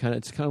skills though.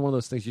 It's kind of one of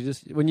those things you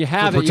just when you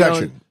have For it, you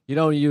protection.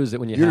 don't use it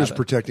when you You're have just it.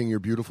 protecting your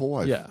beautiful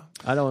wife. Yeah,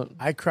 I don't.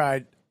 I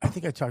cried. I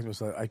think I talked about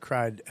this. I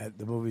cried at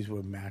the movies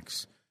where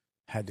Max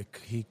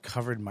he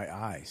covered my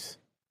eyes,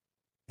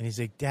 and he's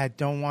like, "Dad,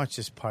 don't watch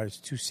this part. It's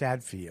too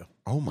sad for you."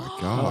 Oh my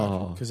god.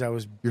 Oh. Because I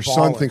was Your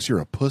bawling. son thinks you're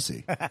a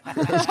pussy.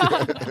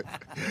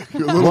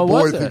 Your little What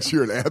boy was it? thinks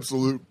you're an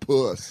absolute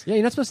puss. Yeah,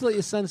 you're not supposed to let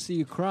your son see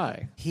you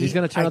cry. He's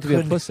going to turn I out to be a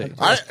couldn't- pussy.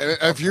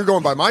 If you're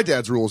going by my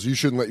dad's rules, you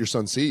shouldn't let your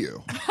son see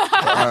you.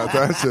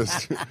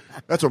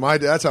 That's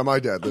how my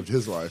dad lived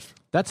his life.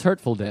 That's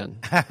hurtful, Dan,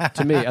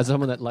 to me as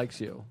someone that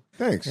likes you.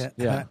 Thanks.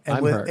 Yeah, and,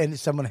 I'm hurt. and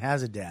someone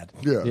has a dad.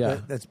 Yeah. Yeah.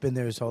 That's been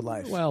there his whole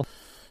life. Well,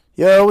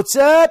 Yo, what's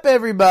up,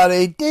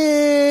 everybody?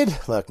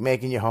 Look,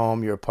 making your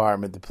home, your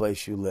apartment, the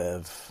place you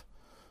live,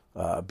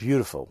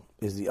 beautiful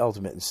is the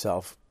ultimate in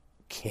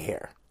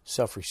self-care,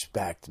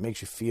 self-respect. It makes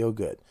you feel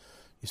good.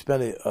 You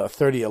spend a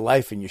third of your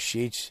life in your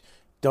sheets.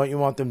 Don't you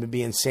want them to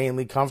be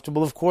insanely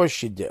comfortable? Of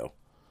course you do.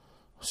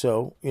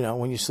 So,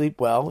 when you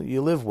sleep well,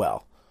 you live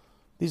well.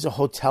 These are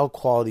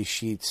hotel-quality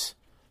sheets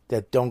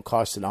that don't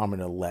cost an arm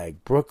and a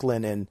leg.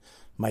 Brooklinen,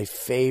 my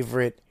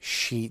favorite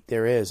sheet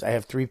there is. I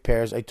have 3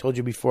 pairs. I told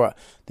you before.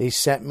 They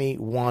sent me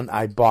one.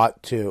 I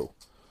bought 2.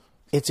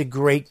 It's a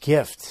great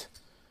gift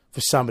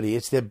for somebody.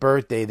 It's their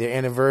birthday, their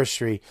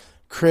anniversary,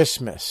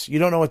 Christmas. You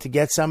don't know what to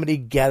get somebody?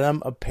 Get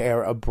them a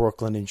pair of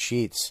Brooklinen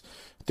sheets.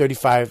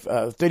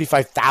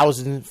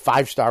 35,000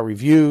 5-star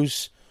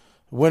reviews.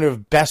 Winner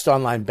of Best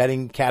Online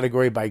Betting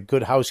category by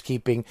Good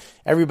Housekeeping.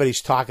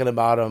 Everybody's talking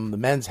about them. The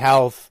Men's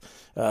Health,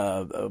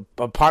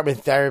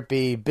 Apartment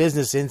Therapy,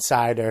 Business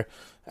Insider.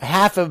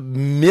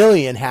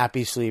 500,000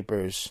 happy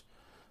sleepers.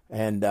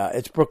 And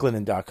it's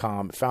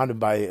brooklinen.com. Founded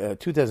by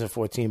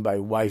 2014 by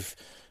wife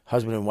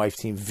husband and wife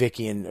team,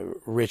 Vicky and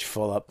Rich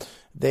Fulop.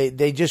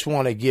 They just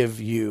want to give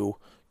you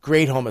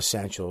great home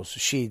essentials,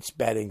 sheets,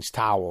 beddings,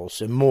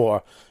 towels, and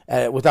more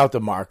without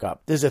the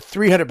markup. There's a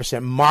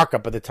 300%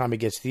 markup by the time it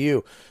gets to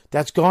you.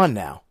 That's gone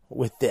now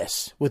with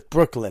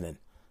Brooklinen.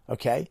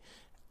 Okay?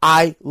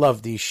 I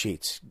love these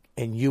sheets,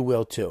 and you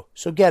will too.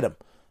 So get them.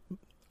 All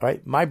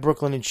right? My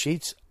Brooklinen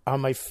sheets are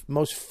my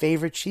most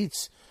favorite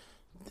sheets.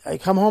 I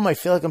come home, I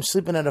feel like I'm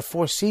sleeping at a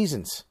Four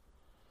Seasons.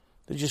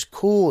 They're just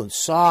cool and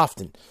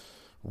soft and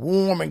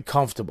warm and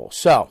comfortable.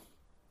 So,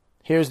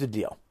 here's the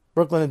deal.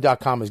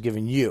 Brooklinen.com is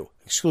giving you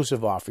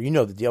exclusive offer. You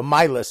know the deal.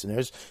 My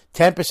listeners,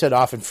 10%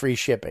 off and free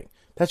shipping.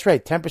 That's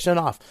right, 10%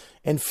 off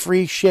and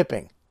free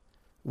shipping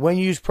when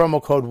you use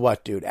promo code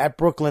WhatDude at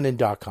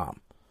Brooklinen.com.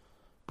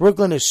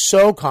 Brooklyn is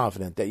so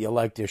confident that you'll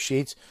like their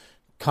sheets,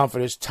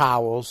 comforters,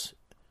 towels.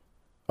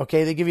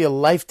 Okay, they give you a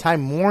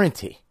lifetime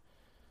warranty.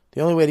 The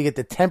only way to get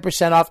the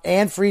 10% off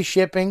and free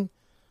shipping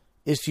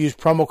is to use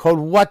promo code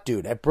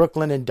WhatDude at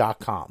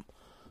Brooklinen.com.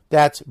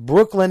 That's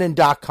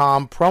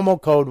Brooklinen.com, promo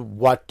code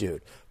WhatDude.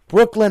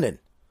 Brooklinen.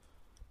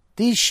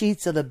 These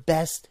sheets are the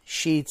best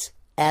sheets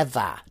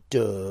ever,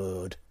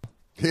 dude.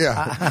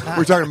 Yeah.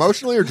 We're talking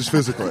emotionally or just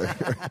physically?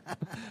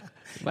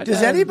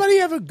 Does anybody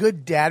have a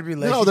good dad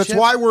relationship? No, that's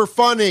why we're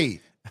funny.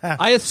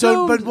 I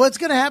assume. But what's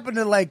going to happen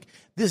to like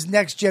this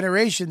next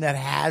generation that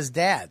has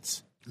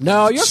dads?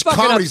 No, you're fucking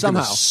up Comedy's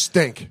somehow. gonna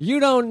stink.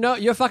 You don't know.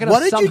 You're fucking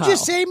What up somehow. did you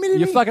just say to me?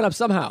 You're fucking up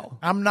somehow.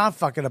 I'm not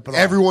fucking up at all.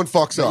 Everyone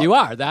fucks up. You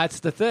are.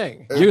 That's the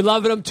thing. You're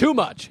loving him too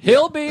much.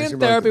 He'll be in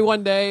therapy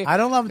one day. I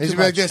don't love him He's too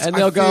like much. this, And I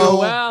they'll go, feel-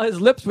 well, his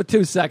lips were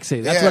too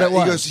sexy. That's Yeah, what it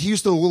was. He goes, he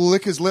used to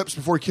lick his lips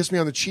before he kissed me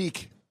on the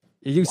cheek.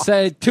 You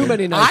say too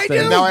many nice I do.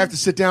 things. Now I have to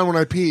sit down when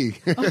I pee.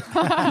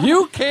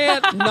 You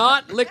can't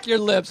not lick your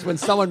lips when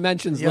someone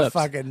mentions You're lips.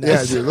 fucking Yeah,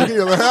 nuts. dude. Look at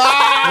you.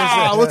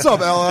 Ah, what's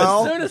up, As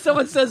LL? soon as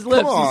someone says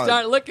lips, you on.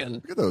 start licking.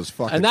 Look at those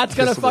fucking And that's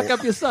going to kissable- fuck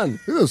up your son.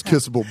 Look at those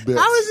kissable bits.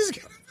 How is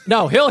this?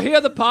 No, he'll hear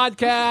the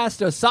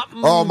podcast or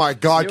something. Oh my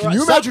God! Can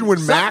you imagine when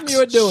something Max you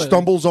were doing.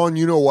 stumbles on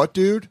you know what,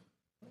 dude?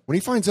 When he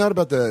finds out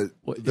about the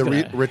What, he's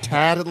gonna-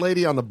 retarded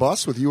lady on the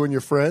bus with you and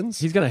your friends,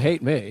 He's going to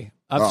hate me.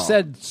 I've Oh,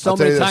 said so I'll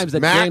tell many you this, times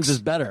that Max- James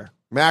is better.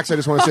 Max, I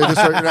just want to say this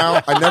right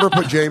now. I never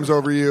put James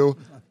over you.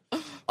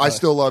 I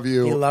still love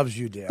you. He loves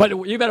you, dear. But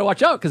you better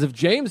watch out because if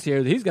James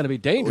here, he's going to be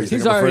dangerous. You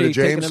think He's I'm afraid already of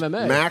James? taking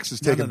MMA. Max is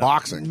taking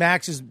boxing.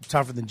 Max is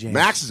tougher than James.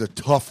 Max is a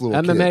tough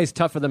little MMA kid. is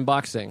tougher than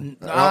boxing.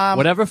 Um,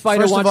 Whatever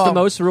fighter first of wants all, the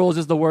most rules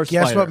is the worst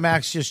Guess fighter. what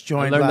Max just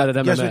joined? I learned that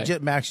at Guess MMA.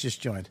 what Max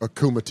just joined? A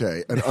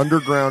kumite, an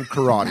underground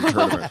karate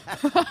tournament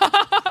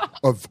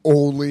of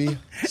only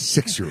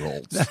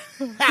 6-year-olds.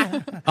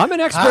 I'm an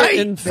expert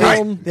in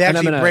film They and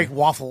actually MMA. break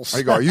waffles.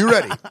 I go, are you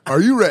ready? Are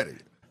you ready?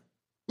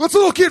 Let's a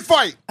little kid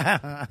fight.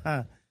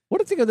 What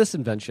do you think of this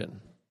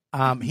invention?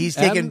 He's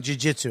taking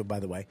jiu-jitsu, by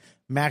the way.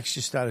 Max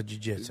just started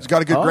jiu-jitsu. He's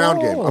got a good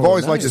ground game. I've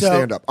always liked his nice. So-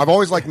 stand-up. I've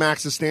always liked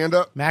Max's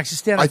stand-up. Max's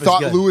stand-up I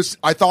thought is good.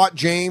 I thought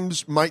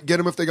James might get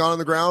him if they got on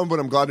the ground, but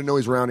I'm glad to know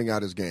he's rounding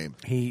out his game.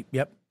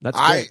 Yep. That's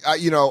I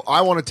great.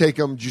 I want to take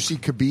him. Did you see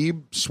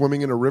Khabib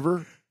swimming in a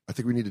river? I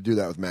think we need to do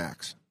that with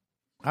Max.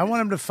 I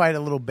want him to fight a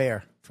little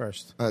bear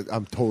first.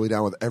 I'm totally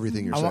down with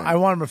everything you're saying. I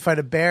want him to fight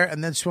a bear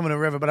and then swim in a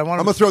river, but I want I'm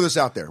him going to throw this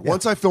out there.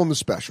 Once I film the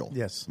special,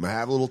 Yes. I'm going to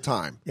have a little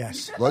time.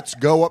 Yes. Let's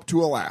go up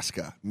to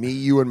Alaska. Me,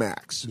 you, and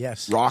Max.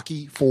 Yes.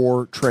 Rocky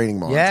IV training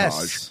montage.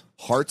 Yes.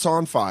 Hearts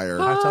on fire.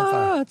 Hearts on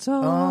fire. Hearts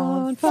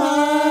on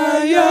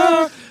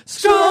fire,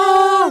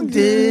 strong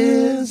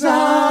desire,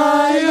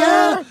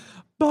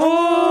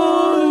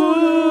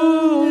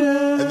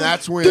 And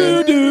that's when.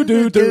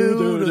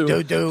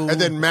 Do. And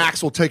then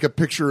Max will take a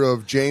picture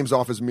of James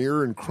off his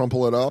mirror and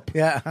crumple it up.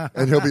 Yeah.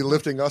 And he'll be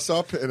lifting us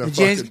up in a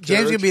James fucking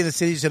gonna carriage. be in the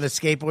city, he's on a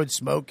skateboard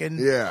smoking.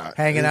 Yeah.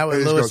 Hanging out with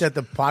And he Lewis goes, at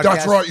the podcast.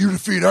 That's right, you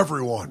defeat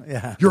everyone.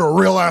 Yeah. You're a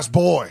real ass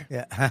boy.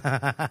 Yeah.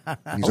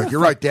 He's like,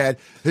 you're right, Dad.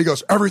 He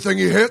goes, everything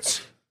he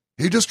hits,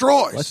 he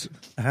destroys.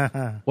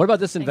 What about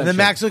this invention? And then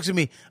Max looks at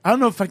me. I don't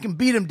know if I can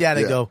beat him, Dad.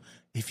 I Yeah. go,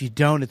 if you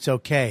don't, it's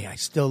okay. I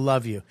still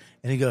love you.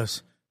 And he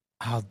goes,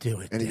 I'll do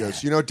it. And he Dad.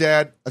 goes, you know,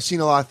 Dad, I've seen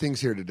a lot of things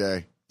here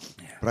today.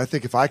 But I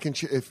think if I can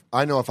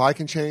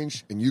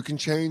change and you can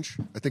change,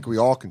 I think we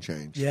all can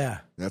change. Yeah.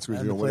 That's what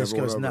he's And the going to win place goes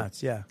everyone over.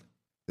 nuts. Yeah.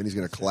 Then he's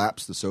going to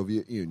collapse the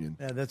Soviet Union.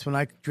 Yeah, that's when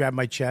I grab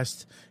my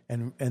chest,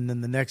 and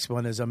then the next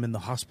one is I'm in the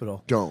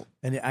hospital. Don't.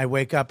 And I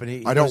wake up, and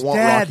he I don't goes, want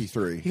Dad. Rocky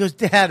III. He goes,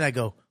 Dad, and I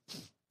go,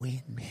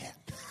 win, man.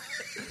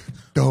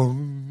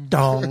 Dong.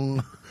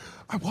 Dong.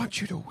 I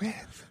want you to win.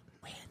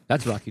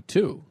 That's Rocky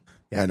 2.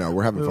 Yeah, no,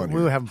 we're having fun We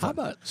here. were having How fun.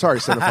 about Sorry,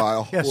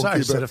 cinephile. Yeah, sorry,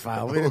 keep it-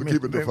 cinephile. We We'll didn't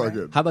keep it mean- to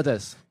fucking. how about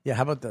this? Yeah,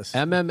 how about this?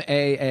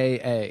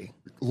 MMAAA.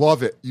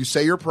 Love it. You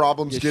say your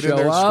problems, You get in show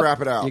there and up,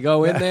 scrap it out. You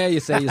go in there, you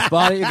say you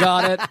spot it, you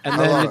got it, and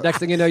love then it. next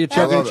thing you know, you're I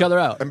choking love each it. other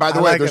out. And by the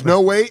I way, like there's it. no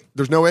weight,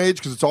 there's no age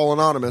because it's all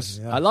anonymous.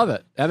 I love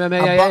it.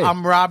 MMAAA.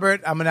 I'm Robert.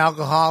 I'm an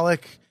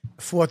alcoholic,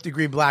 4th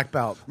degree black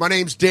belt. My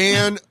name's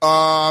Dan,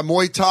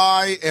 Muay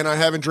Thai, and I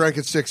haven't drank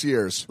in 6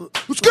 years.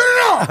 Let's get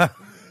it out!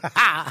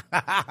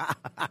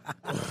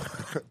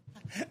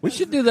 We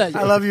should do that.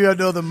 I love you. I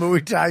know the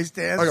Muay Thai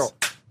stance. I go,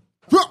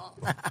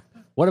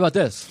 What about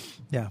this?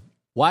 Yeah.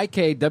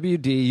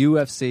 YKWD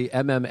UFC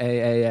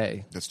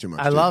MMAAA. That's too much.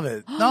 I love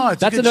it. No,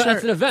 it's That's a an, good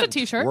that's shirt. an event. It's a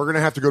T-shirt. We're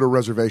gonna have to go to a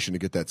reservation to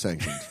get that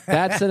sanctioned.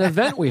 That's an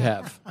event we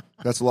have.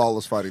 That's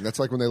lawless fighting. That's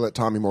like when they let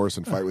Tommy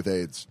Morrison fight with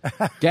AIDS.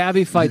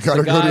 Gabby fights You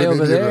the gotta go to guy an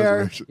over Indian there.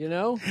 reservation. You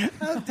know,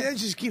 Dan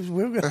just keeps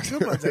moving.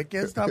 I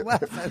can't stop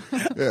laughing.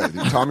 Yeah,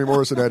 dude, Tommy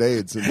Morrison had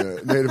AIDS, and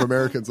the Native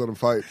Americans let him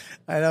fight.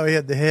 I know he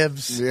had the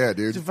hivs. Yeah,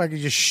 dude. Just fucking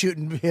just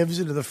shooting hivs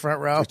into the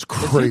front row. It's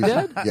crazy.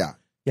 dead? Yeah,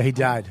 Yeah, he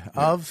died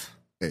of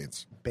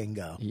AIDS.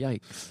 bingo.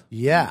 yikes.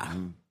 Yeah,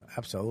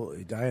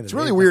 absolutely. Dying. It's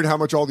really weird how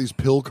much all these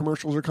pill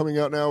commercials are coming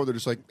out now where they're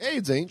just like,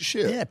 AIDS ain't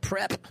shit. Yeah,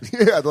 prep.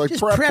 Yeah, they're like,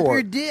 Just prep prep for your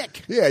it.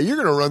 dick. Yeah, you're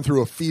going to run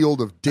through a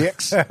field of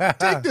dicks.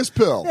 Take this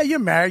pill. Yeah, you're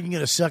married. You're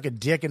gonna suck a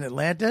dick in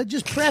Atlanta.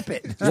 Just prep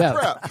it.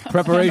 Yeah,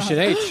 Preparation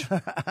H.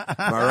 Am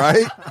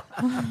I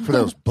right? For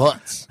those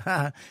butts.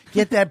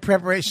 Get that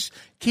preparation.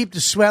 Keep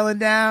the swelling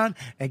down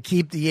and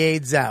keep the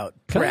AIDS out.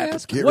 Can I Prep.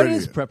 ask, Get what ready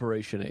is to-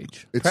 Preparation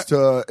H?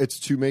 It's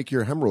to make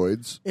your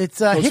hemorrhoids It's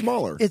go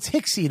smaller. It's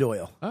hickseed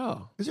oil.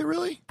 Oh, Is it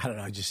really? I don't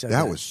know. I just said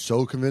That was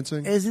so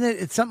convincing. Isn't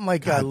it? It's something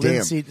like God damn.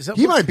 linseed.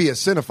 He might be a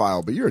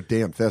cinephile, but you're a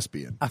damn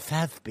thespian. a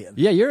thespian.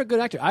 yeah, you're a good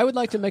actor. I would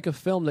like to make a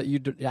film that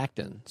you act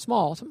in.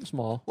 Small, something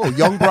small. Whoa,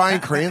 young Bryan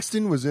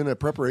Cranston was in a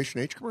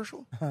Preparation H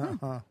commercial?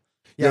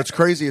 Yeah, what's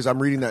crazy is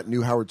I'm reading that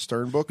new Howard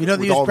Stern book You know,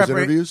 with all of his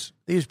interviews.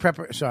 They use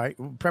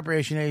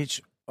preparation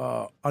H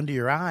under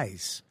your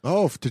eyes.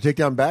 Oh, to take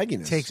down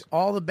bagginess. Takes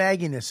all the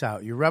bagginess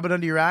out. You rub it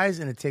under your eyes,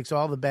 and it takes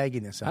all the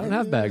bagginess out. I don't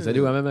have bags. I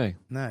do MMA.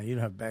 No, you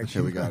don't have bags.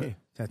 Okay, we got it.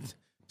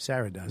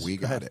 Sarah does. We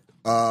Go got ahead. it.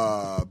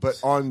 But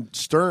on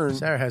Stern,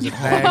 Sarah has a oh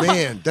bag.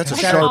 man, that's a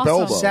Sarah- sharp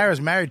elbow. Sarah's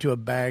married to a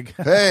bag.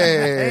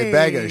 Hey,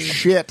 bag of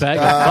shit. Bag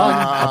of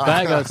fun. A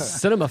bag of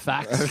cinema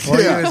facts. What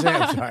are you gonna say?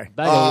 I'm sorry.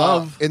 Bag of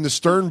love. In the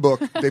Stern book,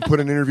 they put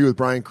an interview with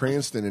Bryan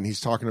Cranston, and he's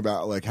talking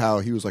about like how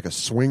he was like a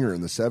swinger in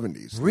the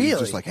 70s. He Really? was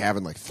just like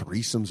having like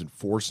threesomes and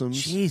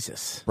foursomes.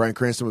 Jesus. Bryan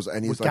Cranston was,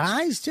 and he's With like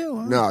guys too?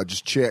 Huh? No,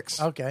 just chicks.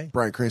 Okay.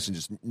 Bryan Cranston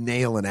just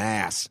nailing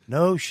ass.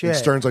 No shit. And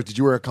Stern's like, "Did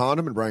you wear a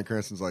condom?" And Bryan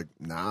Cranston's like,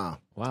 "Nah."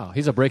 Wow,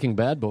 he's a Breaking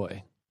Bad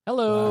boy.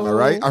 Hello. All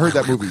right, I heard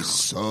that movie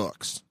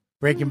sucks.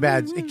 Breaking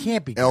Bad. It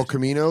can't be. El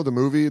Camino, the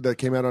movie that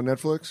came out on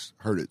Netflix,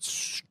 heard it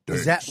stinks.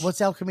 Is that what's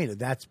El Camino?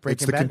 That's Breaking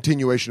It's the Bad.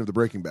 continuation of the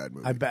Breaking Bad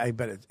movie. I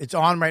bet it's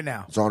on right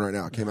now. It's on right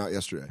now. It came out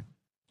yesterday.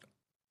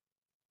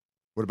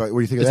 What do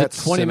you think Is of it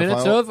that? 20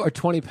 minutes cinephile? of or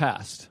 20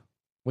 past?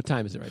 What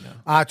time is it right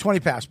now? 20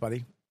 past,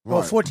 buddy.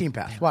 Well, Right. 14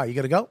 past. Wow, you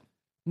got to go?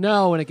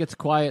 No, when it gets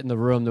quiet in the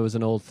room, there was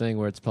an old thing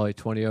where it's probably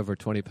 20 over,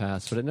 20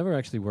 past, but it never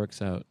actually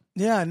works out.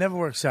 Yeah, it never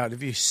works out.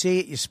 If you see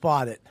it, you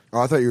spot it.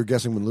 Oh, I thought you were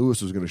guessing when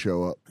Lewis was going to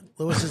show up.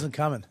 Lewis isn't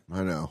coming.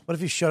 I know. What if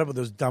he showed up with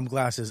those dumb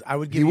glasses? I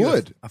would give He you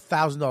would.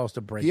 $1,000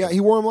 to break Yeah, them. he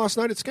wore them last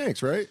night at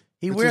Skanks, right?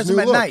 He It's wears his them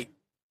new at look. night.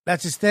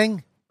 That's his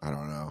thing? I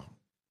don't know.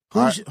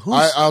 Who's-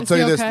 I'll Is tell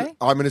he you this. okay?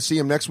 I'm going to see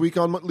him next week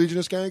on Legion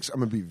of Skanks. I'm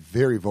going to be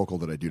very vocal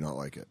that I do not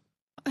like it.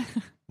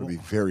 I'm going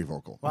to be very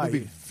vocal. Why? I'm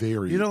going to be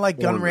very You don't like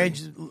Gun ornery.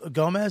 Rage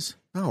Gomez?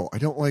 No, I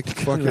don't like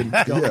fucking.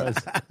 Yeah.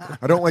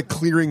 I don't like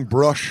clearing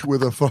brush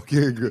with a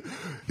fucking.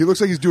 He looks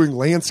like he's doing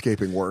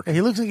landscaping work. He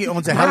looks like he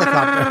owns a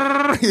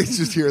helicopter. You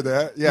just hear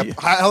that? Yeah,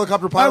 helicopter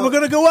All right, pilot. we're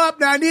going to go up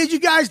now. I need you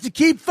guys to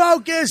keep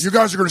focused. You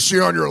guys are going to see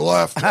on your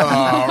left,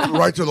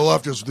 right to the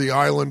left is the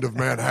island of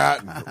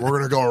Manhattan. We're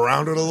going to go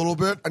around it a little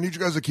bit. I need you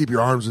guys to keep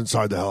your arms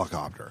inside the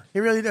helicopter. He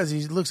really does.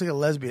 He looks like a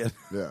lesbian.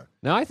 Yeah.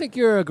 Now, I think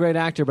you're a great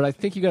actor, but I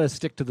think you got to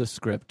stick to the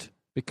script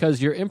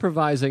because you're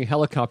improvising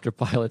helicopter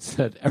pilots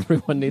that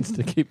everyone needs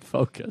to keep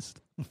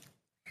focused.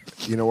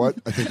 You know what?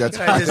 I think that's.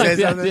 Can I just say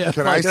something? Yeah.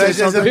 Can I Can say I say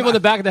something? The people in the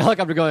back of the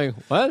helicopter going,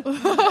 what?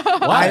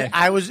 Why?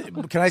 I was.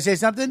 Can I say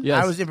something?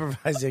 Yes. I was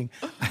improvising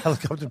a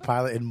helicopter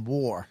pilot in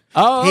war.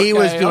 Oh, he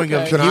was okay, doing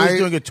okay. a. Can he was I-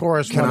 doing a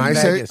tourist can one I in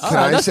say- Vegas. can Oh,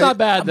 I that's say- not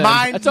bad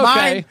then. That's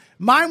okay.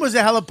 Mine was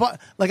a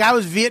like I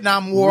was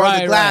Vietnam War, Right,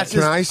 the right. glasses.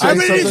 Can I say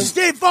Everybody something?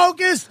 stay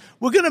focused.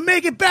 We're gonna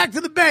make it back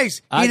to the base.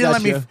 He I didn't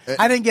got let you. me.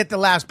 I didn't get the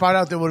last part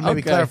out there. Would have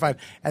maybe Okay. clarified.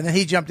 And then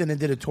he jumped in and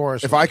did a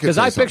tourist. If one. I could, Because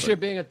say I something. picture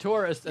being a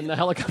tourist and the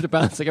helicopter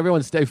pilot's like,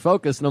 everyone stay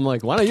focused. And I'm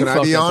like, why don't you Can I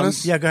focus? be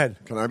honest? Yeah, go ahead.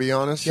 Can I be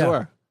honest?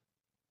 Sure.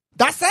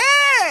 That's it.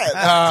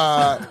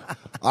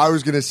 I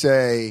was going to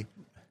say,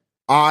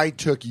 I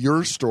took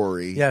your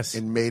story Yes.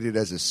 and made it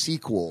as a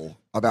sequel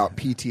about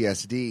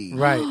PTSD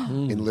Right.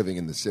 in living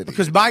in the city.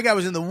 Because my guy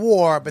was in the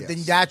war, but then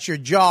Yes. that's your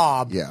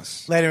job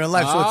Yes. later in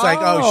life. So it's like,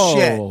 oh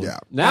shit. Yeah.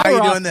 Now How are you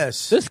we're doing off-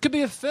 this? This could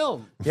be a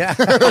film. Yeah.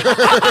 That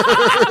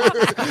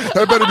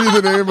better be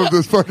the name of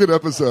this fucking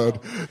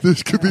episode.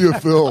 This could be a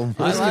film.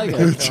 I like it.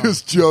 It's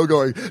just Joe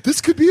going,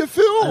 this could be a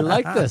film. I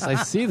like this. I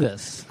see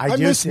this. I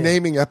do miss too.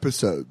 naming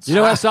episodes. You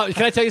know what?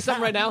 Can I tell you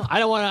something right now? I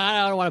don't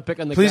want to pick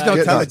on the Please guy. don't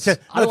Get tell nuts. it.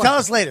 I don't No, tell want-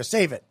 us later.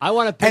 Save it. I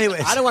want to pick.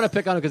 Anyways. I don't want to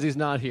pick on him because he's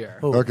not here.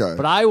 Okay.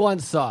 But I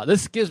once saw.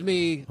 This gives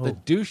me the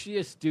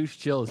douchiest douche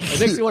chills. It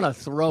makes me want to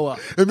throw up.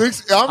 It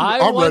makes, I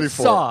I'm once ready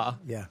for saw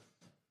Yeah.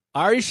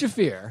 Ari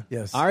Shafir.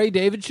 Yes. Ari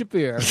David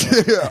Shafir.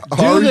 it. Yeah.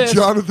 Ari this.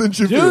 Jonathan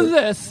Shafir. Do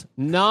this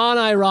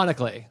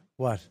non-ironically.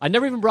 What? I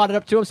never even brought it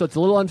up to him, so it's a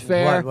little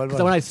unfair. What?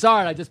 When I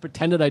saw it, I just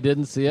pretended I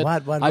didn't see it.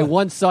 What? I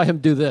once saw him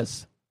do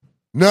this.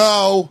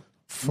 No.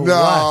 For what?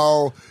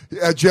 No.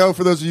 Joe,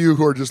 for those of you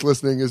who are just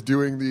listening, is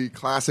doing the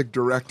classic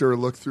director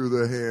look through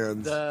the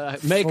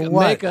hands. Make For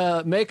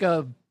what? make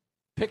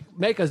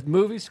a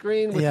movie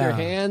screen with Yeah. your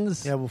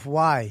hands. Yeah, well,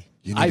 why?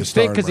 You need I to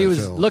star think in because my he was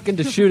film. looking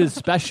to shoot his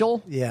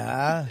special,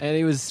 Yeah. and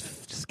he was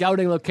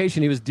scouting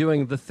location. He was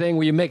doing the thing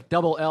where you make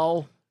double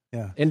L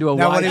Yeah. into a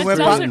Now, wide when he That went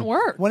screen. doesn't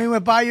work. When he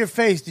went by your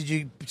face, did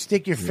you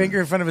stick your finger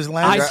in front of his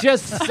lens? I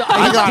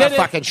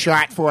did it.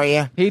 shot for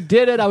you. He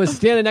did it. I was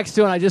standing next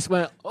to it, and I just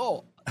went,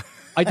 oh.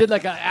 I did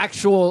like an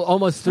actual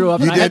almost threw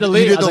up, and I had to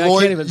leave. You did I was the like, I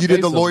Lloyd. can't even You did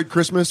face the him. Lloyd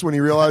Christmas when he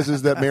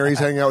realizes that Mary's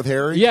hanging out with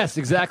Harry. Yes,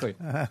 exactly.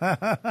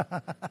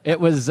 It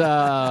was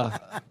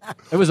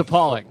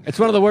appalling. It's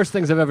one of the worst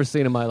things I've ever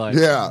seen in my life.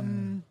 Yeah.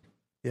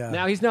 yeah.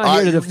 Now he's not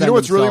here to defend you know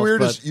what's really himself, weird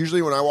but- is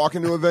usually when I walk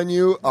into a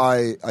venue,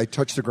 I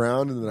touch the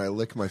ground and then I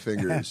lick my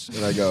fingers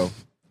and I go,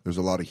 "There's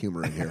a lot of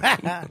humor in here.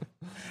 I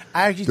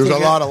actually There's take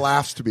a lot of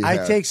laughs to be I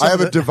had." take some I have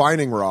of a the-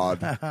 divining rod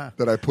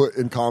that I put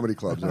in comedy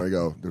clubs and I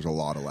go, "There's a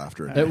lot of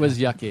laughter in It here." was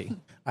yucky.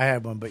 I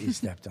had one, but you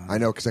stepped on it. I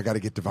know because I got to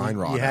get divine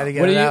rod. You had to out. get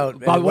What it do you- out.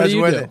 Bob, It what do was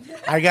you worth do?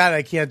 it. I got it.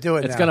 I can't do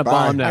it It's now. gonna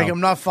bomb now.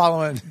 I'm not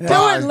following. Do it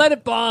and let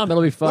it bomb.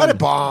 It'll be fun. Let it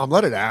bomb.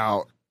 Let it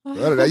out.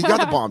 Let it out. You got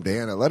the bomb,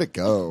 Dana. Let it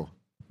go.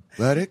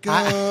 Let it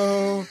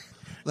go.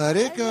 Let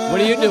it go. What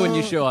do you do when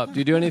you show up? Do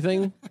you do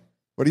anything?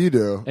 What do you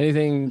do?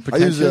 Anything I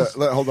use pretentious?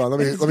 hold on. Let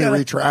me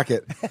retrack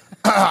it.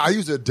 I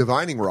use a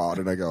divining rod,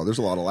 and I go. There's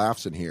a lot of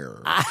laughs in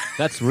here.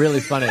 That's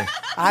really funny.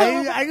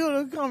 I go to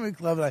a comedy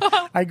club and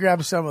I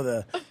grab some of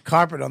the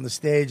carpet on the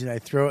stage and I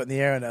throw it in the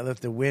air and I let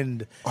the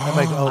wind. I'm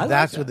like, like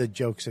that's that. where the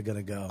jokes are going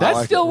to go. That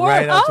like still it. works.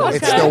 Right out to the It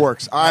Okay. still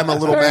works. I'm a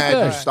little very mad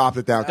good. you stopped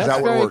it down because That's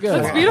that would very work. good.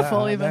 That's fine.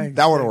 beautiful, Yeah, even. thanks.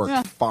 That would have worked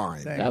Yeah.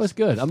 fine. That was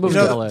good. I'm You moving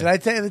know, to LA. did I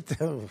tell you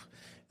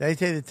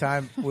the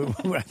time?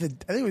 I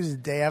think it was the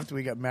day after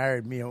we got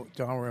married. Me and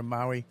Don were in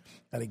Maui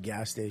at a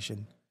gas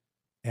station,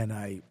 and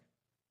I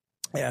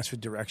asked for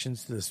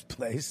directions to this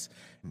place,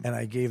 and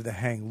I gave the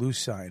hang loose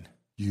sign.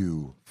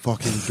 You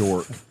fucking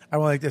dork. I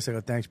went like this. I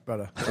go, thanks,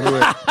 brother. He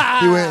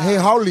went, "Hey,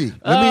 Howley."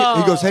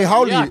 He goes, "Hey,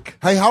 Howley. yuck.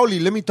 Hey, Howley,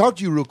 let me talk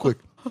to you real quick.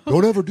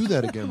 Don't ever do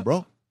that again,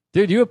 bro."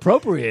 Dude, you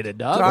appropriated,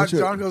 dog.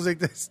 Don goes like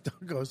this.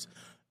 Don goes,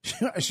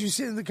 she's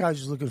sitting in the car,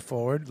 she's looking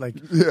forward, like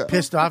Yeah.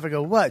 pissed off. I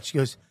go, what? She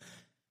goes,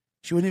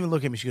 she wouldn't even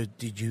look at me. She goes,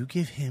 did you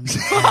give him the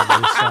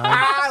hang loose sign?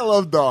 I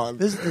love Don.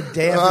 This is the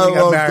day after I we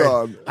got love married.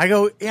 Don. I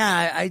go,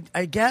 yeah,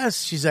 I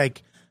guess. She's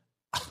like,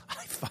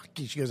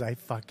 she goes, I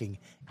fucking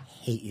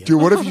hate you.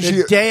 Dude, what if the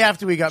she day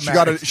after we got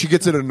married? she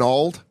gets it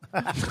annulled?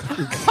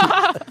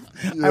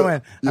 I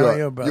went,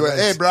 yo, bro. You went,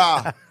 "Hey,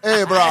 brah.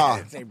 Hey,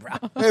 brah. Say, bro.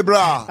 Hey,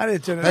 brah. I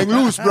didn't turn it Hang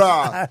on. loose,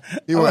 brah."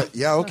 He went,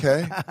 "Yeah,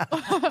 okay.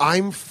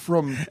 I'm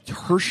from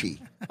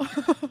Hershey.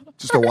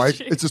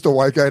 It's just a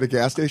white guy at a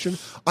gas station.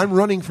 I'm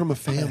running from a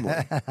family.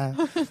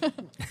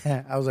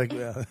 I was like,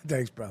 well,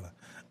 thanks, brother.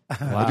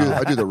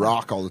 I do the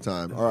rock all the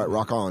time. All right,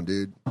 rock on,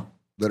 dude.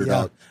 Let it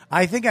Yeah. out."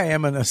 I think I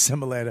am an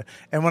assimilator.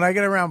 And when I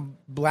get around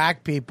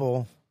black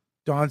people,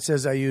 Dawn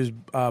says I use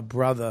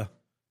brother.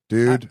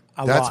 Dude,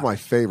 A that's lot. my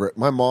favorite.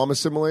 My mom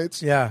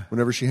assimilates. Yeah.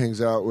 Whenever she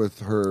hangs out with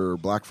her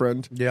black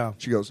friend. Yeah.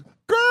 She goes,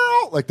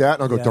 "Girl," like that.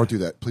 And I'll go, Yeah. "Don't do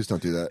that. Please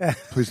don't do that.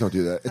 Please don't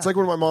do that." It's like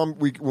when my mom,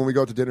 when we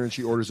go out to dinner and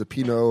she orders a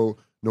Pinot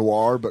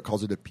Noir, but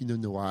calls it a Pinot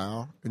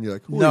Noir. And you're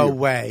like, "Who No are you?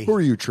 way. Who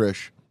are you,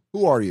 Trish?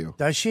 Who are you?"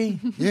 Does she?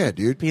 Yeah,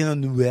 dude. Pinot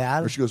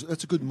Noir. Or she goes,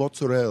 "That's a good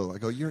mozzarella." I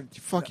go, "You're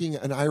fucking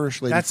an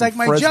Irish lady." That's from like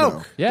my Fresno."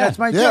 joke. Yeah. That's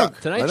my Yeah. joke.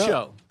 Tonight I know.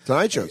 show.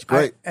 Tonight Show's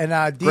great. And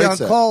Dion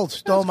set. Cole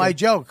stole my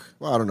joke.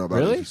 Well, I don't know about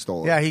Really? if he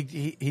stole it. Yeah, he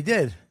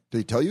did. Did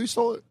he tell you he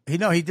stole it? He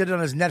did it on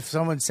his net.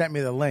 Someone sent me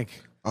the link.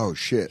 Oh,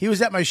 shit. He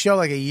was at my show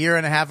like a year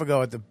and a half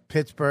ago at the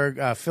Pittsburgh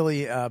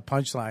Philly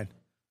Punchline,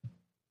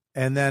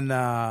 and then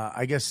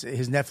I guess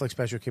his Netflix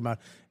special came out,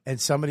 and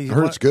somebody I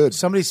heard it's good.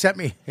 Somebody sent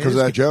me Because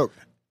of that joke.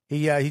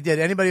 He did.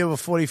 Anybody over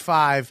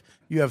 45,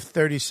 you have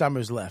 30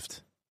 summers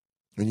left.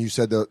 And you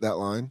said that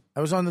line?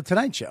 I was on the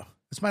Tonight Show.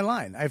 That's my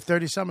line. I have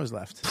 30 summers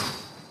left.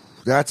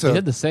 That's You a.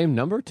 had the same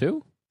number,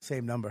 too?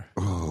 Same number.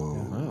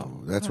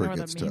 Oh, that's I where don't it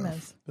know gets what that meme tough.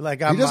 is. Like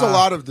He I'm, does a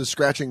lot of the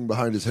scratching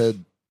behind his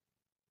head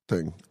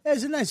thing. Yeah,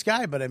 he's a nice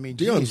guy, but I mean,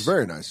 Dion's geez,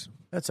 very nice.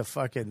 That's a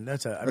fucking.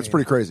 That's That's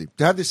pretty crazy.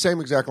 To have the same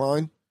exact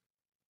line?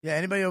 Yeah,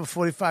 anybody over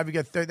 45, you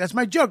get 30. That's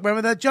my joke.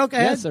 Remember that joke I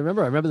had? Yes, I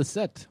remember the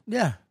set.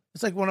 Yeah.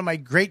 It's like one of my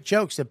great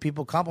jokes that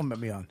people compliment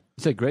me on.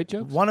 You said great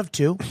jokes? One of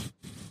two.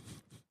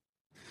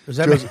 Does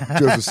that Joe's, mean-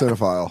 Joe's a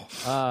cinephile.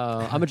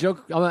 I'm an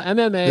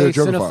MMA, You're a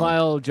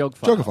jokeophile. cinephile,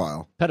 jokephile.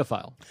 Jokeophile.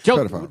 Pedophile.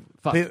 Joke. Pedophile.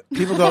 Fuck.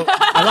 People go,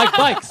 I like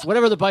bikes,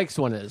 whatever the bikes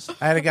one is.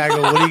 I had a guy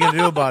go, what are you going to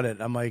do about it?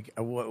 I'm like,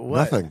 what?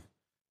 Nothing.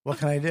 What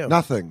can I do?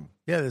 Nothing.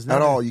 Yeah, there's At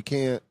nothing. all. You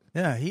can't.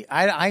 Yeah,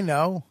 I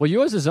know. Well,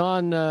 yours is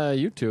on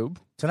YouTube.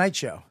 Tonight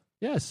Show.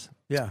 Yes.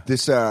 Yeah.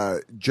 This,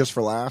 Just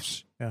for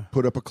Laughs, Yeah.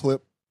 put up a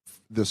clip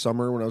this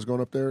summer when I was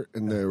going up there,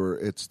 and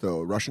it's the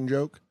Russian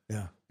joke.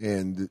 Yeah.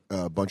 And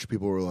a bunch of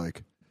people were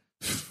like,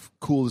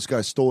 "Cool, this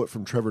guy stole it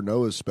from Trevor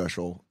Noah's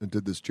special and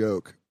did this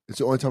joke." It's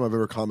the only time I've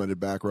ever commented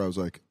back where I was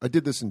like, "I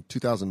did this in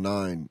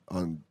 2009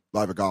 on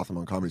Live at Gotham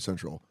on Comedy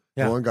Central."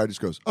 Yeah. And one guy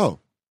just goes, "Oh,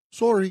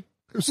 sorry."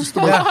 It was just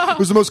it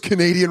was the most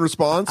Canadian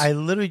response. I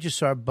literally just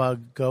saw a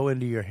bug go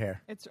into your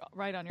hair. It's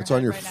right on your It's head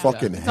on your right now.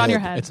 fucking It's head. on your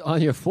head. It's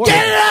on your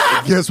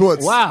forehead. Guess what?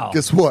 Wow.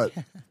 Guess what?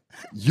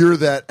 You're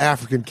that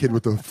African kid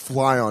with the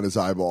fly on his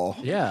eyeball.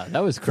 Yeah,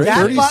 that was crazy. That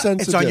 30 bug-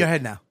 cents it's a on day. your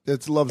head now.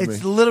 It loves me.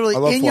 It's literally I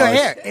love in your flies.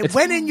 hair. It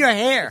went in your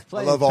hair.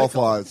 I love all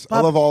flies.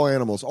 I love all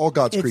animals, all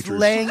God's It's creatures.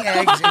 laying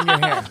eggs in your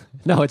hair.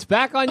 No, it's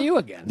back on you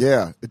again.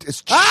 Yeah,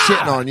 it's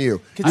shitting on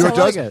you. You know what it I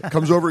does? like it.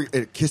 Comes over,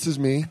 it kisses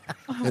me,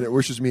 and it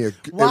wishes me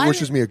Why-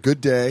 a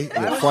good day,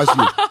 and it flies to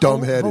you,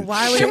 dumb headed. But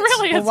why would She it,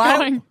 really but is why,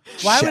 going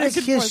Why would it back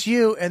and kiss forth.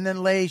 you and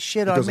then lay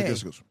shit It on goes me? like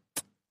this. It goes,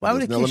 Why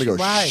would it now kiss let me you?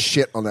 go Why?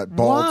 shit on that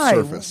bald Why?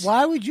 surface.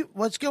 Why would you?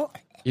 What's going?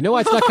 You know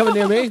why it's not coming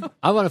near me?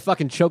 I want to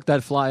fucking choke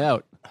that fly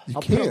out.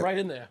 I'll put it can't. right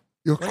in there.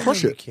 You'll What do you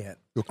crush mean it. You can't.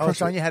 You'll Oh, crush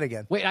it's on it. your head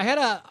again. Wait, I had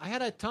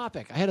a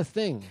topic. I had a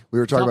thing. We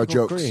were talking about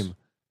Topical jokes. Cream.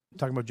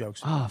 Talking about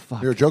jokes. Oh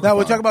fuck. You're a joke. No,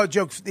 we're talking about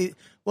jokes.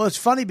 Well, it's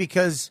funny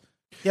because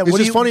It's what just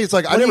are you, funny. It's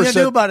like, I what never are you gonna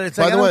said- do about it? It's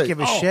by like I the don't way- give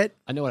a Oh, shit.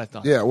 I know what I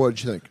thought. Yeah, what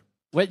did you think?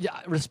 Wait,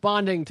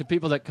 responding to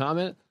people that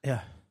comment.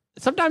 Yeah.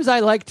 Sometimes I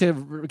like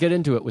to get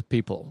into it with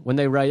people when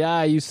they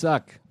write, you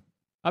suck.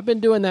 I've been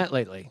doing that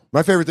lately.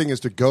 My favorite thing is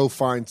to go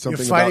find You're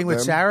something fighting about with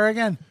them. Sarah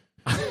again.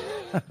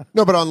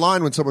 No, but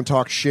online when someone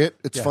talks shit,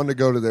 it's Yeah. fun to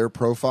go to their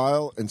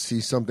profile and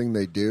see something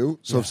they do.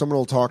 So if someone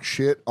will talk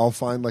shit, I'll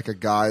find like a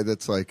guy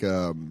that's like,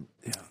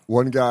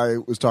 one guy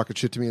was talking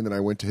shit to me, and then I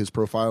went to his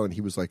profile, and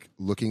he was like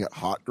looking at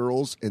hot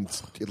girls and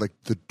like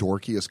the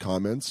dorkiest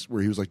comments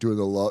where he was like doing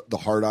the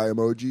heart eye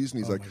emojis, and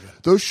he's like,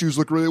 "Those shoes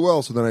look really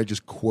well." So then I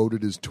just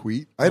quoted his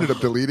tweet. I ended up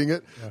deleting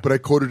it, but I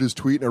quoted his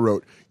tweet and I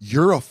wrote,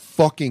 "You're a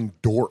fucking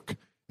dork,"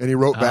 and he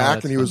wrote back,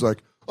 that's and he was like,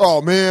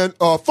 "Oh man,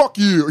 fuck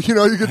you." You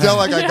know, you could tell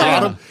like I got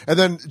Yeah. him. And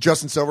then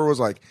Justin Silver was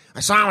like,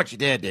 "I saw what you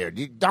did, dude.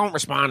 You don't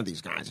respond to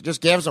these guys. It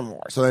just gives them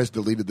more." So I just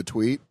deleted the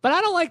tweet. But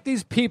I don't like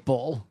these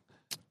people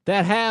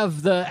that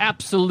have the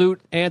absolute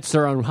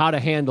answer on how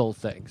to handle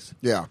things.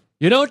 Yeah.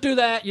 You don't do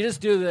that. You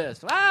just do this.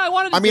 I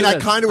wanted to I mean, do I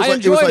this. kinda was I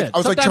like- it was enjoyed like- I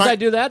was like sometimes trying- I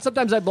do that.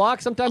 Sometimes I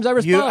block. Sometimes I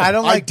respond. I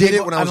don't like. I did it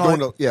people- when I was don't going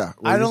like- to. Yeah.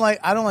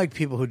 I don't like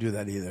people who do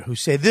that either. Who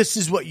say this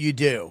is what you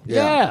do.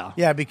 Yeah.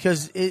 Yeah,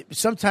 because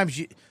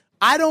sometimes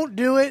I don't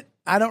do it.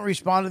 I don't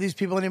respond to these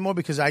people anymore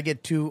because I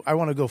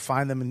want to go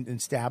find them and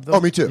stab them.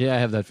 Oh, me too. Yeah, I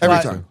have that. Every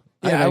feeling, time. too.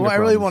 Yeah, have anger I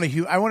really problems.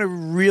 want to. I want to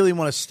really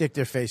want to stick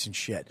their face in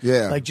shit.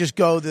 Yeah. like just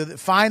go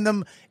find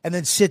them and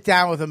then sit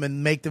down with them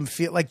and make them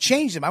feel like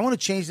change them. I want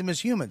to change them as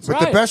humans. But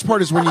the Right. best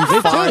part is when you Me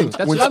too. find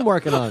That's when, what I'm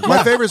working on.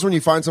 My favorite is when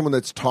you find someone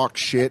that's talk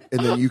shit,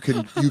 and then you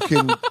can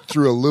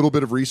through a little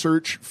bit of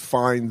research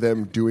find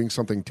them doing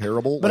something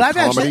terrible. But like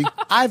I've comedy.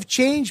 actually I've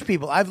changed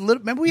people.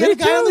 Remember we had Me a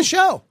guy on too. the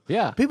show.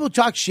 Yeah. people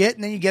talk shit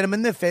and then you get them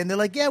in the face and they're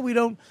like, "Yeah, we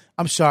don't.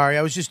 I'm sorry,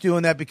 I was just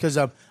doing that because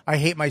I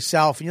hate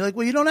myself." And you're like,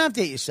 "Well, you don't have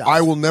to hate yourself."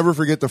 I will never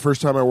forget the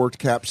first time I worked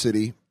Cap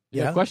City.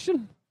 You got a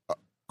question?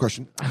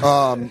 Question.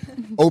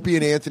 Opie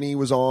and Anthony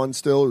was on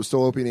still. It was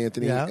still Opie and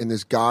Anthony. Yeah. And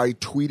this guy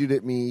tweeted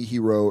at me. He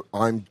wrote,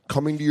 "I'm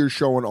coming to your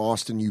show in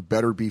Austin. You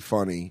better be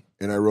funny."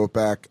 And I wrote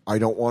back, "I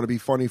don't want to be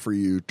funny for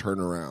you. Turn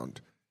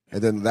around."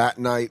 And then that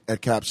night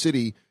at Cap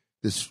City,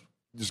 this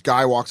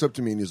guy walks up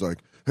to me and he's like,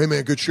 "Hey,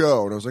 man, good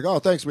show." And I was like, "Oh,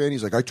 thanks, man."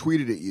 He's like, "I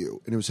tweeted at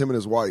you." And it was him and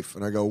his wife.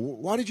 And I go,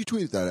 "Why did you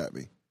tweet that at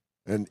me?"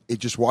 And it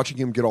just watching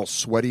him get all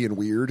sweaty and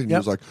weird. And he Yep.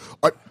 was like,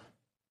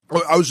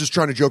 I was just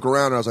trying to joke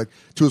around. And I was like,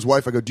 to his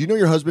wife, I go, "Do you know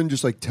your husband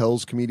just like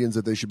tells comedians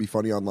that they should be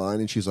funny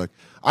online?" And she's like,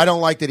 "I don't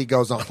like that he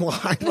goes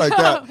online like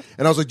that."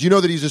 And I was like, "Do you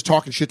know that he's just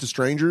talking shit to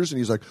strangers?" And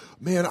he's like,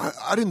 "Man,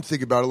 I didn't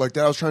think about it like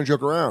that. I was trying to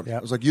joke around." Yep.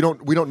 I was like, we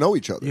don't know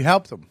each other." You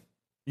helped them.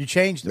 You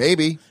changed them.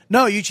 Maybe.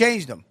 No, you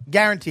changed them.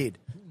 Guaranteed.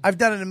 I've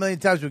done it a million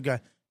times with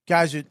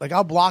guys who, like,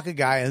 I'll block a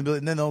guy and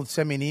then they'll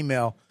send me an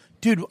email.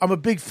 "Dude, I'm a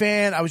big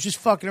fan. I was just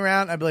fucking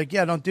around." I'd be like,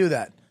 "Yeah, don't do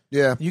that.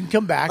 Yeah. You can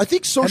come back." I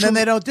think social- And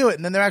then they don't do it.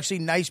 And then they're actually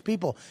nice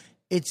people.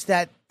 It's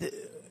that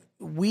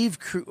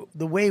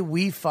the way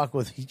we fuck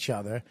with each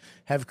other,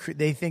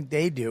 they think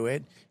they do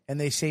it and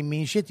they say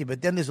mean shit to you.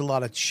 But then there's a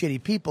lot of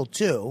shitty people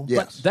too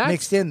Yes. That's-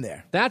 mixed in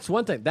there. That's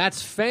one thing.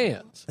 That's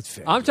fans. That's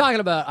fans. I'm talking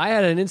about. I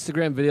had an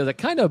Instagram video that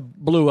kind of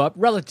blew up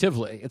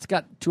relatively. It's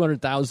got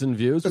 200,000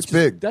 views. That's which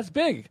is- big. That's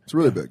big. It's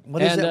really big.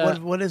 What is And,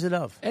 it? What is it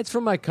of? It's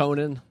from my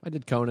Conan. I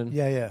did Conan.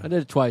 Yeah. I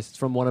did it twice. It's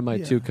from one of my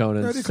two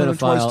Conans. I did Conan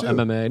twice, Cinephile too.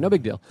 MMA. No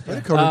big deal. I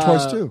did Conan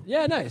twice, too.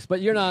 Yeah, nice.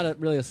 But you're not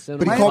really a cinephile.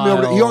 But he called me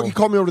over. He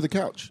called me over to the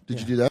couch. Did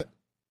you do that?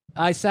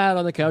 I sat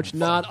on the couch,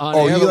 not on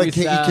Oh, air. you but like we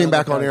came, sat you came the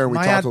back on couch. air and we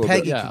My talked Aunt a little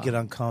Peggy bit. Yeah. could get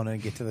on Conan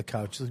and get to the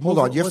couch. Hold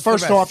on. What's the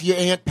rest? your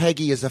Aunt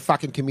Peggy is a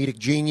fucking comedic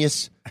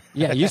genius.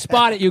 Yeah, you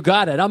spot it. You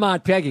got it. I'm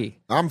Aunt Peggy.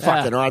 I'm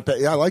fucking Aunt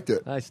Peggy. Yeah, I liked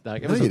it. I stuck.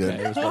 It No, was you okay. didn't.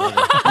 It was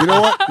whatever. You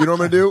know what? You know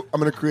what I'm going to do? I'm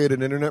going to create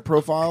an internet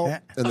profile,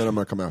 and then I'm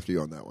going to come after you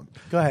on that one.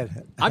 Go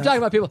ahead. I'm talking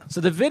about people. So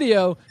the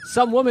video,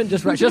 some woman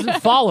just writes. She doesn't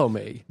follow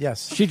me.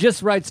 Yes. She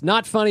just writes,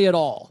 "Not funny at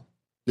all."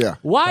 Yeah.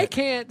 Why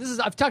can't this is?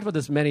 I've talked about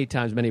this many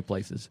times, many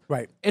places.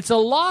 Right. It's a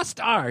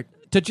lost art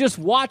to just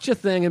watch a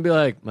thing and be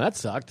like, well, "That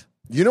sucked,"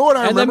 You know what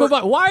I and then remember?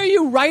 move on. Why are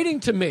you writing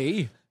to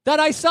me that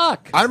I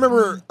suck? I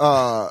remember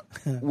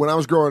when I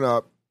was growing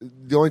up,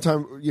 the only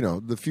time,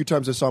 the few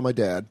times I saw my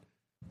dad,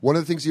 one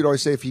of the things he'd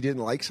always say if he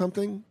didn't like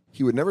something,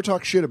 He would never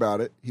talk shit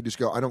about it. He'd just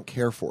go, I don't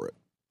care for it.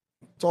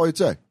 That's all he'd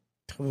say.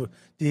 Did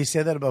he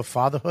say that about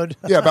fatherhood?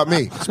 Yeah, about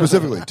me,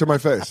 specifically, to my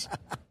face.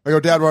 I go,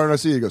 Dad, why don't I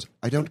see you? He goes,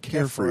 I don't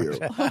care for you.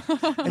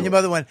 And your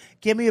mother went,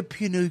 give me a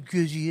Pinot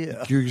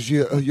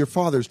Grigio. Your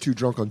father's too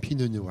drunk on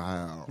Pinot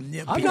Noir.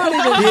 I'm not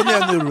even.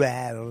 Pinot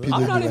Noir.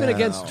 I'm not even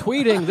against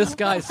tweeting. This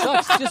guy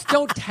sucks. Just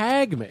don't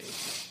tag me.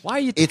 Why are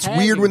you? It's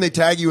weird when they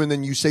tag you and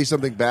then you say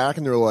something back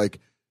and they're like,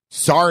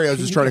 sorry, I was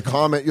just trying to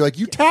comment. You're like,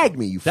 you tagged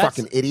me, you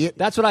fucking idiot.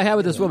 That's what I had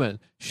with this woman.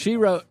 She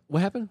wrote,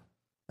 what happened?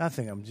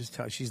 Nothing. I'm just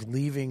telling. She's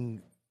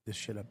leaving this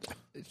shit up.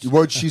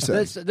 What'd she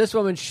say? This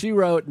woman, she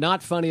wrote,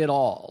 not funny at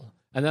all.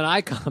 And then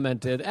I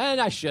commented, and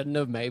I shouldn't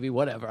have, maybe,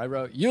 whatever. I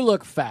wrote, you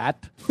look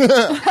fat.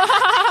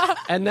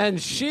 And then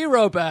she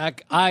wrote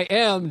back, I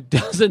am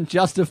doesn't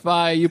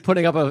justify you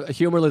putting up a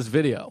humorless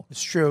video.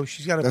 It's true.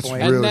 She's got a That's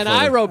point. really And then funny.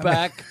 I wrote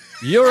back,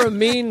 you're a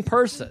mean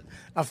person.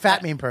 A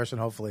fat mean person,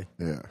 hopefully.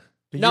 Yeah.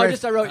 No,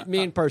 I wrote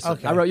mean person.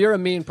 Okay. I wrote, you're a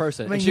mean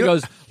person. I mean, and she you're-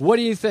 goes, what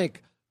do you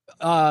think?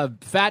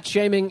 Fat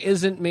shaming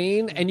isn't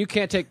mean, and you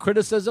can't take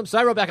criticism. So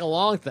I wrote back a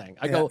long thing.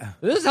 I go,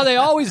 this is how they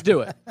always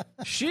do it.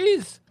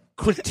 She's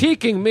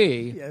critiquing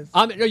me.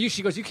 Yes.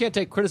 She goes, you can't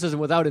take criticism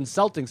without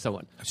insulting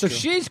someone. So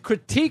she's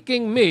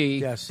critiquing me,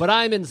 Yes. but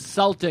I'm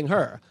insulting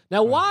her.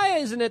 Now, why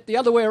isn't it the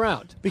other way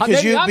around? Because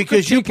Maybe you- I'm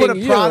because you put a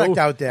critiquing product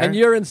out there. and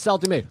you're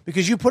insulting me.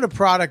 Because you put a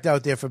product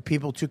out there for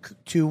people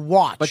to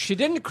watch. But she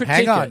didn't critique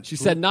Hang on. it. She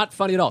said, not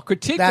funny at all.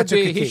 Critique That's a would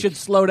be, he critique. should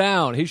slow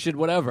down. He should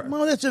whatever.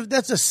 Well,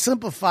 that's a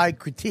simplified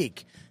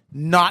critique.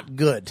 Not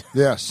good.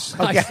 Yes.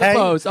 I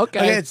suppose.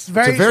 Okay. It's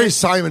very, It's a very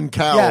Simon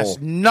Cowell. yes,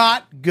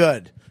 not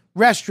good.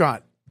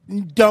 Restaurant,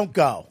 don't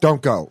go.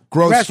 Don't go.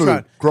 Gross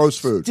Restaurant, food. Gross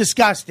food.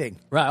 Disgusting.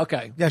 Right,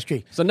 okay. That's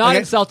great. So not Okay?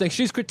 insulting.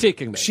 She's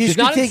critiquing me. She's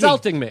not critiquing.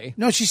 insulting me.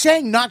 No, she's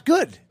saying not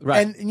good.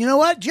 Right. And you know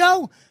what,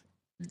 Joe?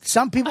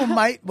 Some people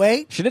might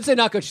wait. She didn't say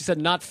not good. She said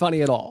not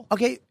funny at all.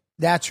 Okay,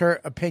 that's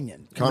her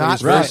opinion. Comedy's Not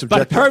very Right. But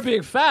subjective. her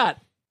being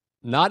fat,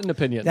 not an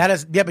opinion. That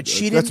is, yeah, but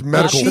she That's didn't.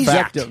 medical she's-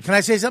 fact. Can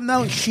I say something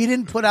though? She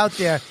didn't put out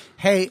there,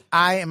 "Hey,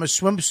 I am a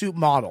swimsuit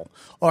model,"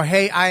 or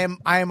 "Hey, I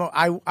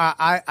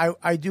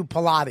do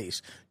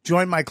Pilates.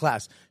 Join my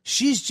class."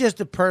 She's just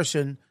a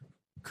person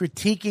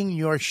critiquing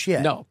your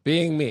shit. No,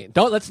 being mean.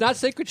 Let's not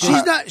say critique.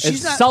 She's not-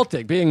 she's not-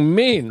 insulting, being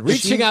mean,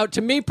 reaching She- out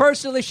to me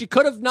personally. She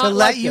could have not to let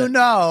liked you it.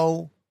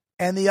 know,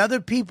 and the other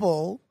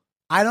people,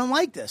 I don't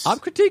like this. I'm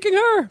critiquing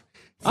her.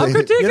 I'm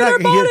You're critiquing You're her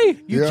not-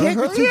 body. You Yeah. can't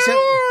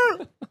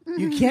critique.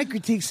 You can't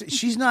critique.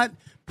 She's not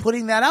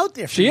putting that out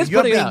there. For She you. is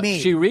You're putting it being out. mean.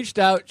 She reached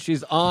out.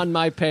 She's on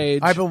my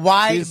page. All right, but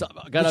why- She's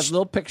got a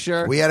little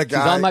picture. We had a She's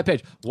guy- on my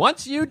page.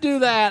 Once you do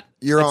that,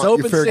 You're it's on-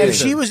 open you're fair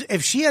season. game.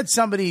 if she had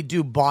somebody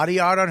do body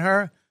art on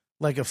her,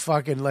 like a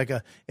fucking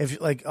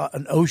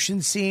an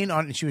ocean scene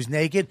on, and she was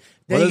naked,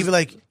 then Well, you'd be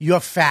like, "You're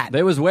fat."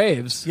 There was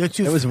waves. You're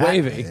too It was fat.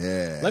 wavy.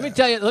 Let me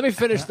tell you. Let me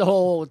finish the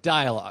whole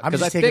dialogue. I'm 'cause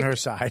just I taking think, her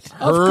side.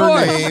 Of Her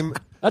course. name,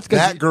 That's 'cause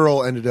that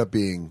girl ended up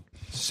being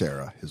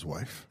Sarah, his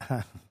wife.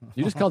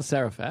 You just called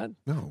Sarah fat.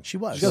 No. She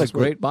was. She's got a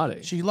great body.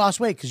 She lost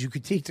weight because you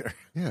critiqued her.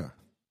 Yeah.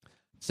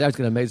 Sarah's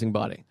got an amazing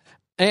body.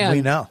 And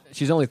We know.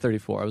 She's only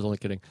 34. I was only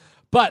kidding.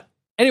 But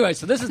anyway,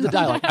 so this is the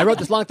dialogue. I wrote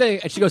this long thing,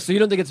 and she goes, so you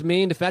don't think it's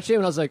mean to fat shame?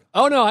 And I was like,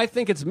 oh, no, I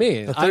think it's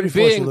mean. At I'm 34,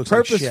 she being looks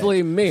like purposefully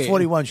shit. mean.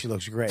 41, she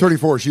looks great.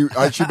 34. She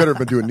better have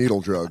been doing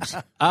needle drugs.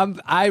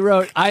 I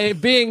wrote, I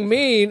being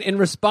mean in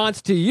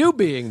response to you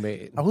being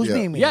mean. Oh, who's Yeah.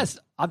 being mean? Yes,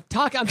 I'm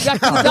back to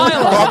the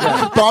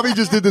dialogue. Bobby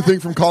just did the thing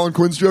from Colin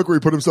Quinn's joke where he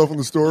put himself on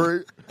the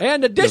story.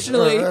 And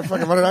additionally,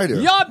 Fucking, what did I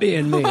do? you're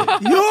being mean.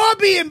 You're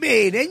being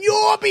mean, and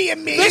you're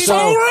being mean. This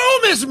whole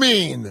room is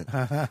mean.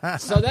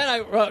 So then I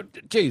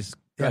wrote, geez,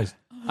 Christ.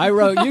 I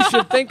wrote, you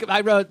should think, I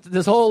wrote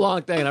this whole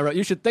long thing, and I wrote,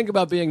 you should think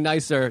about being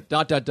nicer, ...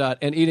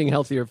 and eating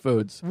healthier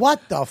foods.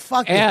 What the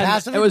fuck? You're And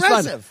passive it was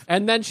aggressive. fun.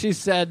 And then she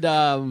said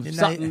not-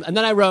 something, and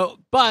then I wrote,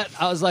 but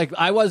I was like,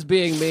 I was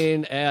being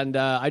mean, and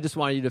I just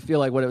wanted you to feel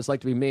like what it was like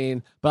to be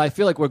mean, but I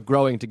feel like we're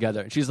growing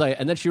together. And she's like,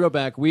 and then she wrote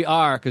back, we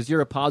are, because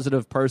you're a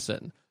positive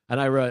person. And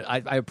I wrote, I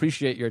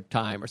appreciate your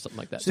time, or something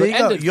like that. So there you it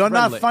go. ended You're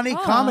not friendly. funny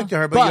comic to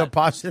her, but, But- you're a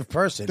positive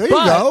person. There you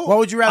But go. What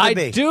would you rather I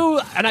be? do,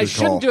 and I Good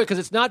shouldn't call. do it because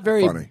it's not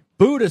very Funny.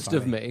 Buddhist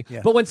of me.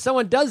 Yeah. But when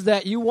someone does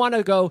that, you want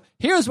to go,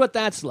 here's what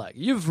that's like.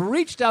 You've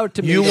reached out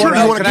to me. You Sure,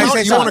 wanna- you want can I to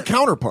say you want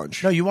something? to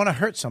counterpunch. No, you want to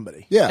hurt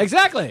somebody. Yeah.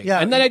 Exactly. Yeah.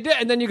 And then I did,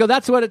 and then you go,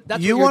 that's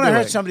what You want to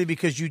hurt somebody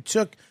because you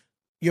took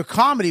your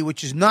comedy,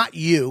 which is not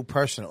you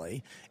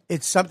personally.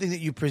 It's something that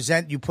you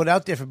present, you put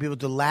out there for people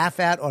to laugh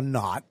at or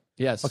not.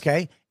 Yes.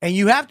 Okay? And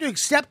you have to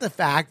accept the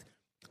fact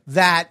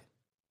that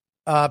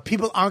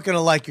people aren't going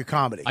to like your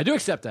comedy. I do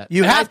accept that.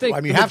 You And have I think to.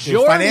 I mean, you the have to.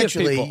 majority of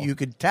Financially, people- you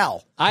could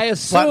tell. I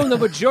assume But- the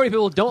majority of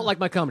people don't like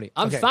my comedy.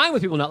 I'm Okay. fine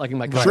with people not liking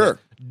my comedy. Sure.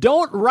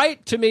 Don't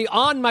write to me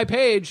on my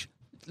page,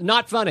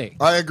 not funny.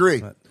 I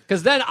agree.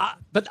 Because then,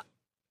 but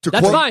To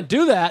that's quote- fine.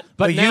 Do that.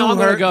 But now I'm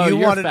going to go, you're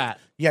wanted, fat.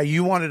 Yeah,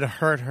 you wanted to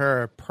hurt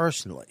her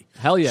personally.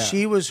 Hell yeah.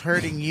 She was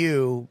hurting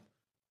you.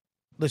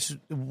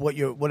 Listen,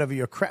 whatever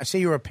your say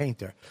you're a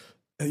painter.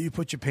 You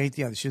put your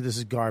painting on. This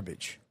is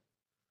garbage.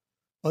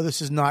 Oh,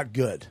 this is not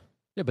good.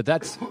 Yeah, but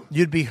that's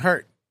You'd be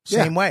hurt.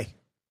 Same way.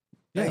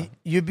 Yeah.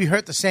 You'd be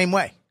hurt the same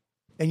way,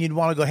 and you'd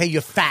want to go, "Hey,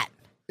 you're fat."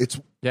 It's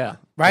Yeah.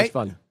 Right? That's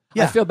fun.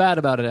 Yeah. I feel bad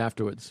about it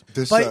afterwards.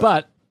 this.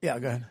 But Yeah,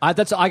 go ahead. I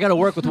got to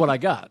work with what I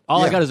got.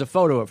 All I Yeah. got is a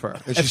photo of her.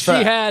 And If she's she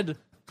fat. had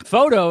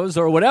photos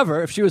or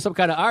whatever, if she was some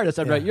kind of artist,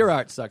 I'd be like, your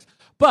art sucks.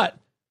 But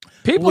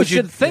people Would you-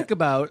 should think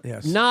about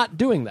Yes. not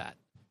doing that.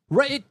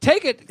 Right,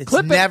 take it, It's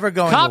clip never it,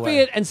 going copy away.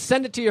 it, and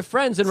send it to your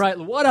friends and write,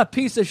 "What a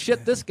piece of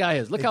shit this guy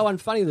is! Look how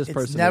unfunny this It's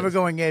person never is."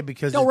 going away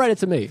because Don't write it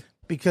to me.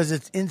 because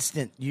it's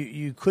instant.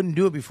 You couldn't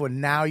do it before.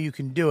 Now you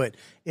can do it.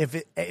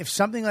 If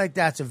something like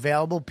that's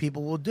available,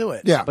 people will do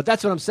it. Yeah. But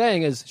that's what I'm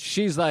saying is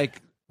she's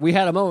like, we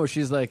had a moment where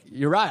she's like,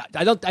 "You're right."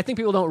 I think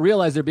people don't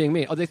realize they're being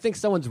mean. Oh, they think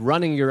someone's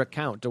running your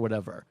account or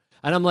whatever.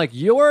 And I'm like,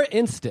 your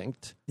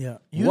instinct Yeah.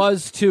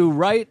 was to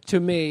write to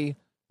me,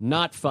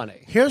 not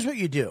funny. Here's what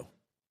you do: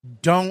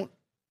 don't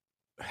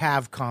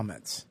have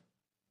comments.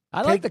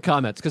 I like the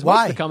comments because Why?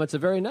 most of the comments are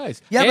very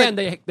nice. Yeah, and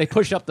but- they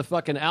push up the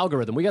fucking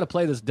algorithm. We got to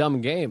play this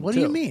dumb game. What too.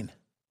 do you mean?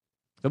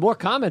 The more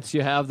comments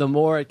you have, the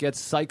more it gets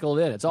cycled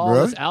in. It's all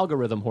Really? this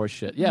algorithm horse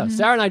shit. Yeah,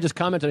 Sarah and I just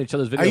comment on each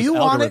other's videos. Are you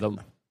on it? algorithm.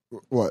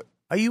 What?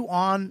 Are you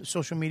on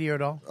social media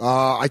at all?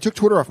 I took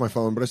Twitter off my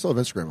phone, but I still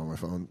have Instagram on my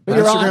phone. But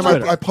you're on Instagram,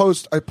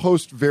 Twitter. I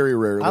post very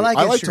rarely. I like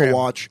to Instagram.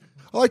 watch.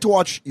 I like to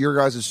watch your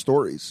guys'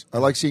 stories. I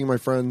like seeing my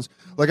friends.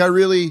 Like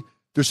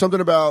there's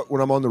something about when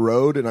I'm on the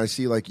road and I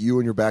see like you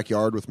in your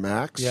backyard with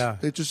Max. Yeah.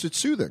 it's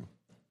soothing.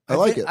 I I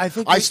like think- it. I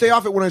think I it- stay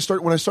off it when I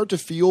start to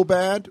feel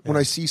bad when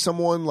I see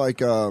someone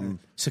like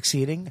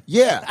Succeeding.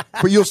 yeah,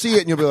 but you'll see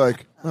it and you'll be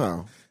like,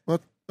 oh,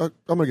 I'm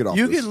gonna get off.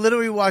 You this. can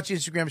literally watch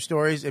Instagram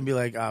stories and be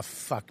like, "Ah,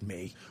 fuck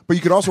me." But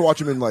you could also watch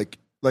them in like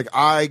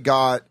I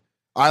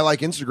like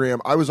Instagram.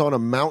 I was on a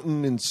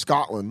mountain in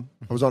Scotland.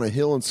 I was on a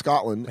hill in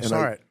Scotland, and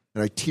saw it.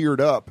 and I teared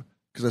up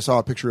because I saw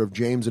a picture of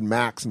James and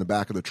Max in the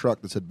back of the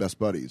truck that said "Best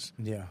Buddies."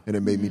 Yeah. and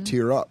it made me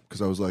tear up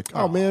because I was like,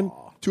 "Oh man,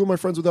 two of my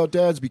friends without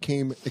dads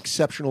became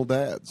exceptional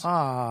dads," and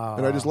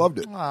I just loved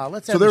it.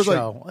 Let's So end the there's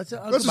show. let's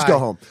goodbye. just go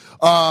home.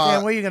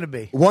 Dan, where are you going to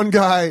be? One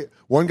guy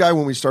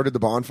when we started the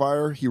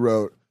bonfire, he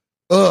wrote,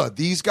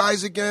 these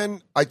guys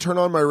again. I turn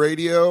on my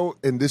radio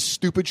and this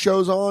stupid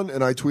show's on,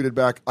 and I tweeted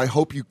back, I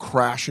hope you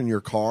crash in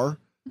your car.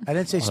 I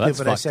didn't say that's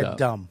stupid. I fucked said up.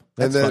 dumb.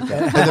 And then, and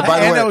then, by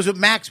the And way, I was with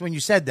Max when you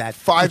said that,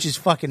 which is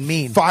fucking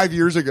mean. 5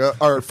 years ago,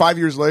 or 5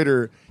 years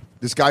later,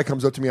 this guy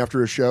comes up to me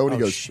after a show and he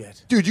Oh, goes,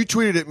 shit. "Dude, you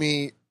tweeted at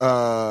me.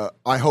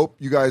 I hope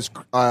you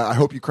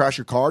crash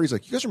your car." He's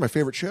like, "You guys are my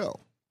favorite show."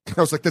 I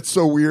was like, "That's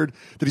so weird."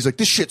 That he's like,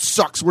 "This shit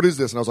sucks. What is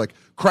this?" And I was like,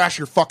 "Crash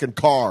your fucking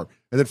car."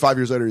 And then 5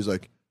 years later, he's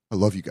like, "I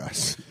love you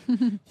guys."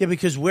 Yeah,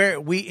 because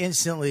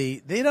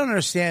they don't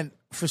understand,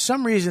 for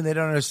some reason, they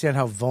don't understand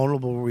how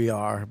vulnerable we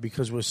are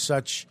because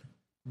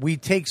we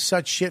take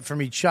such shit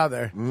from each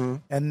other. Mm-hmm.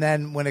 And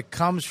then when it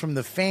comes from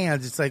the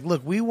fans, it's like,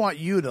 look, we want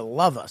you to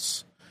love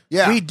us.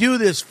 Yeah. We do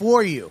this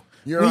for you.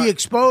 You're we right.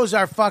 expose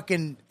our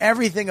fucking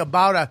everything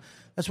about us.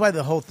 That's why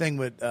the whole thing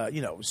with,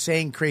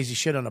 saying crazy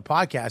shit on a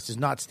podcast is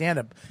not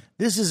stand-up.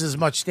 This is as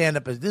much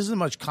stand-up this is as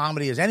much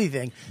comedy as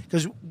anything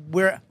because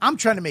I'm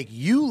trying to make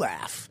you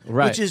laugh,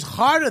 Right. which is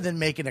harder than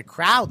making a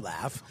crowd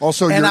laugh.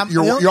 Also, And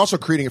you're also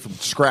creating it from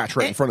scratch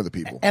right in front of the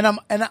people. And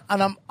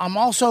I'm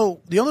also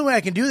the only way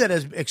I can do that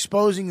is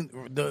exposing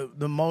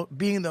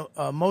being the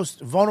most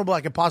vulnerable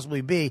I could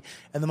possibly be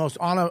and the most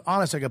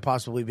honest I could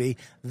possibly be.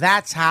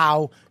 That's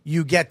how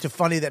you get to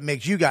funny that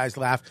makes you guys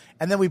laugh,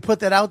 and then we put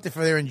that out there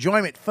for their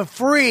enjoyment for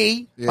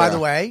free. By Yeah. the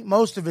way,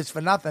 most of it's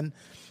for nothing,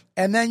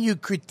 and then you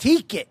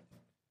critique it.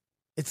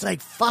 It's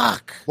like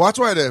fuck. Well, that's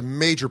why I had a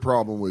major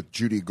problem with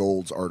Judy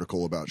Gold's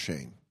article about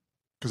Shane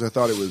because I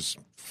thought it was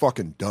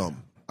fucking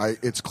dumb.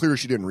 It's clear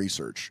she didn't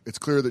research. It's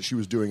clear that she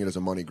was doing it as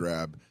a money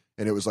grab,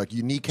 and it was like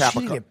you kneecap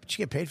a. Did she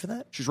get paid for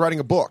that? She's writing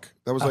a book.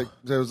 That was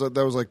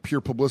that was like pure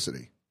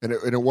publicity, and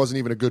it wasn't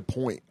even a good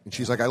point. And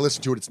she's like, I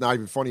listened to it. It's not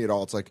even funny at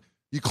all. It's like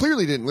you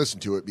clearly didn't listen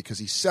to it because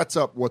he sets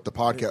up what the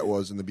podcast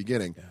was in the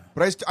beginning.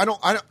 But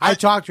I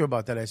talked to her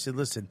about that. I said,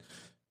 listen,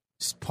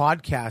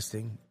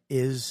 podcasting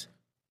is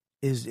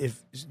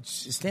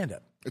stand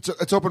up.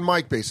 It's open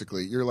mic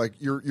basically. You're like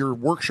you're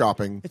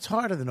workshopping. It's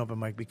harder than open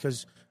mic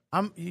because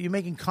you're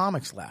making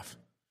comics laugh.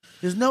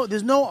 There's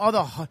no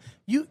other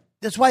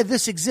that's why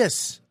this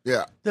exists.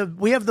 Yeah.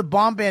 We have the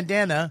bomb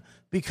bandana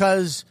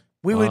because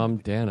we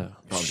would Dana.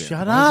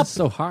 shut Why up. is it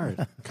so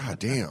hard? God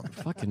damn.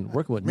 Fucking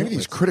working with Maybe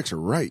these nitwits. critics are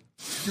right.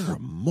 You're a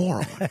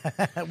moron.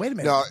 Wait a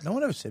minute. No, No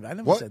one ever said. I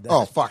never What? said that.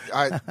 Oh fuck!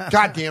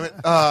 God damn it!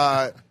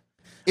 I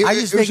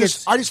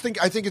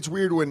think it's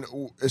weird when,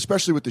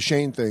 especially with the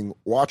Shane thing,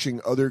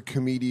 watching other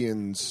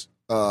comedians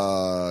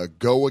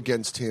go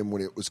against him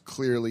when it was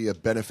clearly a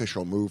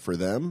beneficial move for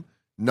them,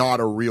 not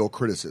a real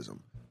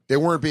criticism. They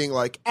weren't being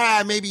like,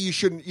 maybe you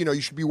shouldn't,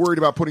 you should be worried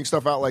about putting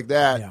stuff out like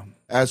that, Yeah.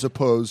 as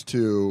opposed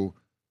to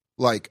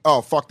like,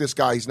 oh fuck this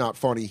guy, he's not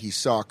funny, he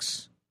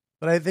sucks.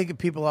 But I think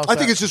people also. I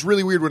think it's just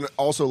really weird when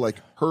also like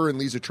her and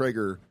Lisa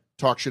Traeger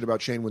talk shit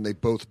about Shane when they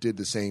both did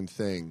the same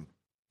thing.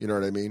 You know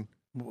what I mean?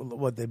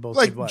 what they both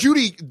Like did what?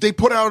 Judy, they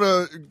put out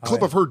a clip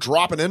yeah. of her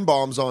dropping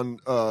N-bombs on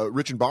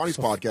Rich and Bonnie's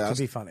podcast.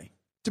 to be funny.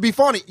 To be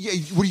funny. Yeah,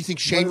 what do you think?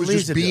 Shane What was did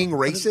just Lisa being do?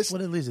 racist?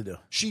 What did Lisa do?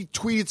 She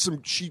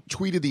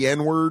tweeted the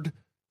N-word,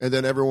 and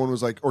then everyone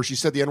was like, or she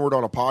said the N-word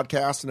on a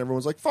podcast, and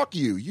everyone's like, "Fuck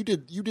you! You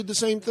did the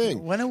same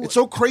thing." It's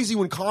so crazy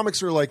when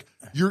comics are like,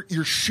 you're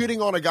shitting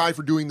on a guy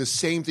for doing the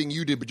same thing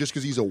you did, but just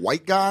because he's a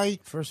white guy.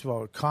 First of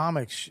all,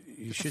 comics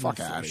you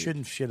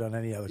shouldn't shit on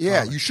any other. Yeah,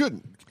 comic. you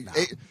shouldn't.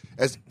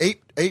 As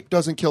ape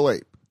doesn't kill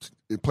ape.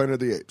 Planet of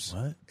the Apes.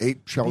 What?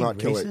 Ape shall Being not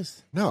kill ape.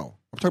 racist? No,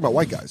 I'm talking about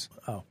white guys.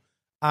 Oh.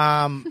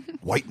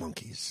 White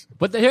monkeys.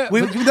 But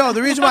the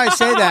reason why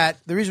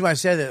I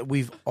say that,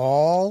 we've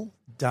all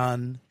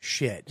done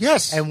shit.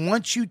 Yes. And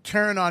once you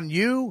turn on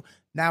you,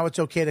 now it's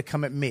okay to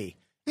come at me.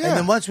 Yeah. And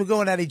then once we're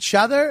going at each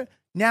other,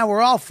 now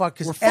we're all fucked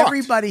We're because fucked.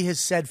 everybody has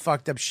said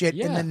fucked up shit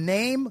in Yeah. the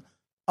name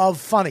of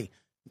funny.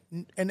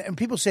 And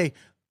people say,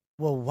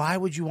 well, why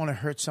would you want to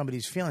hurt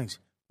somebody's feelings?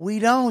 We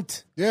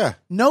don't. Yeah.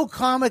 No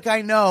comic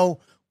I know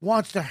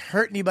wants to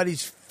hurt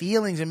anybody's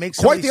feelings and make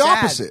Quite somebody the sad.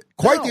 opposite.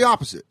 Quite No. the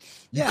opposite.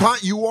 You Yeah.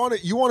 can't. You want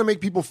to make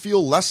people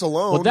feel less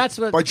alone. Well, that's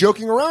what- by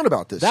joking around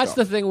about this. That's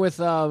stuff. the thing with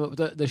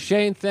the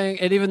Shane thing,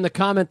 and even the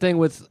comment thing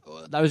with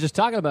I was just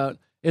talking about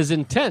is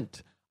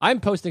intent. I'm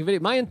posting a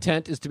video. My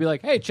intent is to be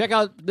like, hey, check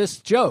out this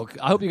joke.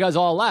 I hope you guys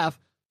all laugh.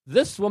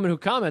 This woman who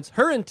comments,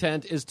 her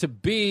intent is to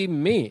be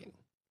mean.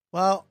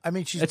 Well, I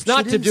mean, It's she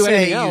not to didn't do say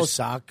anything you else.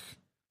 suck.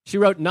 She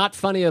wrote, not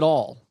funny at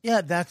all.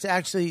 Yeah, that's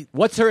actually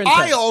What's her intent?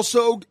 I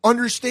also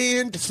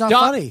understand. it's not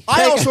Stop. funny.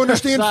 I also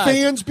understand Aside.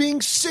 fans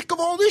being sick of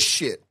all this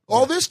shit,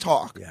 all this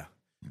talk. Yeah,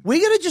 we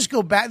gotta just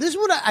go back. This is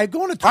what I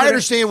go on to Twitter. I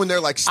understand when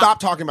they're like, "Stop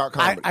talking about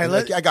comedy."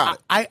 I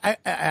got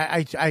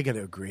it. I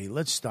gotta agree.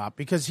 Let's stop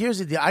because here's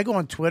the deal. I go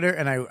on Twitter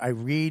and I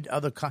read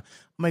other. I'm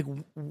like,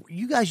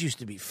 you guys used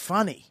to be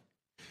funny.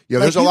 Yeah,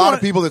 like, there's a you lot want-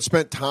 of people that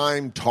spent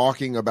time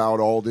talking about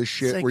all this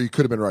shit like- where you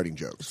could have been writing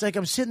jokes. It's like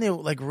I'm sitting there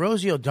like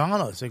Rosie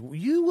O'Donnell. It's like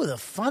you were the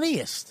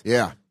funniest.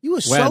 Yeah. You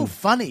were so When?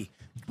 funny.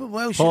 But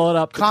what Pull it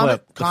up, the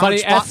clip. The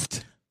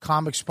funniest.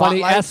 Comic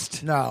spotlight.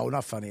 Funniest. No,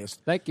 not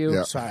funniest. Thank you.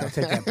 Yeah. Sorry, I'll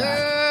take that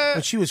back.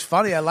 But she was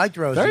funny. I liked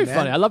Rosie. Very man.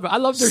 funny. I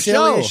loved her Silly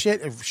show. as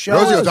shit. Show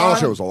Rosie was O'Donnell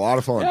fun. show was a lot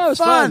of fun. Yeah, it was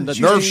Fun. fun. The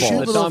She was Nerf a cute balls.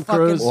 the little Tom fucking-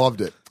 Cruise.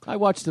 Loved it. I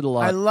watched it a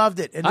lot. I loved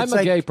it. And I'm it's a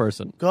like, gay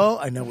person. Go.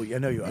 I know you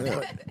are.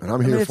 But, And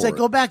I'm here it's for like it.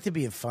 go back to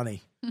being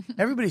funny.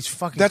 Everybody's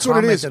fucking. That's what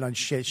it is. commenting on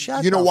shit.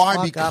 Shut You know the why?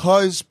 fuck up.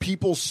 Because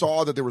people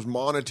saw that there was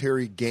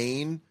monetary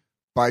gain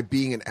by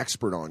being an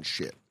expert on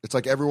shit. It's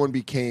like everyone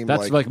became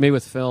That's like me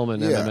with film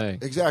and yeah,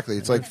 MMA. exactly.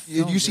 It's like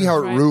you see how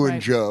it Right, ruined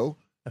right. Joe.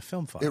 a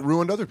film fight. It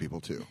ruined other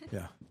people too.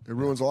 Yeah. It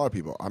ruins a lot of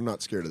people. I'm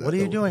not scared of that. What are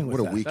you though. doing with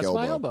What a that? weak That's elbow.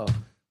 my elbow.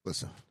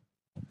 Listen,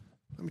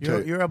 let me tell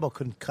you. Your elbow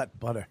couldn't cut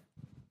butter.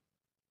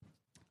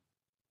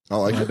 I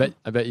like it.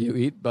 I bet you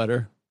eat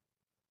butter.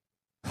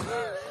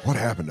 What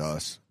happened to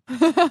us?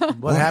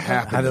 What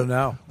happened? I don't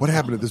know. What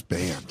happened to this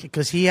band?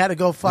 Because he had to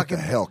go What fucking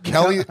the hell?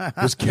 Kelly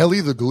was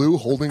Kelly the glue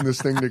holding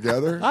this thing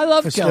together? I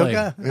love Kelly.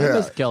 Pastuca? I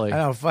miss Kelly. I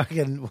know.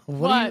 Fucking.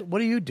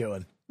 What are you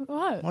doing? What?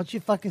 Why don't you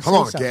fucking Come say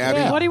on, something? Gabby.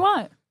 Yeah. What do you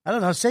want? I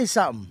don't know. Say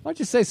something. Why don't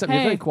you say something?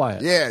 You're Hey. very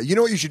quiet. Yeah, you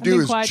know what you should I've do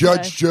been is quiet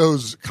judge today.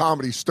 Joe's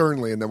comedy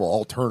sternly, and then we'll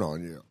all turn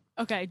on you.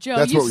 Okay, Joe,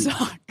 That's you what we-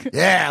 suck.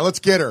 Yeah, let's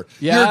get her.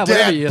 Yeah, Your whatever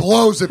dad you-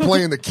 blows at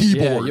playing the Yeah,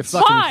 keyboard. you're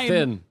fucking Fine.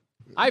 thin.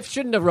 I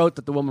shouldn't have wrote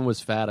that the woman was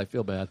fat. I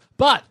feel bad.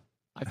 But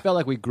I felt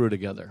like we grew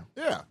together.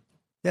 Yeah.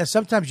 Yeah.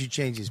 Sometimes you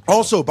change these. People.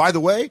 Also, by the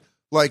way,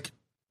 like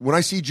when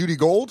I see Judy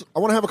Gold, I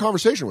want to have a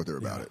conversation with her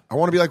about it. I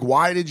want to be like,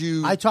 why did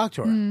you? I talked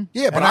to her.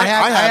 yeah, but And I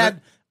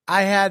haven't.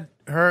 I had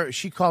her.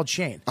 She called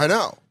Shane. I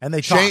know. And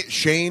they Shane, talked.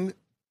 Shane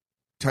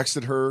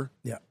texted her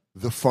Yeah.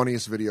 the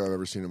funniest video I've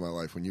ever seen in my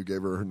life when you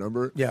gave her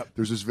number. Yeah.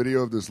 There's this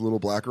video of this little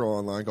black girl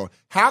online going,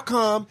 how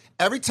come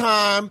every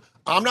time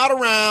I'm not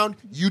around,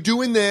 you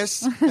doing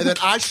this, and then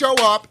I show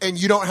up and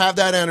you don't have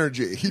that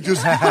energy? He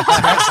just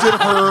texted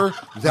her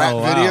that Oh,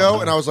 wow. video,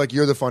 and I was like,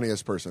 you're the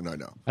funniest person I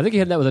know. I think he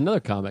had that with another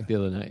comic the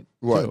other night.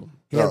 What? too.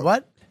 He had Oh.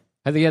 what?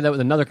 I think he had that with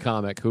another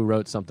comic who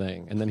wrote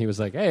something, and then he was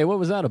like, "Hey, what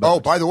was that about?" Oh,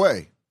 by the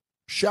way,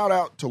 shout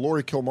out to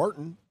Lori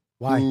Kilmartin,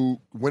 Why? who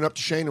went up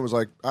to Shane and was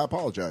like, I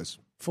apologize.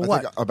 For I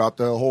what? think about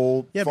the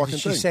whole Yeah, fucking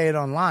because she thing. say it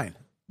online.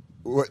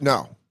 What?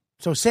 No,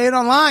 So say it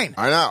online.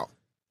 I know.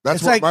 That's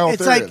It's what like my whole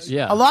it's theory like is.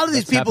 Yeah, a lot of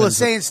these that's people are happened.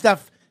 saying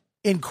stuff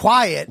in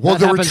quiet. Well, that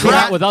the happens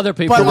retract- with other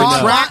people. but, we know.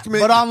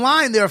 retractment- but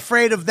online, they're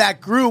afraid of that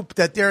group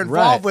that they're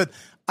involved Right. with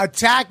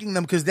attacking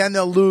them because then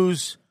they'll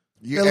lose.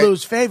 You- They'll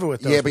lose favor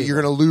with those. Yeah, but people.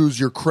 you're going to lose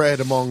your cred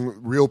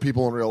among real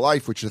people in real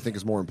life, which I think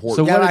is more So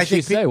important. Yeah, what I did she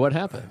think say? What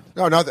happened?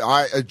 No, not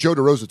that Joe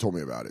DeRosa told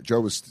me about it. Joe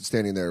was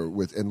standing there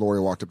with, and Lori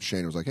walked up to Shane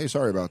and was like, "Hey,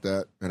 sorry about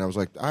that." And I was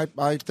like,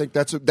 "I think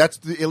that's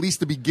at least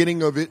the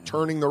beginning of it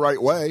turning the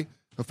right way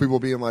of people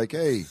being like,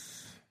 hey,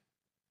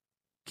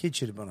 Kid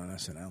should have been on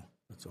SNL.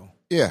 That's all.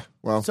 yeah,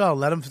 well, That's all.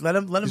 Let him He's deal.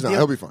 not.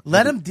 He'll be fine.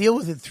 Let him deal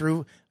with it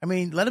through. I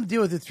mean, let him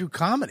deal with it through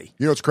comedy.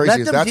 you know what's crazy Let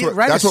is them that's deal- what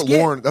write a that's what skit.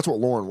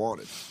 Lauren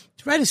wanted.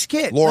 Write a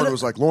skit. Lauren Let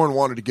was like, Lauren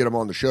wanted to get him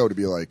on the show to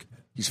be like,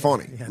 he's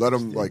funny. Yeah, Let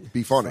him like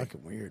be funny.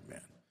 Fucking weird,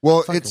 man.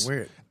 Well, fucking it's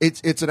weird.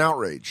 it's an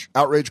outrage.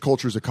 Outrage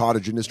culture is a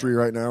cottage industry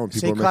right now, and people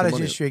Say are making cottage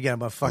money. industry again,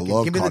 but fucking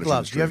love give me the cottage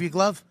gloves. Do you have industry. your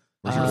glove?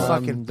 Where's I'm your gonna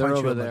glove? fucking They're punch you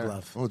over with my there.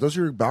 glove. Oh, those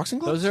are your boxing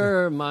gloves? Those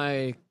are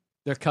my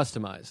They're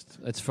customized.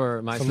 It's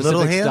for my For specific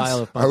little hands? style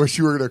of I wish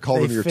you were going to call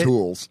They them your fit-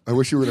 tools. I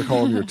wish you were going to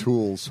call them your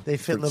tools. They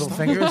fit little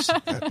fingers.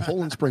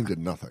 Poland Spring did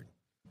nothing.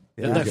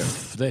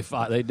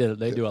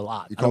 They do a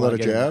lot. You I call don't that a wanna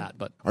get into jab? that,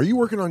 but Are you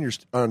working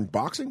on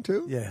boxing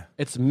too? Yeah,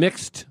 it's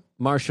mixed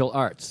martial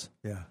arts.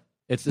 yeah.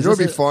 It's You know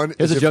what'd be fun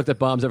Here's is a if- joke that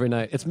bombs every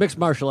night. It's mixed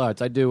martial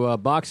arts. I do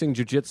boxing,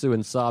 jiu-jitsu,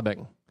 and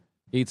sobbing.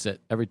 Eats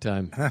it every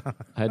time. I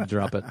had to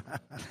drop it.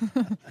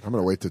 I'm going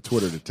to wait to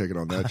Twitter to take it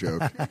on that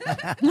joke.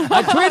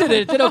 I tweeted it.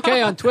 It did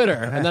okay on Twitter,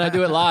 and then I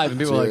do it live, and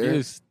people are like,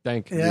 "You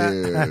stink."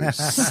 Yeah. You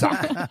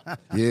suck.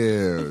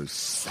 You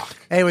suck.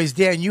 Anyways,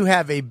 Dan, you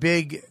have a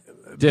big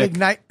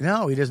night.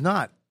 No, he does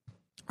not.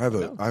 I have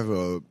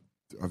a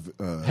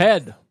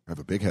Head. I have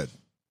a big head.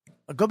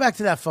 Go back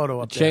to that photo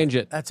up there. Change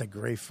it. That's a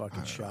great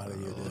fucking shot of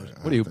you, dude.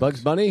 What are you,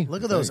 Bugs Bunny?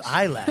 Look at those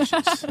eyelashes.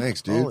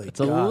 Thanks, dude. Holy It's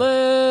a God.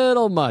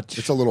 little much.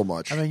 It's a little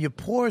much. I mean, your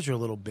pores are a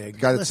little big. The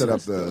guy that Listen, set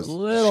up the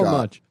little shot,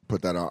 much.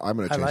 put that on. I'm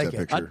going to I change like that it.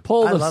 picture. I'd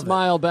pull I the love it.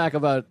 smile back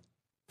about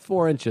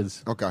 4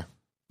 inches. Okay.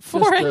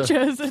 4 Just,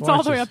 inches. It's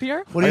all the way up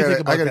here. What do you think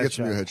I about gotta that get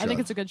some new shot? headshot. I think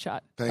it's a good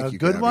shot. Thank A you,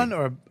 good Gabby. one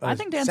or I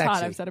think Dan's sexy?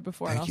 hot. I've said it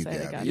before, and I'll Thank you, say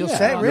it Gabby. again. You'll Yeah.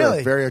 say it, really?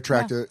 You're very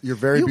attractive. You're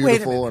very You- wait a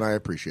beautiful, minute. and I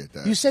appreciate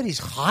that. You said he's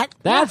hot?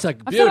 That's a I've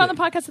said beauty. it on the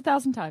podcast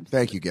 1,000 times.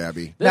 Thank you,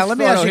 Gabby. This Now, let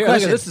me photo ask you a here, look at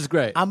question. this is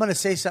great. I'm going to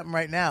say something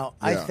right now.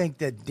 I Yeah. think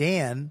that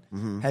Dan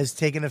has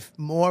taken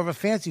more of a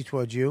fancy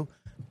towards you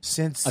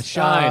since A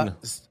shine.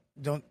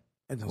 Don't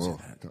say Whoa.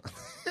 that.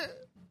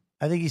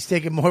 I think he's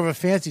taken more of a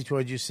fancy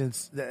towards you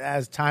since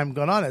as time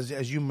gone on,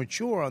 as you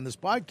mature on this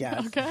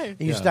podcast. Okay.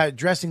 And you start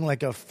dressing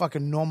like a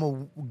fucking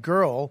normal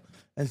girl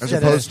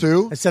instead opposed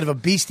of a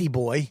beastie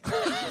boy.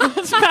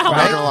 That's valid. I'm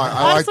not gonna lie.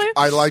 Honestly,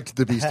 I liked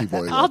the Beastie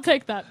Boy I'll look.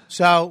 take that.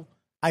 So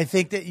I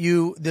think that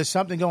there's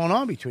something going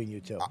on between you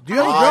two. Do you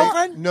have a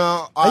girlfriend?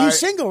 No. Are you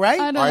single, right?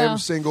 I don't I know. am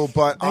single,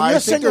 but And I you're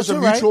think there's a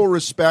single too, mutual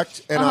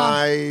respect, and Uh-huh.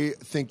 I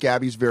think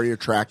Gabby's very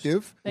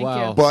attractive. Thank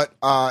Wow. you. But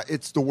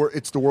it's the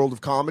world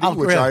of comedy, Oh,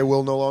 which really? I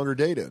will no longer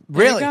date in.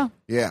 There you Really? go.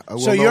 Yeah, I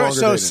will So no you're longer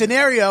so date in.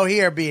 scenario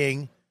here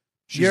being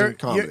She's in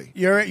comedy.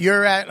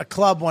 You're at a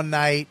club one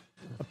night,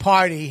 a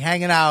party,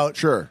 hanging out.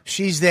 Sure.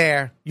 She's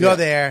there. You're Yeah.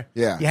 there.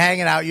 Yeah. You're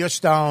hanging out. You're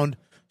stoned.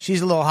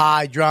 She's a little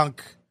high,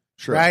 drunk.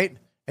 Sure. Right.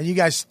 And you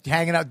guys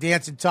hanging out,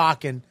 dancing,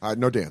 talking,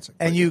 No dancing.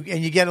 and you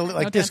get a,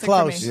 like No this dancing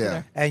for me close, Yeah.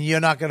 either. and you're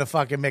not gonna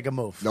fucking make a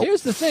move. Nope.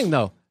 Here's the thing,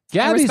 though.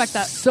 Gabby's respect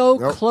that. so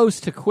Nope. close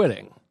to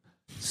quitting.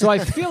 So I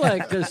feel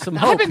like there's some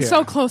hope I've been here.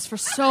 so close for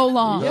so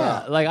long.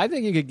 Yeah, like I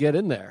think you could get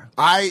in there.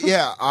 I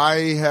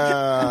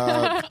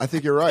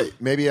think you're right.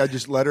 Maybe I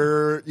just let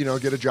her,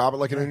 get a job at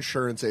like an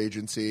insurance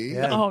agency.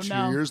 Yeah. And Oh, 2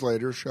 no. years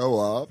later, show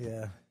up.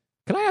 Yeah.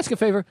 Can I ask a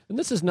favor? And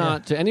this is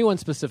not to anyone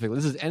specifically.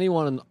 This is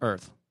anyone on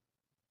Earth.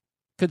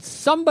 Could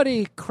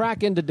somebody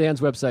crack into Dan's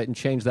website and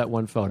change that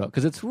one photo?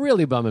 Because it's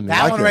really bumming me.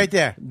 That I one can. right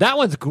there. That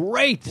one's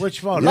great.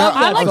 Which photo? Yeah.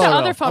 I like the photo.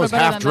 other I photo was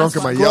better half than drunk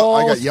this in my one. yellow.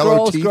 I got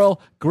yellow teeth.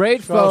 Scroll.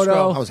 Great Scroll, photo.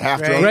 scroll. I was half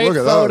Great. drunk. Great Look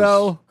at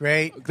photo. those.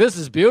 Great. This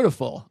is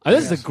beautiful.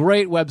 This is a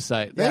great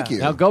website. Thank you.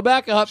 Now go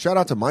back up. Shout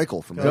out to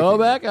Michael from Go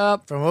back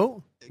up. From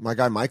who? My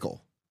guy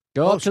Michael.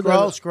 Go up to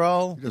the.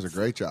 Scroll. He does a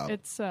great job.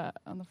 It's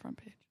on the front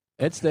page.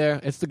 It's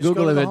there. It's the Just go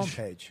Google to the image.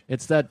 homepage.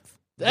 It's that.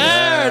 There.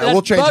 Yeah, That's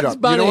we'll change it Bugs up.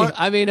 You know Bunny. what?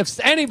 I mean, if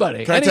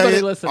anybody, Can I tell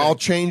you? listening, I'll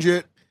change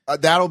it.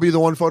 That'll be the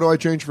one photo I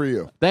change for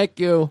you. thank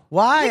you.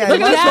 Why? I Look at like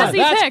this that. one. Jazzy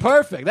That's pick.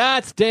 perfect.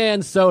 That's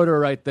Dan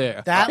Soder right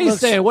there. That He's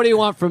looks- saying, "What do you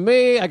want from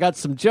me? I got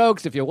some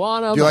jokes if you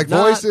want them." Do you like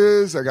Not.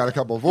 voices? I got a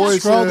couple of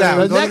voices. Scroll down.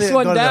 The Go to next the-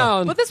 one go to the-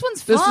 down. But this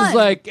one's This fun. is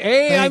like,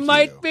 hey, I Thank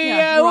might you. be.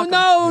 Yeah, Who you're welcome.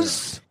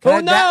 knows? Who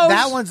knows?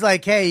 That one's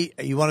like, hey,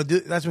 you want to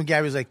do? That's when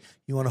Gary's like,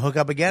 you want to hook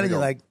up again? And go.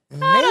 you're like,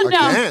 I don't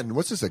know. Again?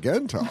 What's this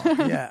again, Tom?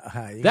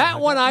 yeah. you That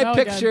can one hook I No,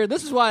 picture.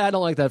 This is why I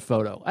don't like that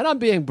photo, and I'm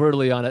being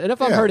brutally honest. And if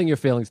I'm Yeah. hurting your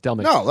feelings, tell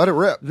me. No, let it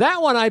rip.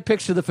 That one I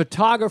picture. The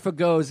photographer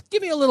goes,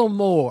 "Give me a little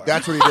more."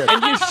 That's what he did.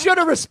 And you should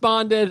have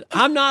responded,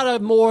 "I'm not a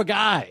more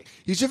guy.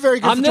 He's a very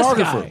good I'm this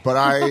photographer, guy.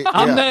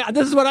 but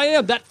This is what I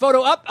am." That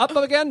photo up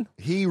again.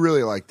 he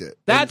really liked it.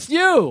 That's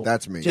you.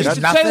 That's me. Just You That's,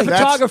 should nothing. say the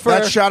photographer.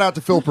 That's shout out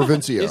to Phil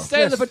Provencio. You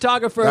say the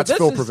photographer. That's this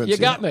Phil is, Provencio. You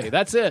got me.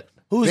 That's it.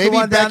 Who's the Maybe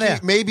one down there?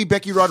 Maybe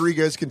Becky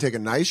Rodriguez can take a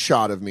nice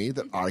shot of me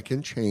that I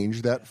can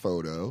change that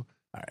photo. All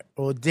right.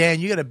 Well, Dan,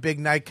 you got a big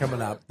night coming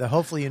up that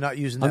hopefully you're not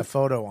using that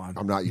photo on.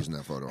 I'm not using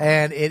that photo.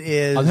 And it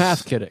is I'm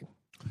half kidding.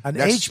 an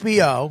That's-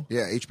 HBO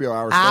Yeah, HBO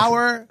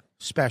hour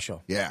special.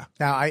 special. Yeah.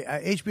 Now,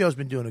 HBO's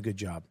been doing a good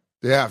job.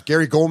 Yeah,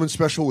 Gary Goldman's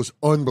special was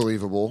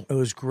unbelievable. It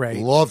was great.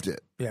 Loved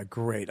it. Yeah,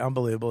 great.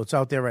 Unbelievable. It's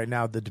out there right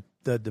now, the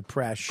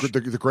Depression. The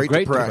Great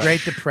Great Depression.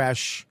 Great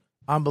Depression.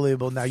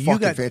 Unbelievable. Now, you Fucking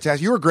got...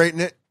 fantastic. You were great in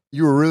it.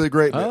 You were really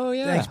great in it. Oh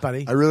yeah. Thanks,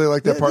 buddy. I really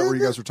like that part where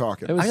you guys were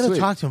talking. It was I got to sweet.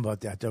 talk to him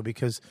about that, though,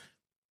 because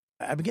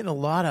I've been getting a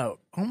lot of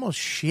almost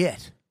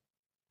shit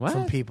What?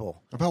 from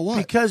people. About what?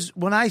 Because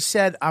when I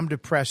said I'm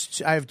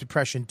depressed, I have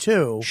depression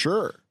too.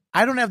 Sure.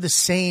 I don't have the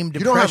same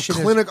You don't have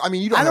depression. clinical. I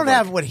mean, you don't. I don't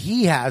have like- what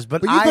he has,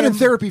 but But you've I been in am-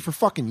 therapy for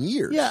fucking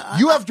years. Yeah,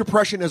 you have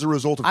depression as a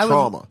result of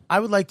trauma.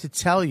 I would like to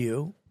tell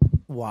you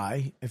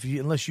Why?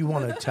 Unless you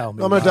want to tell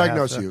me. I'm going to I have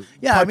diagnose to- you.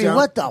 Yeah, I Pipe mean, down.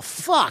 what the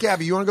fuck?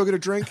 Gabby, you want to go get a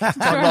drink? Talk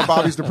about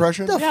Bobby's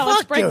depression? The Yeah, let's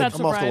fuck, break dude? that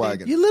I'm off the sobriety.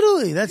 wagon. You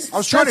literally, I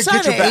was trying to get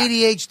sign your back. of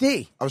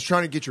ADHD. I was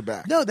trying to get your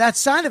back. No, that's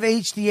sign of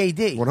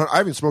ADHD. I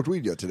haven't smoked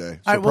weed yet today. So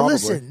All right, well, probably.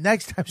 listen,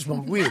 next time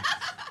smoke weed.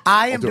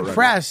 I am do it right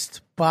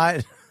depressed,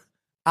 but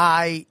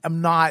I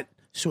am not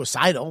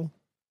suicidal.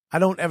 I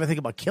don't ever think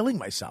about killing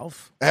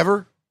myself.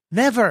 Ever?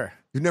 Never.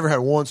 You've never had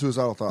one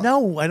suicidal thought?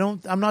 No, I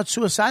don't. I'm not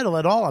suicidal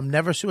at all. I'm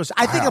never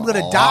suicidal. I think I'm going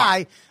to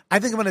die. I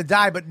think I'm going to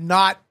die, but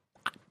not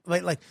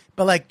like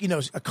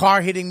a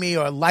car hitting me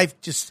or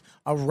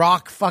a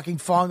rock fucking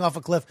falling off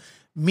a cliff.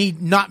 Me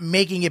not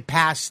making it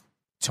past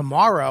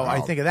tomorrow. I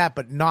think of that,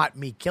 but not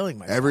me killing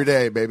myself. Every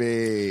day,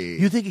 baby.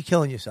 You think you're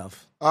killing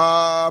yourself,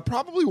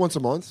 Probably once a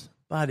month.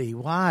 buddy?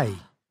 Why?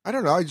 I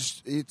don't know.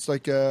 It's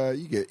like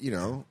you get,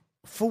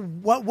 For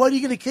what? What are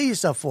you going to kill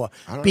yourself for?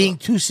 I don't Being know.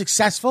 too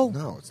successful?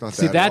 No, it's not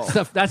See, that at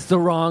all. that's the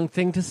wrong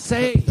thing to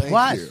say. Thank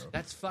What? you.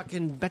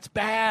 That's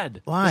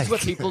bad. Why? That's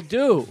what people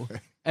do.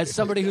 As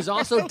somebody who's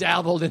also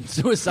dabbled in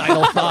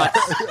suicidal thoughts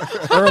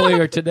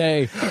earlier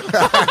today,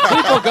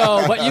 people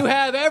go, "But you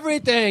have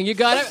everything, you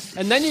got it,"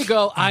 and then you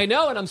go, "I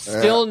know, and I'm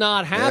still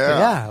not happy."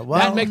 Yeah, well-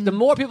 that makes the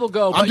more people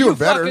go, "But doing you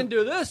better." fucking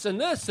do this and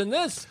this and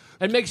this."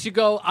 It makes you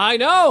go, "I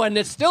know," and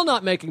it's still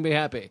not making me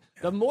happy.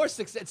 The more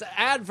success, it's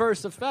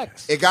adverse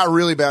effects. It got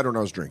really bad when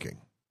I was drinking.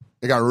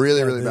 It got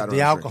really, really bad when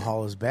The I was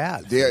alcohol is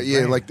bad. drinking.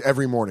 Yeah, like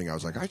every morning I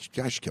was like, I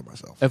should kill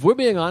myself. If we're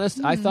being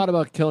honest, I thought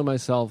about killing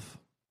myself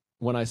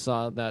when I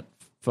saw that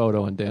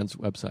photo on Dan's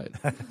website.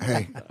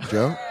 Hey,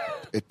 Joe,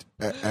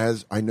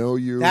 as I know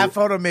you, That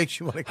photo makes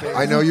you want to kill.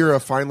 I know you're a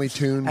finely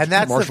tuned And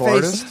that's the martial face-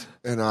 artist,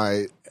 and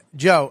I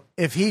Joe,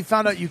 if he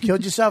found out you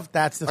killed yourself,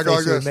 that's the go like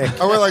face he would this.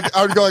 make.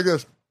 I would go like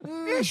this.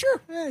 Yeah,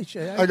 sure. Yeah,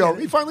 sure, I go. get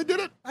He it. finally did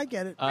it. I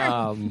get it.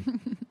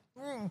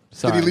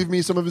 Sorry. Did he leave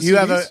me some of his You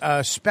have CDs?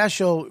 a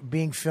special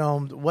being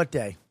filmed. What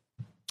day?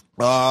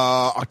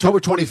 October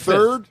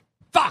 23rd.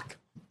 Fuck!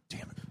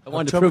 Damn it. I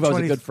wanted October to prove I was a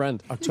 20 good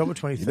friend. October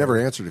 23rd. You never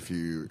answered if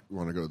you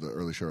want to go to the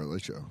early show or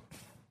late show.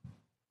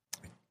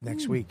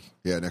 Next week.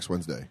 Yeah, next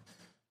Wednesday.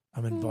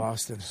 I'm in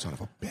Boston. Son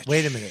of a bitch.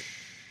 Wait a minute.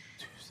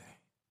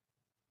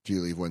 Do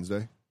you leave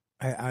Wednesday?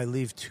 I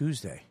leave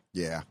Tuesday.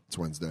 Yeah, it's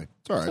Wednesday.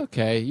 It's all right. It's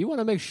okay. You want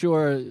to make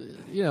sure,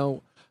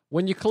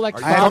 when you collect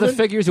Are you father coming?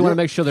 figures, you want Yeah.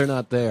 to make sure they're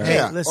not there. Hey,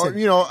 Yeah,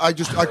 listen. or,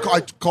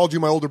 I called you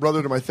my older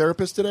brother to my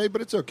therapist today,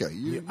 but it's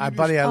okay.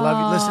 Buddy, I love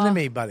you. Listen to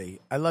me, buddy.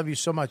 I love you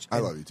so much. I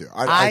And love you too.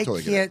 I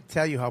totally get it. can't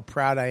tell you how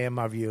proud I am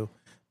of you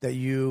that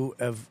you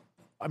have.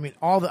 I mean,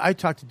 I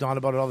talk to Don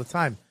about it all the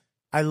time.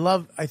 I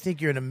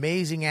think you're an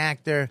amazing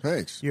actor.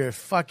 Thanks. You're a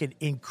fucking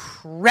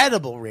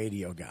incredible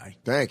radio guy.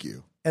 Thank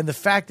you. And the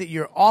fact that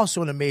you're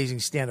also an amazing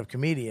stand-up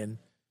comedian,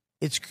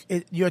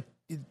 your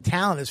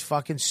talent is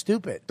fucking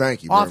stupid.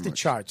 Thank you Off very the much.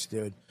 charts,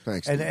 dude.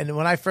 Thanks, And dude. and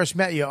when I first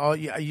met you,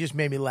 you just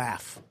made me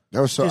laugh.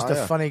 That was so Just a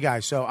yeah. funny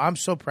guy. So I'm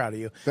so proud of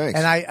you. Thanks.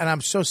 And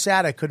I'm so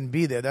sad I couldn't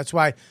be there. That's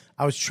why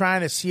I was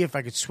trying to see if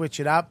I could switch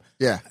it up.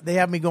 Yeah. They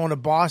have me going to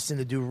Boston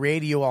to do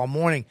radio all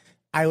morning.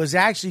 I was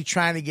actually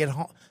trying to get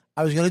home.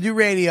 I was going to do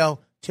radio,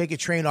 take a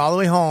train all the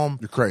way home.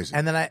 You're crazy.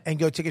 And then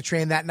go take a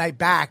train that night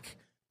back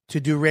to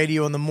do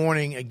radio in the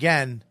morning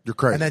again. You're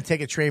crazy. And then take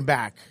a train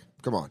back.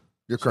 Come on.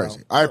 You're crazy.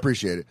 I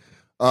appreciate it.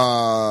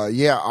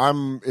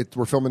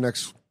 We're filming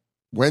next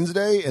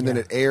Wednesday, and then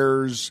it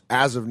airs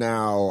as of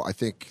now. I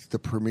think the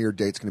premiere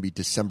date's going to be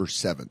December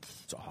 7th.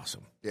 It's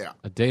awesome. Yeah.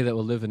 A day that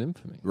will live in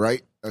infamy.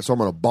 Right? So I'm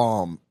going to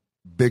bomb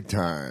big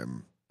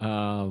time.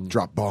 Um,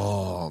 Drop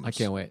bombs. I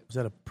can't wait. Is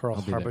that a Pearl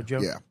I'll be Harbor there.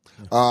 joke?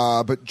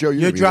 Yeah. But Joe,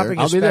 You're be dropping there.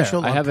 a I'll be there.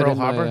 special I on have Pearl it in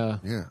Harbor?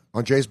 my. Yeah.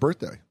 On Jay's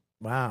birthday.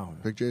 Wow.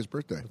 Big Jay's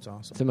birthday. That's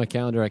awesome. It's in my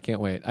calendar. I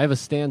can't wait. I have a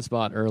stand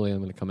spot early. I'm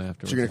going to come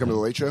after. So you're going to come to the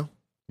late show?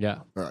 Yeah.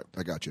 All right.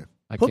 I got you.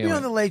 I Put can't me wait.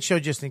 on the late show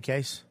just in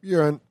case.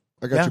 You're in.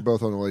 I got Yeah? you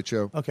both on the late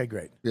show. Okay,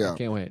 great. Yeah.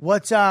 Can't wait.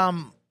 What's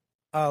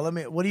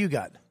what do you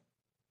got?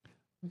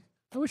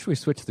 I wish we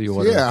switched the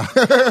order. Yeah.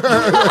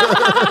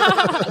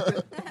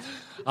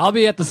 I'll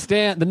be at the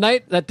stand the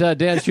night that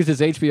Dan shoots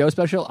his HBO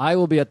special. I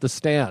will be at the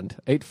stand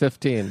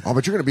 8:15. Oh,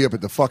 but you're going to be up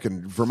at the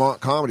fucking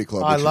Vermont Comedy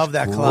Club. Oh, I which love is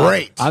that club.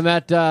 Great. I'm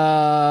at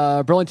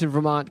Burlington,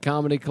 Vermont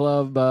Comedy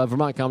Club.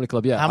 Vermont Comedy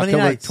Club. Yeah, How many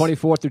October nights?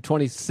 24th through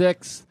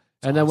 26th.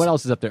 And then what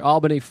else is up there?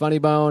 Albany, Funny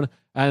Bone,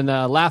 and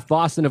Laugh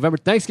Boston, November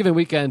Thanksgiving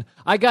weekend.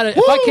 I got it.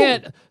 If I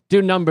can't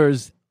do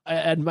numbers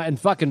in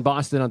fucking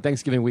Boston on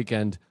Thanksgiving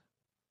weekend,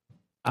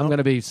 I'm going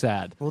to be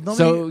sad. Well, nobody-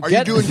 So Are you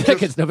get doing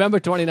tickets November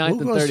 29th Who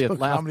and goes to a 30th.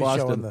 Laugh comedy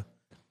show on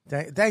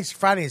Boston. thanks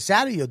Friday and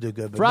Saturday you'll do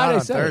good, but Friday, not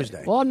on Saturday.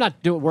 Thursday. Well, I'm not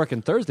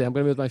working Thursday. I'm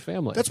going to be with my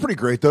family. That's pretty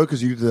great, though,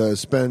 because you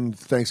spend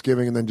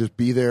Thanksgiving and then just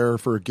be there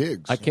for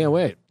gigs. I can't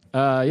wait. Yeah,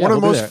 One of the we'll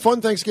be most there.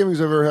 fun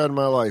Thanksgivings I've ever had in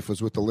my life was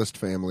with the List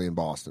family in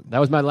Boston. That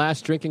was my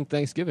last drinking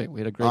Thanksgiving. We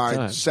had a great I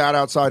time. sat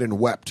outside and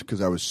wept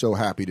because I was so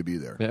happy to be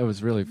there. It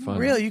was really fun.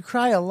 Really, you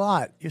cry a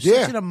lot. You're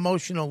Yeah. such an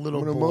emotional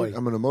little boy.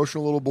 I'm an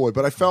emotional little boy,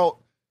 but I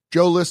felt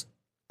Joe List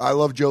I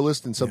love Joe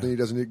List, and something he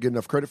doesn't get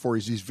enough credit for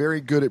is he's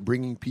very good at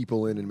bringing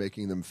people in and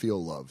making them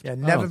feel loved. Yeah,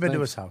 never been to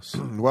thanks. his house.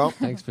 Well,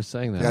 Thanks for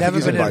saying that. Yeah, I Never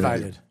think he's been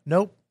invited invited.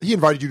 Nope. he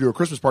invited you to a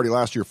Christmas party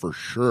last year for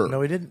sure.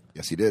 No, he didn't.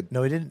 Yes, he did.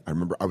 No, he didn't. I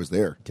remember I was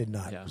there. Did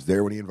not. Yeah. I was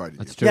there when he invited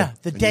That's you. true. Yeah,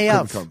 the And you day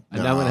couldn't of. come.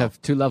 And now we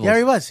have two levels. Yeah,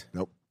 he was.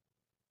 Nope.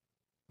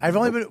 I've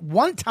only been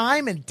one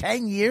time in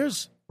 10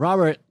 years.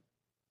 Robert,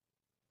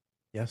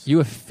 Yes. you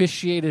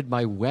officiated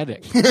my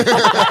wedding.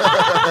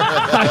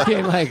 I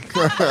mean, like,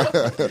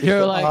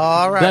 you're like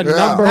All right. the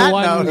number That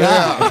one note,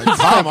 guy. It's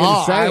Come like on.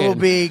 insane. I will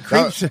be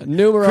creeps,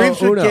 Numero uno.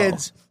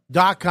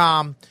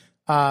 creepswithkids.com,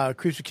 What a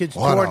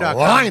creepswithkidstour.com.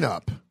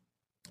 lineup.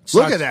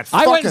 Look at that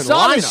I fucking went and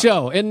saw the lineup.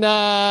 show in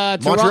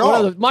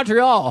Montreal.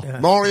 Montreal.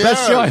 Montreal.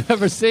 Best show I've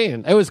ever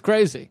seen. It was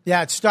crazy.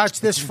 Yeah, it starts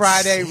this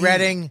Friday,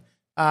 Reading.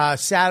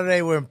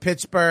 Saturday, we're in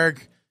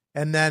Pittsburgh.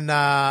 And then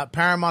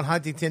Paramount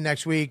Huntington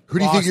next week. Who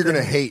do you think you're Boston.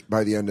 going to hate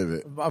by the end of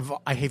it?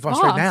 I hate Voss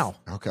Voss. right now.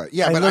 Okay.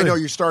 Yeah, I but I literally- know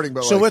you're starting,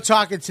 but So like, we're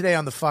talking today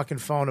on the fucking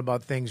phone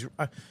about things.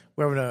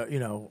 We're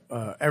having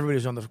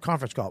everybody's on the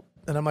conference call,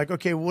 and I'm like,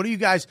 okay, what do you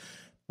guys?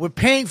 We're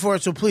paying for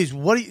it, so please,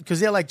 what do you? Because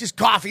they're like, just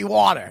coffee,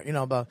 water,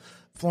 about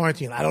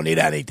Florentine. I don't need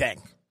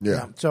anything.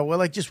 Yeah. So we're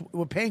like,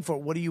 we're paying for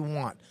it. What do you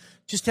want?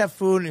 Just have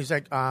food. And he's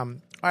like, all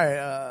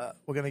right,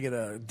 we're gonna get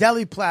a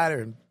deli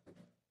platter. And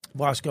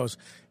boss goes,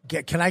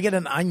 can I get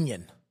an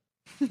onion?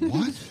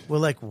 what? We're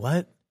like,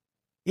 what?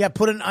 Yeah,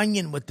 put an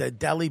onion with the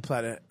deli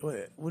platter.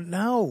 Well,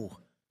 no.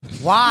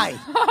 Why?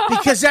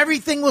 Because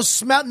everything will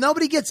smell.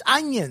 Nobody gets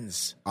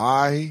onions.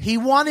 He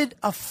wanted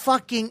a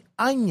fucking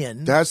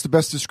onion. That's the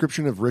best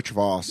description of Rich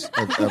Voss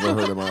I've ever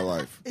heard in my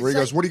life. Where he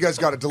goes, what do you guys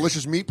got? A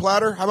delicious meat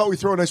platter? How about we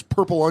throw a nice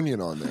purple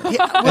onion on there?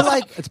 Yeah, we're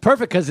like, It's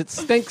perfect because it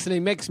stinks and he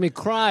makes me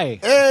cry.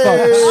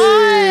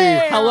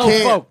 Hey! Hello,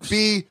 Can't folks.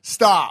 be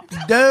stopped.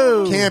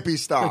 no. Can't be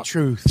stopped. The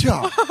truth.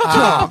 Chop,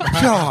 chop,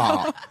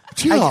 chop,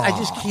 chop. I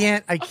just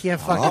can't. I can't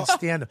fucking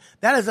stand him.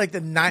 That is like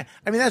the nine.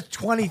 I mean, that's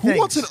 20 Who things.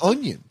 wants an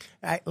onion?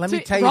 Let me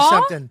Wait, tell you raw?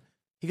 something.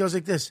 He goes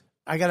like this.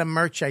 I got a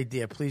merch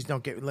idea. Please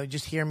don't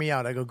just hear me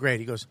out. I go, great.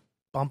 He goes,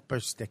 bumper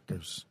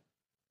stickers.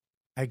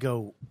 I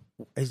go,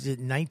 is it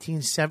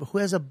 1970? Who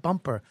has a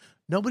bumper?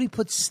 Nobody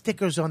puts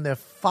stickers on their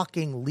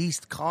fucking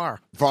leased car.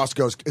 Voss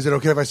goes, is it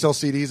okay if I sell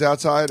CDs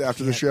outside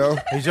after the show?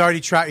 He's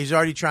already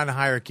trying to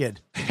hire a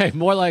kid. Hey,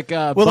 more like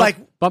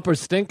like- bumper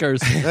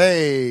stinkers.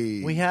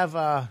 Hey. We have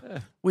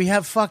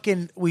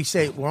we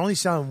say we're only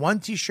selling one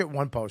T-shirt,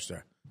 one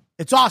poster.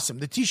 It's awesome.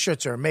 The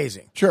T-shirts are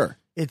amazing. Sure.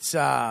 It's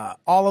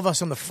all of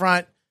us on the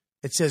front.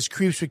 It says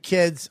Creeps with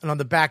Kids, and on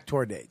the back,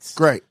 tour dates.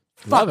 Great.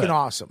 Love Fucking it.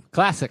 awesome.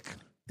 Classic.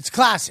 It's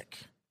classic.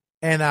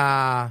 And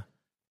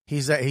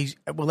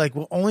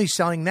we're only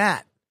selling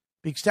that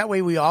because that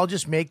way we all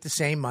just make the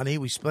same money.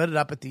 We split it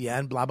up at the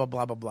end. Blah blah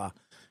blah blah blah.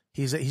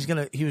 He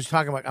was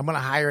talking about I'm gonna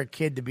hire a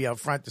kid to be out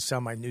front to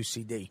sell my new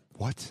CD.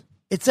 What?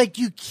 It's like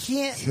you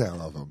can't. Yeah, I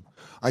love him.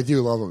 I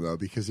do love him, though,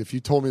 because if you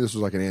told me this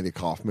was like an Andy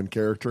Kaufman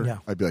character, Yeah.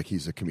 I'd be like,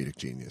 he's a comedic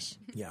genius.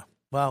 Yeah.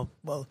 Well,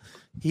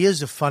 he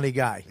is a funny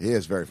guy. He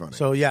is very funny.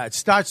 So yeah, it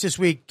starts this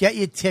week. Get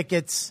your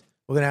tickets.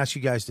 We're gonna ask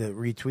you guys to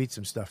retweet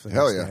some stuff. The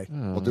Hell next yeah.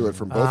 day. We'll do it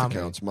from both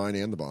accounts, mine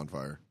and the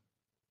bonfire.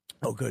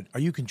 Oh, good. Are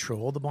you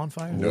control the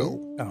bonfire?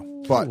 No.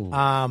 Oh,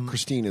 But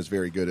Christine is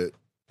very good at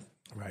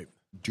right.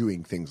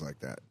 doing things like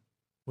that.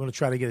 We're gonna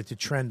try to get it to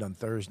trend on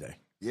Thursday.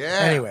 Yeah.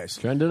 Anyways,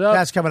 Trend it up.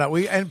 that's coming up.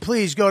 And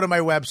please go to my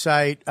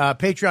website,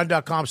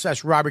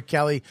 patreon.com/Robert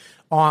Kelly.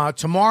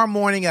 Tomorrow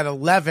morning at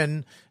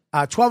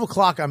 12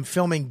 o'clock, I'm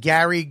filming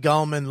Gary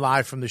Gulman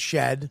live from the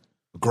shed.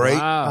 Great.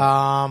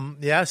 Wow.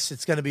 Yes,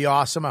 it's going to be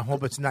awesome. I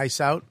hope it's nice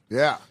out.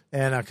 Yeah.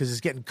 And because it's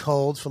getting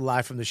cold for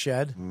live from the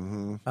shed.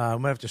 Mm-hmm. I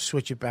might have to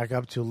switch it back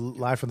up to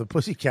live from the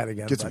Pussycat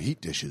again. Get some but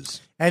heat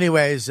dishes.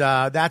 anyways,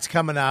 that's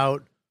coming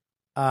out.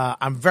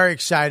 I'm very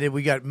excited.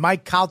 We got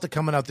Mike Calta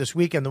coming out this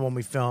weekend, the one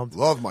we filmed.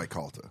 Love Mike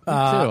Calta.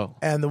 too.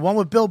 And the one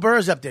with Bill Burr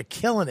is up there,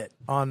 killing it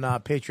on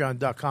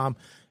patreon.com.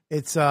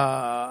 It's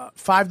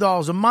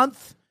 $5 a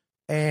month,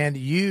 and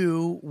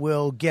you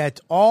will get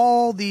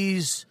all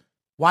these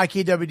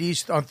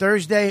YKWDs on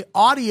Thursday,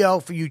 audio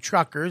for you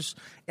truckers,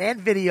 and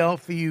video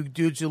for you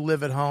dudes who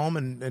live at home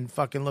and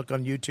fucking look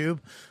on YouTube.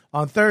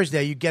 On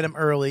Thursday, you get them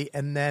early,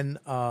 and then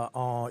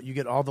you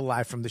get all the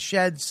live from the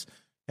sheds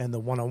and the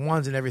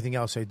one-on-ones and everything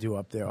else I do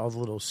up there. All the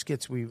little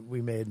skits we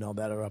made and all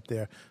that are up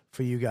there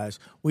for you guys.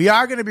 We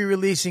are going to be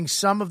releasing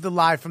some of the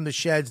live from the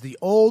sheds, the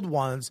old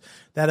ones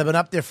that have been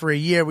up there for a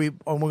year. We're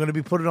going to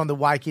be putting it on the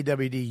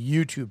YKWD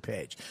YouTube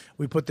page.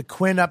 We put the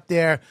Quinn up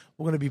there.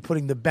 We're going to be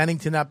putting the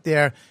Bennington up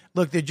there.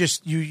 Look, they're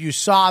just you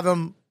saw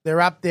them.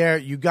 They're up there.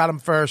 You got them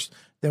first.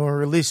 Then we're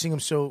releasing them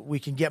so we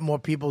can get more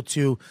people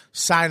to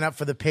sign up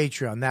for the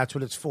Patreon. That's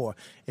what it's for.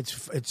 It's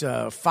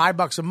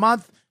 $5 a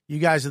month. You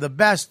guys are the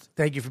best.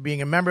 Thank you for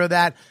being a member of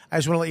that. I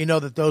just want to let you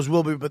know that those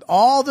will be, but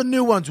all the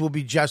new ones will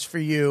be just for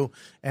you,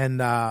 and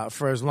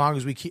for as long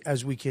as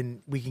we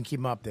can keep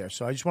them up there.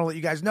 So I just want to let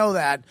you guys know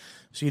that,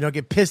 so you don't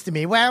get pissed at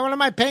me. Well, what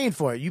am I paying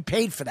for? You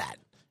paid for that.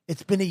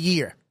 It's been a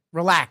year.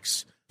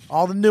 Relax.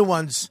 All the new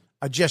ones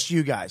are just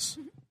you guys.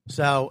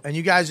 So, and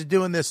you guys are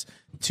doing this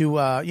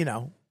to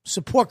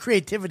Support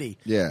creativity.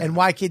 Yeah. And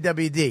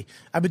YKWd.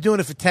 I've been doing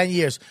it for 10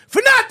 years.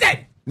 For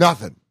nothing!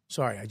 Nothing.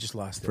 Sorry, I just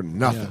lost it. For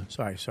nothing.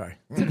 Sorry.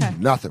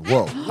 Nothing.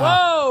 Whoa.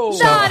 Whoa!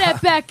 Not at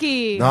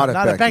Becky. Not at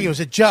Not Becky. a Becky. It was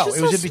a Joe. She's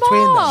it was so in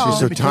between them. small. She's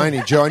so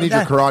tiny. Joe, I need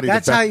your karate.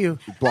 That's to how you.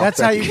 block That's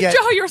how Becky. you get.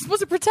 Joe, you were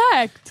supposed to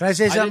protect. Can I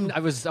say I something? didn't-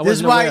 I wasn't This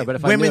is why aware, but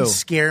if I women knew.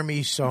 scare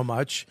me so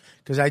much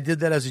because I did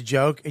that as a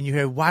joke, and you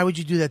hear, "Why would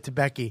you do that to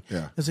Becky?"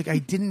 Yeah. I was like, "I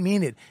didn't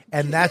mean it,"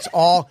 and that's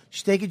all.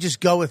 They could just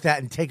go with that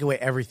and take away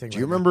everything. Do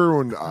you remember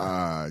when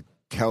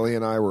Kelly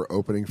and I were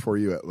opening for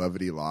you at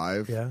Levity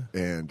Live? Yeah.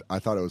 And I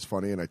thought it was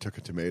funny, and I took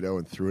a tomato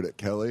and threw it at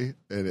Kelly,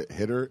 and it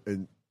hit her,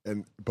 and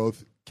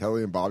both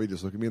Kelly and Bobby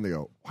just look at me and they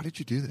go, "Why did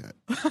you do that?"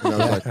 And I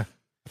was like, "I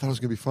thought it was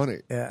going to be funny."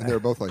 Yeah. And they were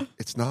both like,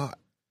 "It's not."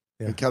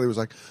 Yeah. And Kelly was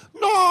like,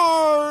 "No,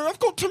 I've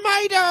got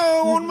tomato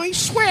on my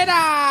sweater."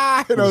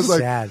 And I was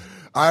like, sad.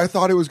 I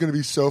thought it was going to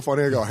be so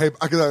funny. I go, "Hey,"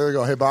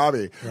 "Hey,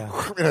 Bobby,"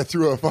 and I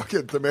threw a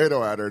fucking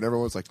tomato at her, and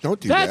everyone was like,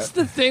 "Don't do That's that."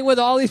 the thing with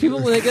all these people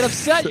when they get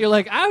upset. You're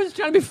like, I was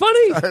trying to be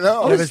funny. I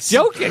know. I was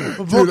joking.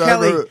 But Dude, poor I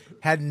Kelly remember-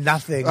 had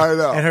nothing. I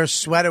know. And her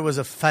sweater was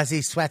a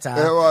fuzzy sweater.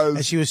 It was.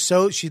 And she was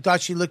she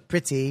thought she looked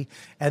pretty.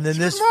 And then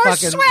this "My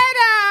fucking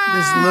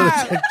this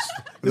little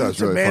That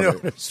was really tomato funny.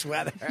 in her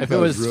sweater. If That it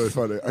was was really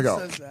funny. I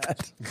go,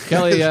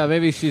 Kelly,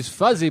 maybe she's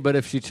fuzzy, but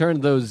if she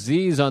turned those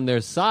Z's on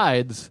their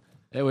sides,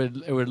 it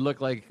would look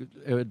like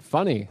it would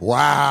funny.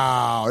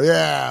 "Wow,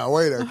 yeah,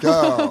 way to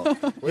go."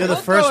 You're the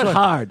Don't first throw it one.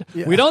 hard.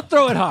 We don't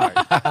throw it hard.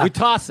 We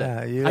toss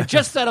it. Yeah. I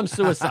just said I'm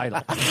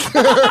suicidal.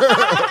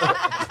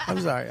 I'm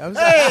sorry.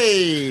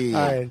 Hey.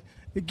 All right.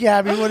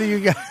 Gabby, what do you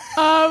got?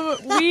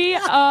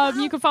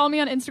 You can follow me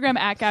on Instagram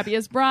at Gabby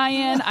is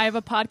Brian. I have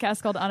a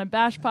podcast called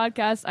Unabashed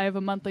Podcast. I have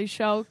a monthly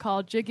show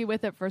called Jiggy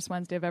With It, first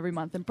Wednesday of every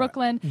month in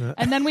Brooklyn.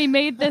 And then we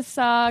made this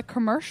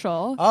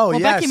commercial. Oh, well,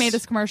 yes. Becky made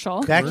this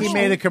commercial. Becky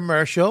made a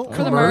commercial.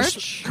 For the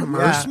merch.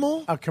 Commercial?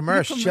 Yeah, a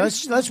commercial.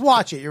 Let's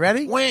watch it. You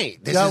ready?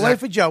 Wait, this Joe, is wait a-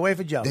 for Joe. Wait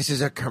for Joe. This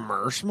is a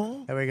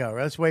commercial? Here we go.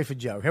 Let's wait for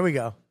Joe. Here we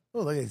go.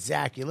 Oh, look at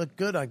Zach. You look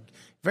good.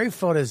 Very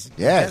photos.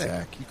 Yeah,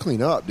 Zach. You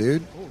clean up,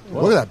 dude.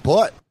 Look at that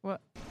butt.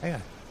 What? Hang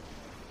on.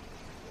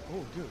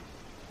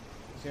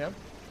 Sam?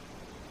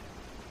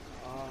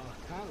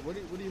 What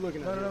are you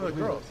looking at? No,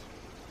 girls.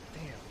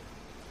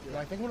 Damn.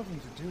 I think one of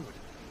them's a dude.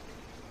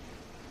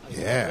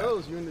 Yeah.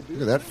 Girls, you in the dude?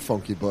 Look at that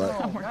funky butt.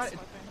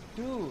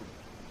 Dude.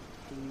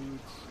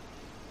 Dudes.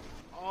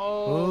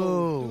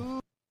 Ooh.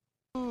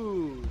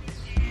 Dude.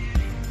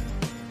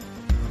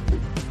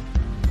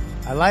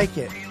 I like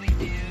it.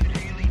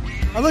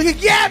 Oh, look at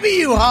Gabby,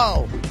 you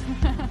hoe.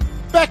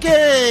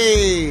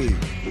 Becky!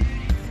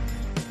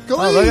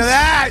 Oh, look at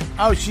that.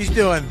 Oh, she's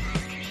doing.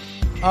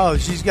 Oh,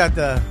 she's got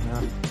the.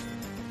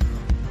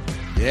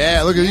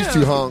 Yeah, look at these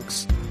two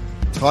hunks.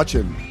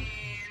 Touching.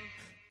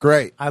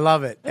 Great. I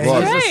love it. And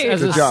Love you- it. Great.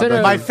 As a Good job,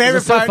 cinema- Becky. My favorite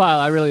as a part- cinephile,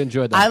 I really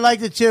enjoyed that. I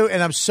liked it too,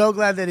 and I'm so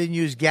glad they didn't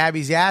use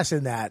Gabby's ass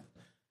in that.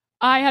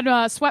 I had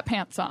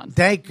sweatpants on.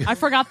 Thank. I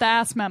forgot the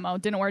ass memo.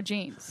 Didn't wear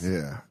jeans.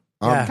 Yeah.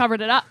 Yeah.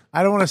 Covered it up.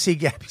 I don't want to see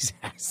Gabby's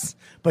ass,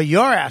 but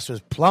your ass was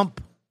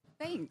plump.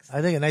 Thanks.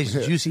 I think a nice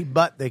juicy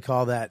butt. They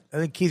call that. I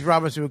think Keith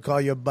Robinson would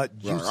call your butt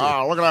juicy.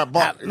 Oh, look at that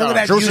butt. You Look got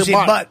at a that juicy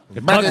butt.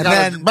 Becky And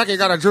got, then- Becky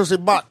got a juicy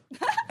butt.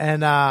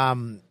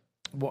 And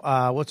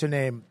what's her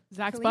name?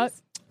 Zach's Khalees? butt.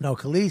 No,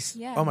 Khalees.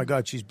 Yeah. Oh my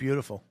God, she's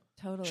beautiful.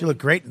 Totally. She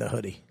looked great in the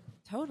hoodie.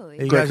 Totally.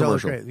 You Great guys all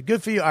look commercial. great.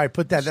 Good for you. All right,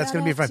 put that. That's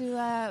going to be fun.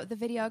 to the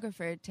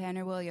videographer,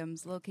 Tanner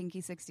Williams, Lil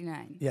Kinky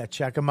 69. Yeah,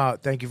 check him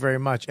out. Thank you very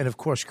much. And of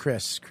course,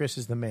 Chris. Chris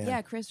is the man.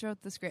 Yeah, Chris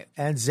wrote the script.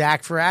 And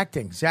Zach for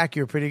acting. Zach,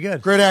 you're pretty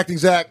good. Great acting,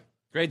 Zach.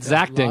 Great A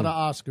lot Zacting. of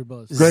Oscar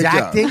buzz. Great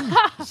job. Zacting.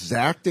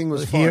 Zacting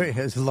was fun. Here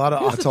is a lot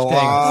of That's a things.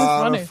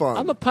 lot funny. of fun.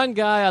 I'm a pun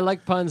guy. I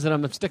like puns, and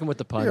I'm sticking with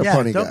the puns. You're a Yeah,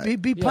 punny don't guy.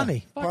 be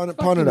punny. Pun Fuck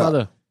it your up.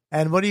 mother.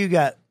 And what do you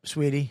got,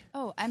 sweetie?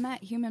 Oh, I'm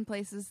at Human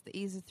Places, the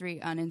Easy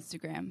 3 on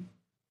Instagram.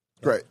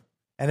 Great.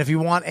 And if you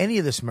want any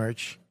of this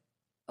merch,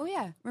 Oh,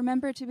 yeah.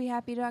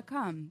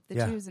 RememberToBeHappy.com. The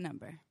Yeah. choose a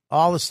number.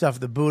 all the stuff,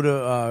 the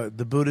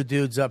Buddha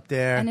dude's up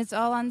there. And it's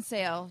all on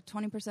sale,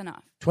 20%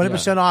 off.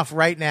 20% off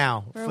right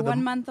now For the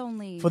 1 month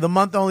only. for the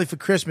month only for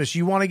Christmas.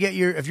 You want to get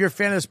if you're a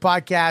fan of this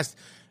podcast,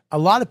 a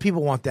lot of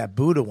people want that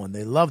Buddha one.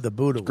 They love the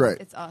Buddha one. Great.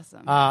 It's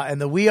awesome. And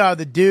the We Are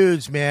the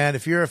Dudes, man.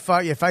 If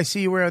I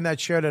see you wearing that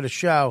shirt at a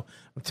show,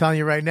 I'm telling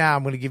you right now,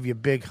 I'm going to give you a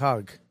big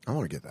hug. I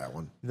want to get that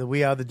one. The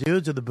We Are the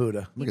Dudes or the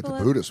Buddha? Look at the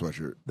People Buddha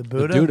sweatshirt. The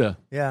Buddha. Duda.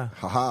 Yeah.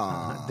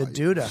 Ha-ha. The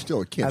Duda.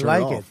 Still can't I turn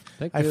like it it. off.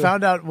 Thank I you.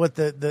 found out what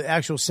the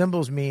actual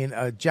symbols mean.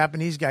 A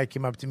Japanese guy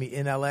came up to me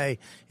in L.A.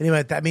 and he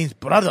went, "That means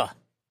brother."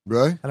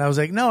 Really? And I was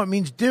like, "No, it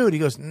means dude." He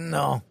goes,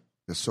 "No."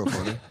 That's so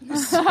funny.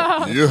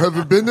 You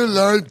have been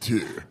lied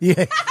to.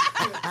 Yeah.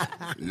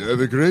 You have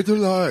a great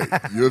lie.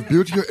 You have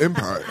built your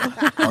empire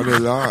on a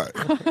lie.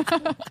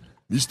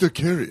 Mr.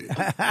 Kerry,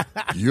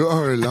 you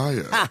are a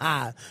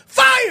liar.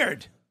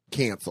 Fired.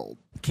 Canceled.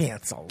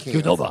 Canceled.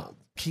 Qdoba.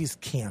 He's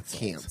canceled.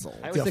 Canceled.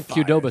 I always You're think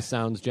fired. Qdoba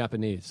sounds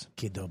Japanese.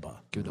 Qdoba.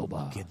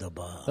 Qdoba.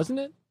 Qdoba. Doesn't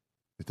it?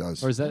 It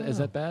does. Or is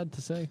that bad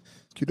to say?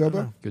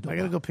 Qdoba? I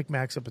gotta go pick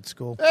Max up at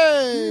school.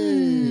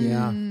 Hey!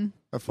 Yeah. Have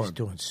He's fun.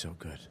 doing so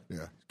good.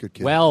 Yeah, good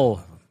kid.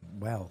 Well,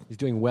 well. He's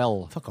doing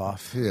well. Fuck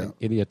off. Yeah.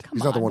 Idiot.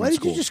 He's not the one What in did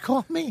school. you just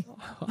call me?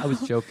 I was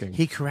joking.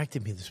 He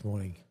corrected me this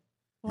morning.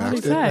 What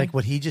did he Max say? Like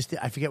what he just did.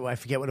 I forget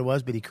what it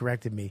was, but he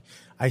corrected me.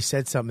 I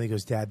said something. He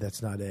goes, "Dad,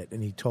 that's not it."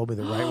 And he told me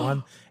the right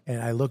one.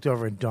 And I looked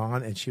over at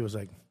Dawn, and she was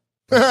like,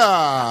 and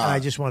I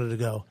just wanted to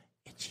go,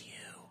 "It's you."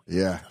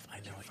 Yeah. I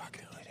know what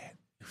you're doing it.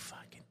 You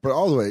fucking. But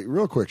all the way,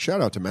 real quick,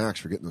 shout out to Max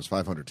for getting those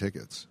 500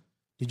 tickets.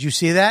 Did you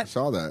see I that?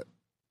 saw that.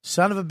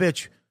 Son of a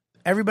bitch.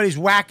 Everybody's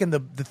whacking the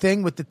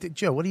thing with the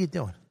Joe, what are you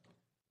doing?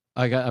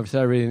 I'm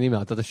sorry, reading an email.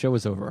 I thought the show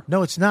was over.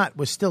 No, it's not.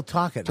 We're still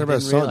talking. Talk about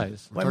his didn't son.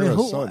 realize. We're I talking mean,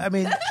 about his son. I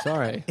mean,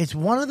 Sorry. it's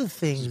one of the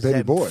things His baby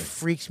that boy.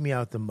 freaks me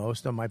out the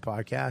most on my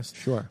podcast.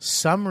 Sure.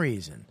 Some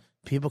reason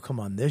people come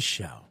on this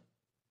show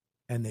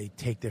and they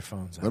take their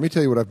phones out. Let me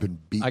tell you what I've been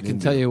beaten I can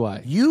into. tell you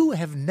why. You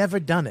have never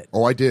done it.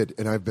 Oh, I did,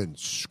 and I've been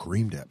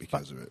screamed at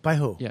because of it. By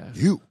who? Yeah.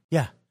 You.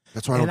 Yeah.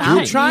 That's why I And don't do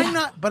I'm it. trying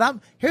not, but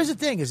here's the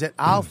thing: is that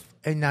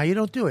and now you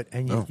don't do it,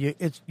 and No.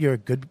 you're a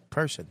good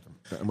person.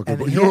 I'm a good and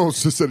boy. here- You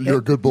almost just said you're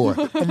a good boy.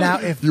 And now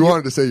if You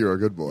wanted to say you're a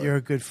good boy. you're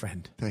a good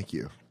friend, Thank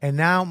you. and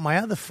now my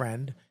other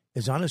friend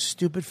is on his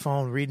stupid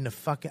phone reading a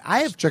fucking. I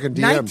have Checking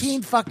DMs.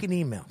 19 fucking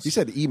emails. He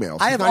said emails.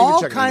 I He's have not even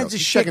all checking kinds emails. of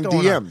He's shit checking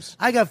going on. DMs.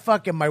 I got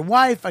fucking my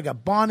wife. I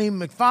got Bonnie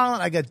McFarlane.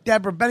 I got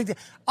Deborah Bennington.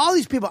 All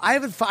these people. I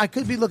haven't. I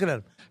could be looking at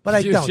them, but I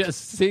You don't.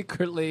 just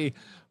secretly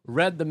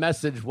read the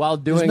message while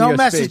doing There's no your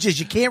messages. speech.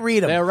 You can't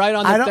read them. They're right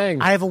on I the don't-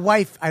 thing. I have a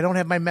wife. I don't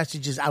have my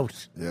messages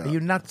out. Yeah. Are you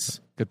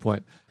nuts? Good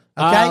point.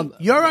 Okay,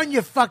 you're on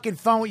your fucking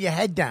phone with your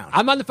head down.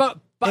 I'm on the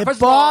phone. But It first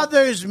of all,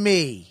 bothers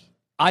me.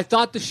 I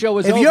thought the show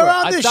was If over. you're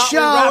on I the thought we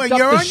show wrapped and up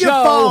you're the on your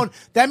show. phone,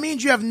 that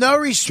means you have no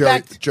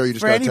respect Joe, you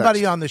just for got a anybody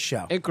text. on the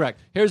show. Incorrect.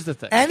 Here's the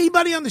thing.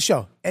 Anybody on the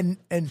show, and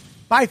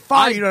by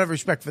far you don't have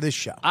respect for this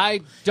show.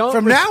 I don't.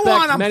 From now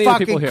respect on, I'm many of the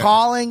people fucking here.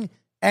 calling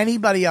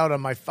anybody out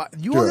on my phone.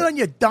 You want Good. it on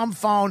your dumb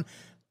phone?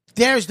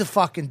 There's the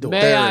fucking door.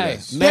 May There it I?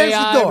 is. May There's the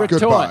I door.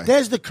 retort? Goodbye.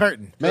 There's the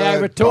curtain. May I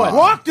Goodbye. retort?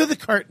 Walk through the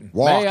curtain.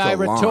 Walk May I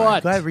the line.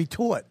 retort? Go ahead,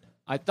 retort.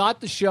 I thought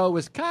the show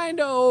was kind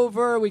of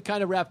over. We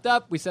kind of wrapped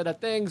up. We said our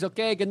things.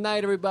 Okay, good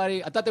night,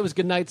 everybody. I thought there was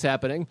good nights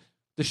happening.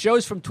 The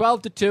show's from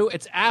 12 to 2.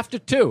 It's after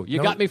 2.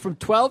 You got me from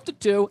 12 to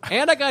 2,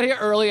 and I got here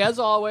early, as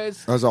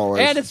always. As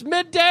always. And it's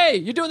midday.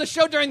 You're doing the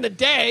show during the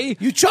day.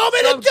 You told me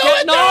So to I'm do it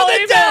getting all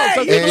during the emails. day.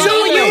 So You people told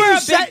know me you were you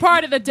a said big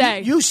part of the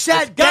day. You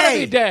said It's gotta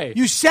day. be day.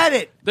 You said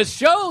it. This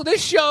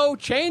show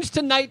changed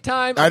to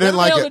nighttime. I didn't I'm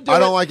like able it. to do I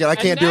don't like it. I And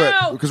can't do it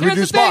now, because we here's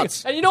do the thing.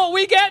 spots. And you know what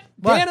we get?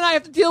 What? Dan and I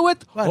have to deal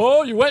with. What?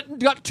 Oh, you went and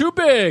got too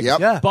big. Yep.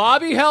 Yeah.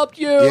 Bobby helped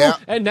you, Yeah.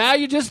 and now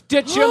you just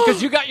ditch him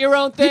because you got your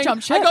own thing.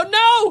 jumped I ship. go,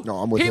 no. No,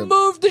 I'm with he him.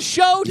 moved the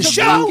show The to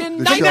show fucking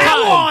The from show. now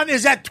nighttime. on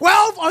is at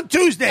 12 on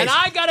Tuesdays. And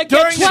I gotta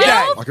during get the day.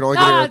 I can only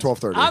get here at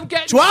 12:30. I'm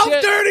getting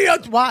 12:30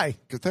 on why?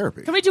 Good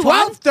therapy. Can we do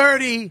one?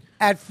 12:30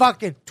 at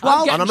fucking I'm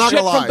 12. getting And I'm not shit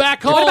gonna from lie.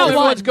 back What home. about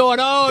Everyone's one? going,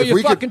 oh, If you're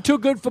we could- fucking too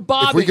good for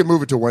Bobby. If we could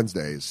move it to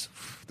Wednesdays,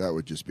 that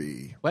would just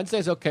be.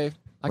 Wednesday's okay.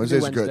 I can Wednesday's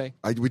do Wednesday.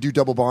 good. We do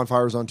double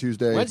bonfires on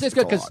Tuesday. Wednesday's It's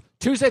good a because lot.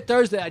 Tuesday,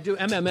 Thursday I do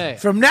MMA.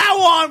 From now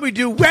on, we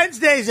do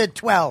Wednesdays at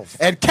 12.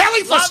 And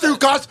Kelly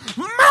Festuca's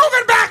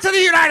moving back to the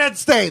United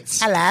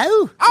States.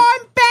 Hello?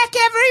 I'm back,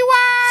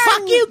 everyone!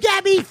 Fuck you,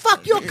 Gabby.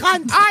 Fuck your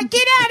cunt.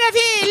 Get out of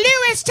here!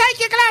 Lewis, take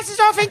your glasses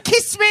off and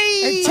kiss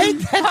me! And take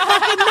that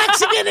fucking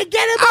Mexican and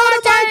get him I out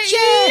of my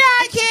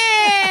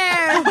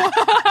chair. don't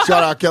like him!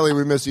 Shout out, Kelly.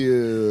 We miss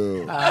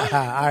you. All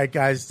right,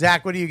 guys.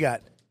 Zach, what do you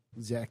got?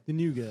 Zach, the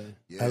new guy.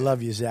 I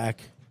love you, Zach.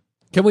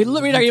 Can we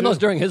read our emails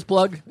during his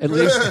plug at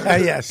least?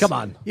 Yes. Come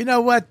on. You know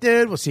what,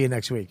 dude? We'll see you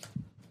next week.